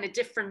was a kind of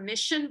different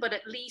mission, but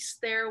at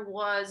least there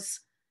was,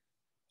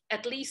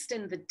 at least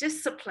in the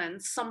discipline,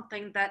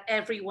 something that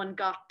everyone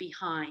got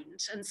behind.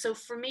 And so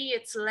for me,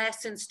 it's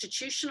less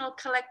institutional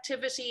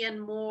collectivity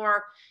and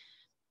more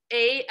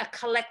a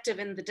collective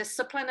in the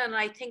discipline. And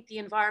I think the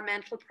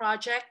environmental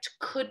project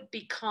could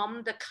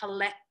become the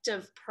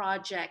collective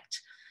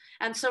project.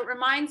 And so it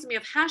reminds me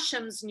of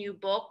Hashem's new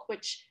book,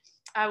 which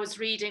I was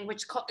reading,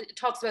 which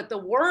talks about the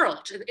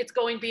world. It's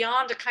going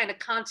beyond a kind of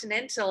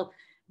continental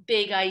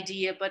big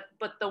idea, but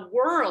the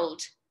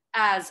world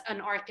as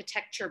an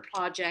architecture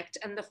project,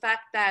 and the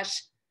fact that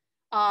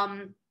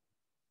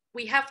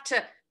we have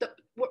to,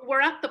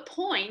 we're at the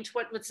point,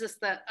 what was this,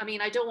 I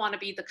mean, I don't want to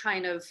be the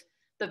kind of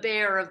the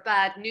bearer of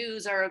bad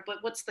news, but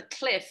what's the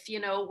cliff, you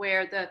know,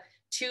 where the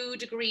 2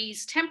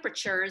 degrees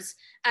temperatures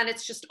and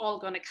it's just all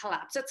going to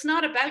collapse. It's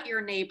not about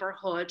your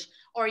neighborhood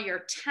or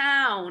your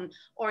town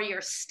or your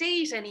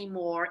state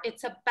anymore.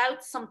 It's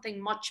about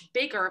something much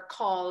bigger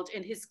called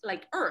in his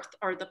like Earth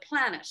or the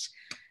planet.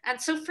 And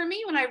so for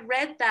me, when I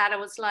read that, I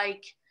was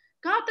like,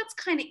 God, that's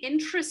kind of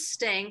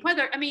interesting.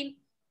 Whether, I mean,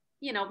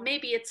 you know,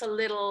 maybe it's a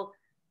little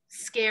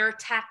scare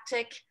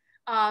tactic,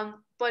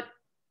 but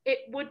it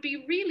would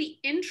be really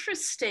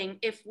interesting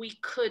if we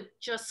could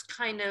just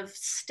kind of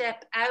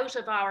step out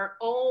of our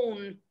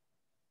own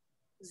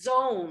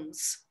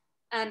zones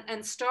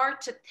and start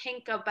to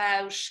think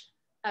about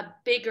a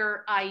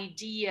bigger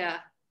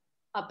idea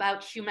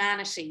about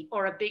humanity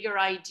or a bigger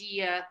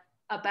idea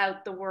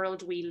about the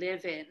world we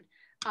live in.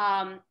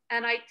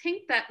 And I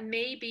think that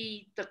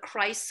maybe the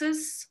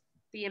crisis,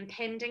 the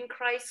impending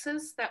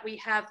crisis that we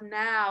have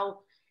now,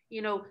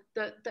 you know,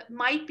 that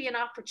might be an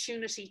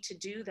opportunity to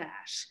do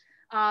that.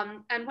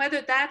 And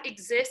whether that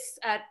exists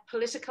at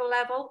political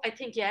level, I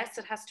think, yes,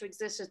 it has to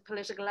exist at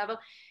political level.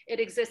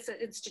 It exists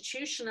at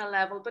institutional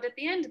level. But at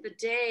the end of the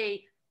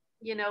day,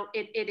 you know,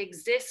 it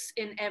exists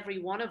in every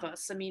one of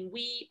us. I mean,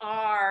 we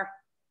are,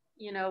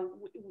 you know,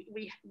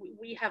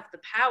 we have the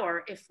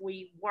power if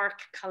we work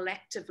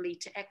collectively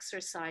to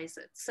exercise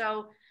it.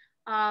 So,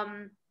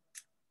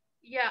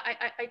 yeah,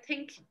 I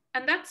think,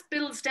 and that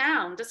builds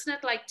down, doesn't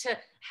it? Like to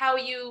how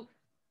you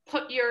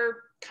put your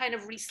kind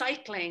of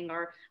recycling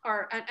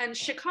and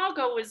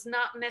Chicago is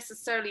not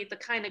necessarily the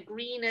kind of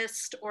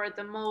greenest or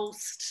the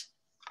most,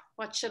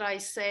 what should I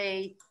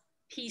say,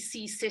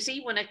 PC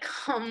city when it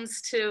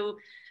comes to,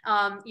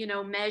 you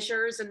know,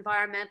 measures,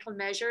 environmental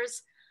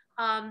measures.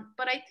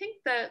 But I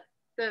think that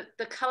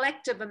the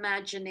collective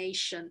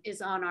imagination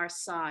is on our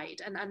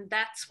side, and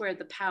that's where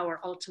the power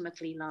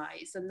ultimately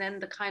lies. And then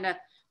the kind of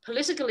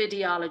political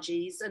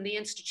ideologies and the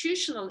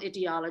institutional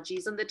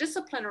ideologies and the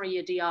disciplinary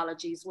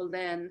ideologies will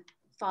then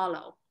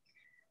follow.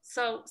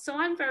 So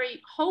I'm very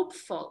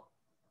hopeful.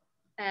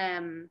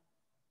 And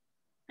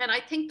I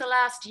think the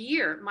last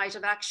year might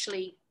have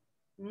actually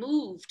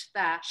moved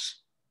that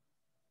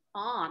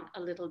on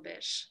a little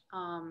bit.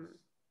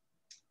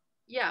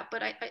 Yeah,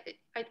 but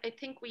I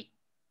think we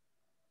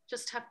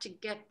just have to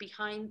get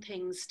behind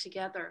things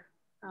together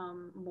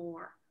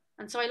more.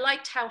 And so I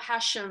liked how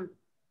Hashem,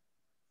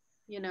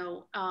 you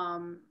know,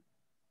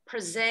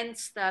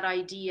 presents that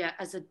idea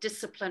as a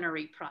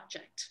disciplinary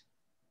project,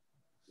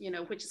 you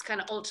know, which is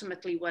kind of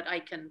ultimately what I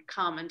can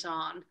comment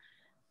on.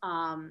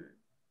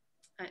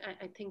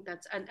 I think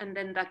that's, and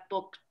then that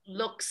book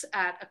looks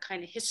at a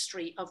kind of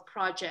history of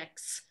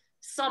projects.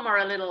 Some are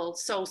a little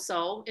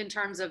so-so in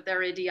terms of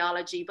their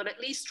ideology, but at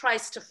least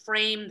tries to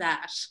frame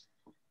that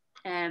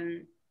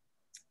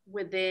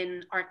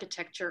within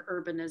architecture,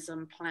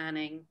 urbanism,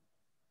 planning.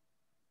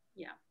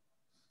 Yeah.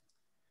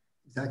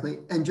 Exactly.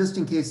 And just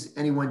in case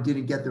anyone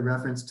didn't get the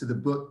reference to the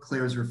book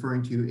Claire is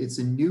referring to, it's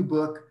a new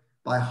book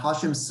by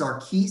Hashem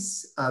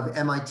Sarkis of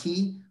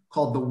MIT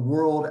called The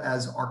World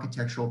as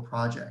Architectural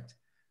Project.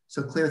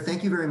 So Claire,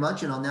 thank you very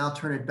much. And I'll now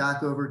turn it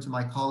back over to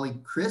my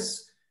colleague,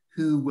 Chris,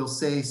 who will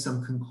say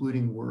some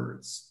concluding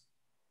words.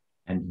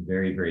 And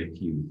very, very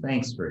few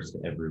thanks first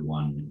to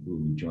everyone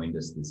who joined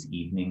us this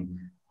evening,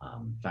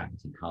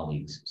 faculty,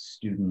 colleagues,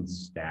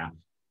 students, staff.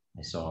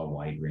 I saw a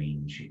wide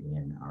range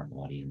in our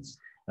audience.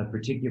 A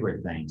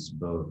particular thanks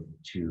both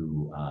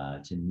to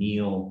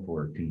Neil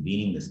for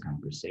convening this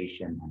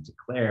conversation and to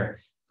Claire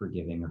for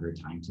giving her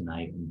time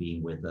tonight and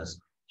being with us,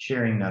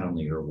 sharing not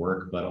only her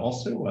work, but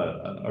also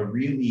a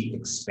really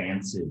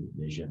expansive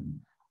vision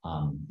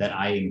that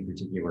I in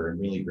particular am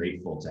really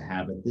grateful to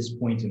have at this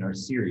point in our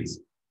series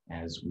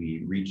as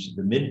we reach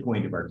the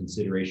midpoint of our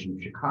consideration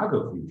of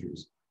Chicago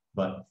futures,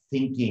 but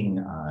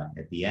thinking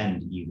at the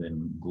end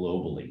even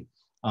globally.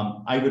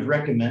 I would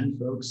recommend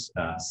folks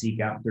seek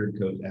out Third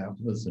Coast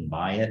Atlas and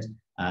buy it.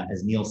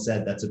 As Neil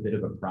said, that's a bit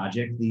of a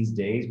project these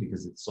days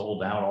because it's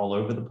sold out all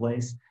over the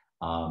place.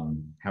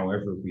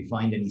 However, if we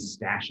find any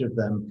stash of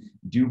them,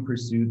 do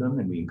pursue them,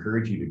 and we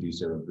encourage you to do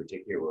so in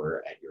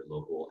particular at your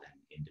local and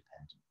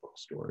independent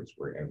bookstores,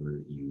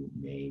 wherever you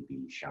may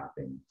be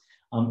shopping.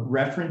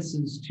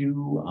 References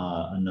to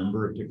a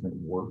number of different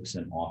works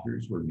and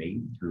authors were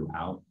made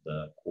throughout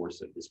the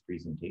course of this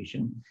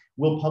presentation.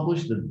 We'll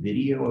publish the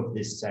video of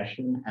this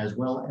session as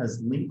well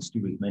as links to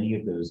as many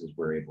of those as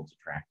we're able to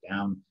track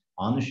down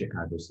on the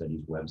Chicago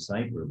Studies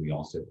website, where we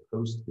also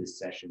post this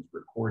session's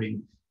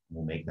recording.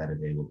 We'll make that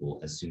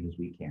available as soon as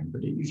we can,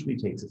 but it usually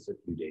takes us a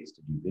few days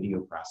to do video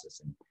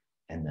processing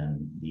and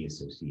then the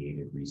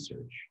associated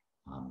research.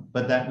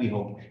 But that we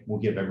hope will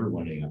give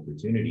everyone an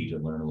opportunity to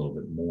learn a little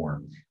bit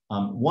more.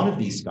 One of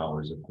these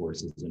scholars, of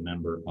course, is a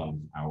member of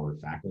our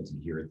faculty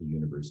here at the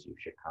University of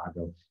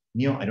Chicago.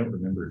 Neil, I don't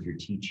remember if you're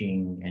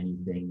teaching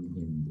anything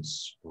in the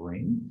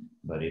spring,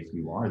 but if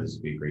you are, this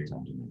would be a great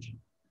time to mention.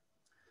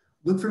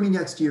 Look for me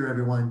next year,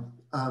 everyone.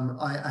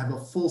 I have a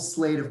full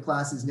slate of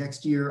classes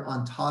next year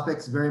on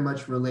topics very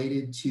much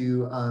related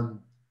to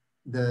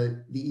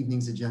the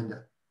evening's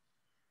agenda.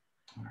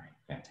 All right,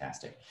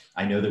 fantastic.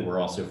 I know that we're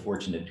also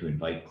fortunate to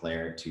invite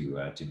Claire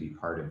to be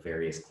part of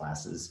various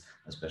classes,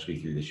 especially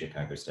through the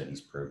Chicago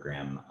Studies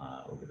program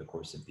over the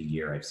course of the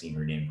year. I've seen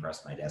her name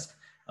cross my desk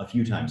a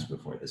few times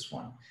before this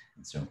one,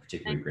 and so I'm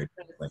particularly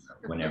grateful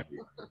whenever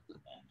you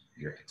recommend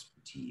your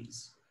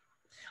expertise.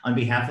 On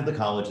behalf of the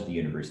College of the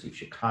University of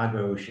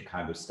Chicago,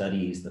 Chicago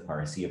Studies, the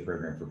Parousia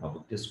Program for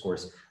Public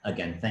Discourse,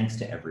 again, thanks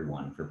to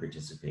everyone for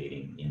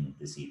participating in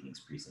this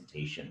evening's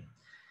presentation.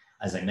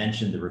 As I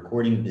mentioned, the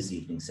recording of this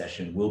evening's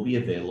session will be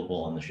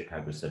available on the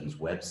Chicago Studies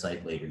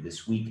website later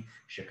this week,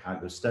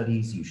 Chicago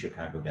Studies,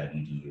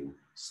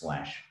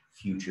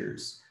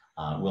 uchicago.edu/futures.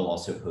 We'll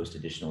also post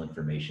additional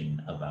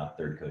information about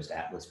Third Coast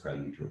Atlas,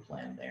 Prelude to a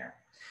Plan there.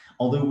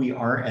 Although we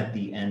are at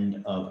the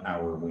end of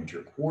our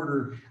winter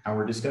quarter,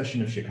 our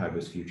discussion of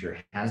Chicago's future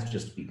has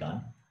just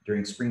begun.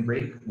 During spring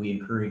break, we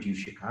encourage you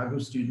Chicago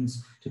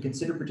students to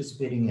consider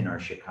participating in our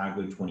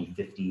Chicago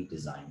 2050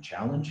 Design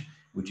Challenge,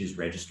 which is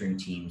registering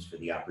teams for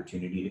the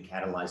opportunity to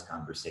catalyze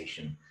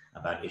conversation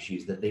about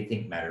issues that they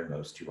think matter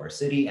most to our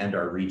city and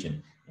our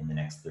region in the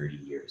next 30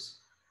 years.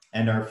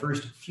 And our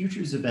first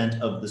Futures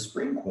event of the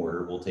spring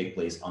quarter will take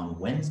place on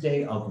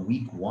Wednesday of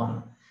week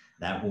 1.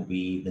 That will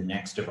be the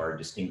next of our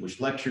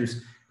distinguished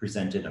lectures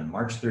presented on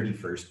March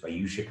 31st by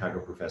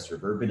UChicago Professor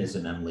of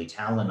Urbanism, Emily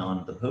Tallon,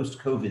 on the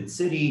post-COVID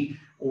city,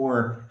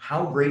 or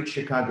how great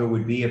Chicago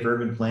would be if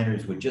urban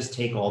planners would just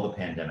take all the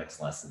pandemic's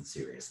lessons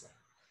seriously.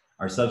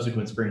 Our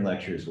subsequent spring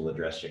lectures will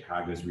address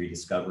Chicago's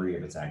rediscovery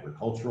of its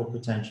agricultural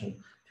potential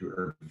through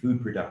urban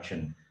food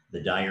production,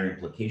 the dire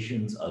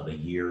implications of a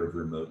year of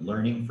remote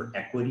learning for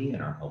equity in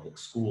our public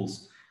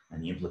schools,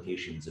 and the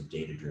implications of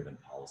data-driven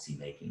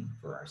policymaking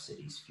for our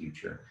city's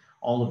future.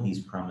 All of these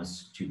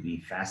promise to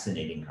be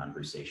fascinating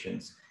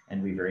conversations,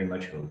 and we very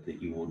much hope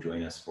that you will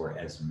join us for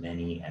as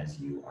many as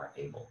you are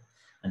able.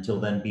 Until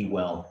then, be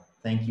well.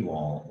 Thank you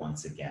all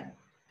once again,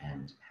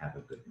 and have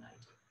a good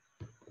night.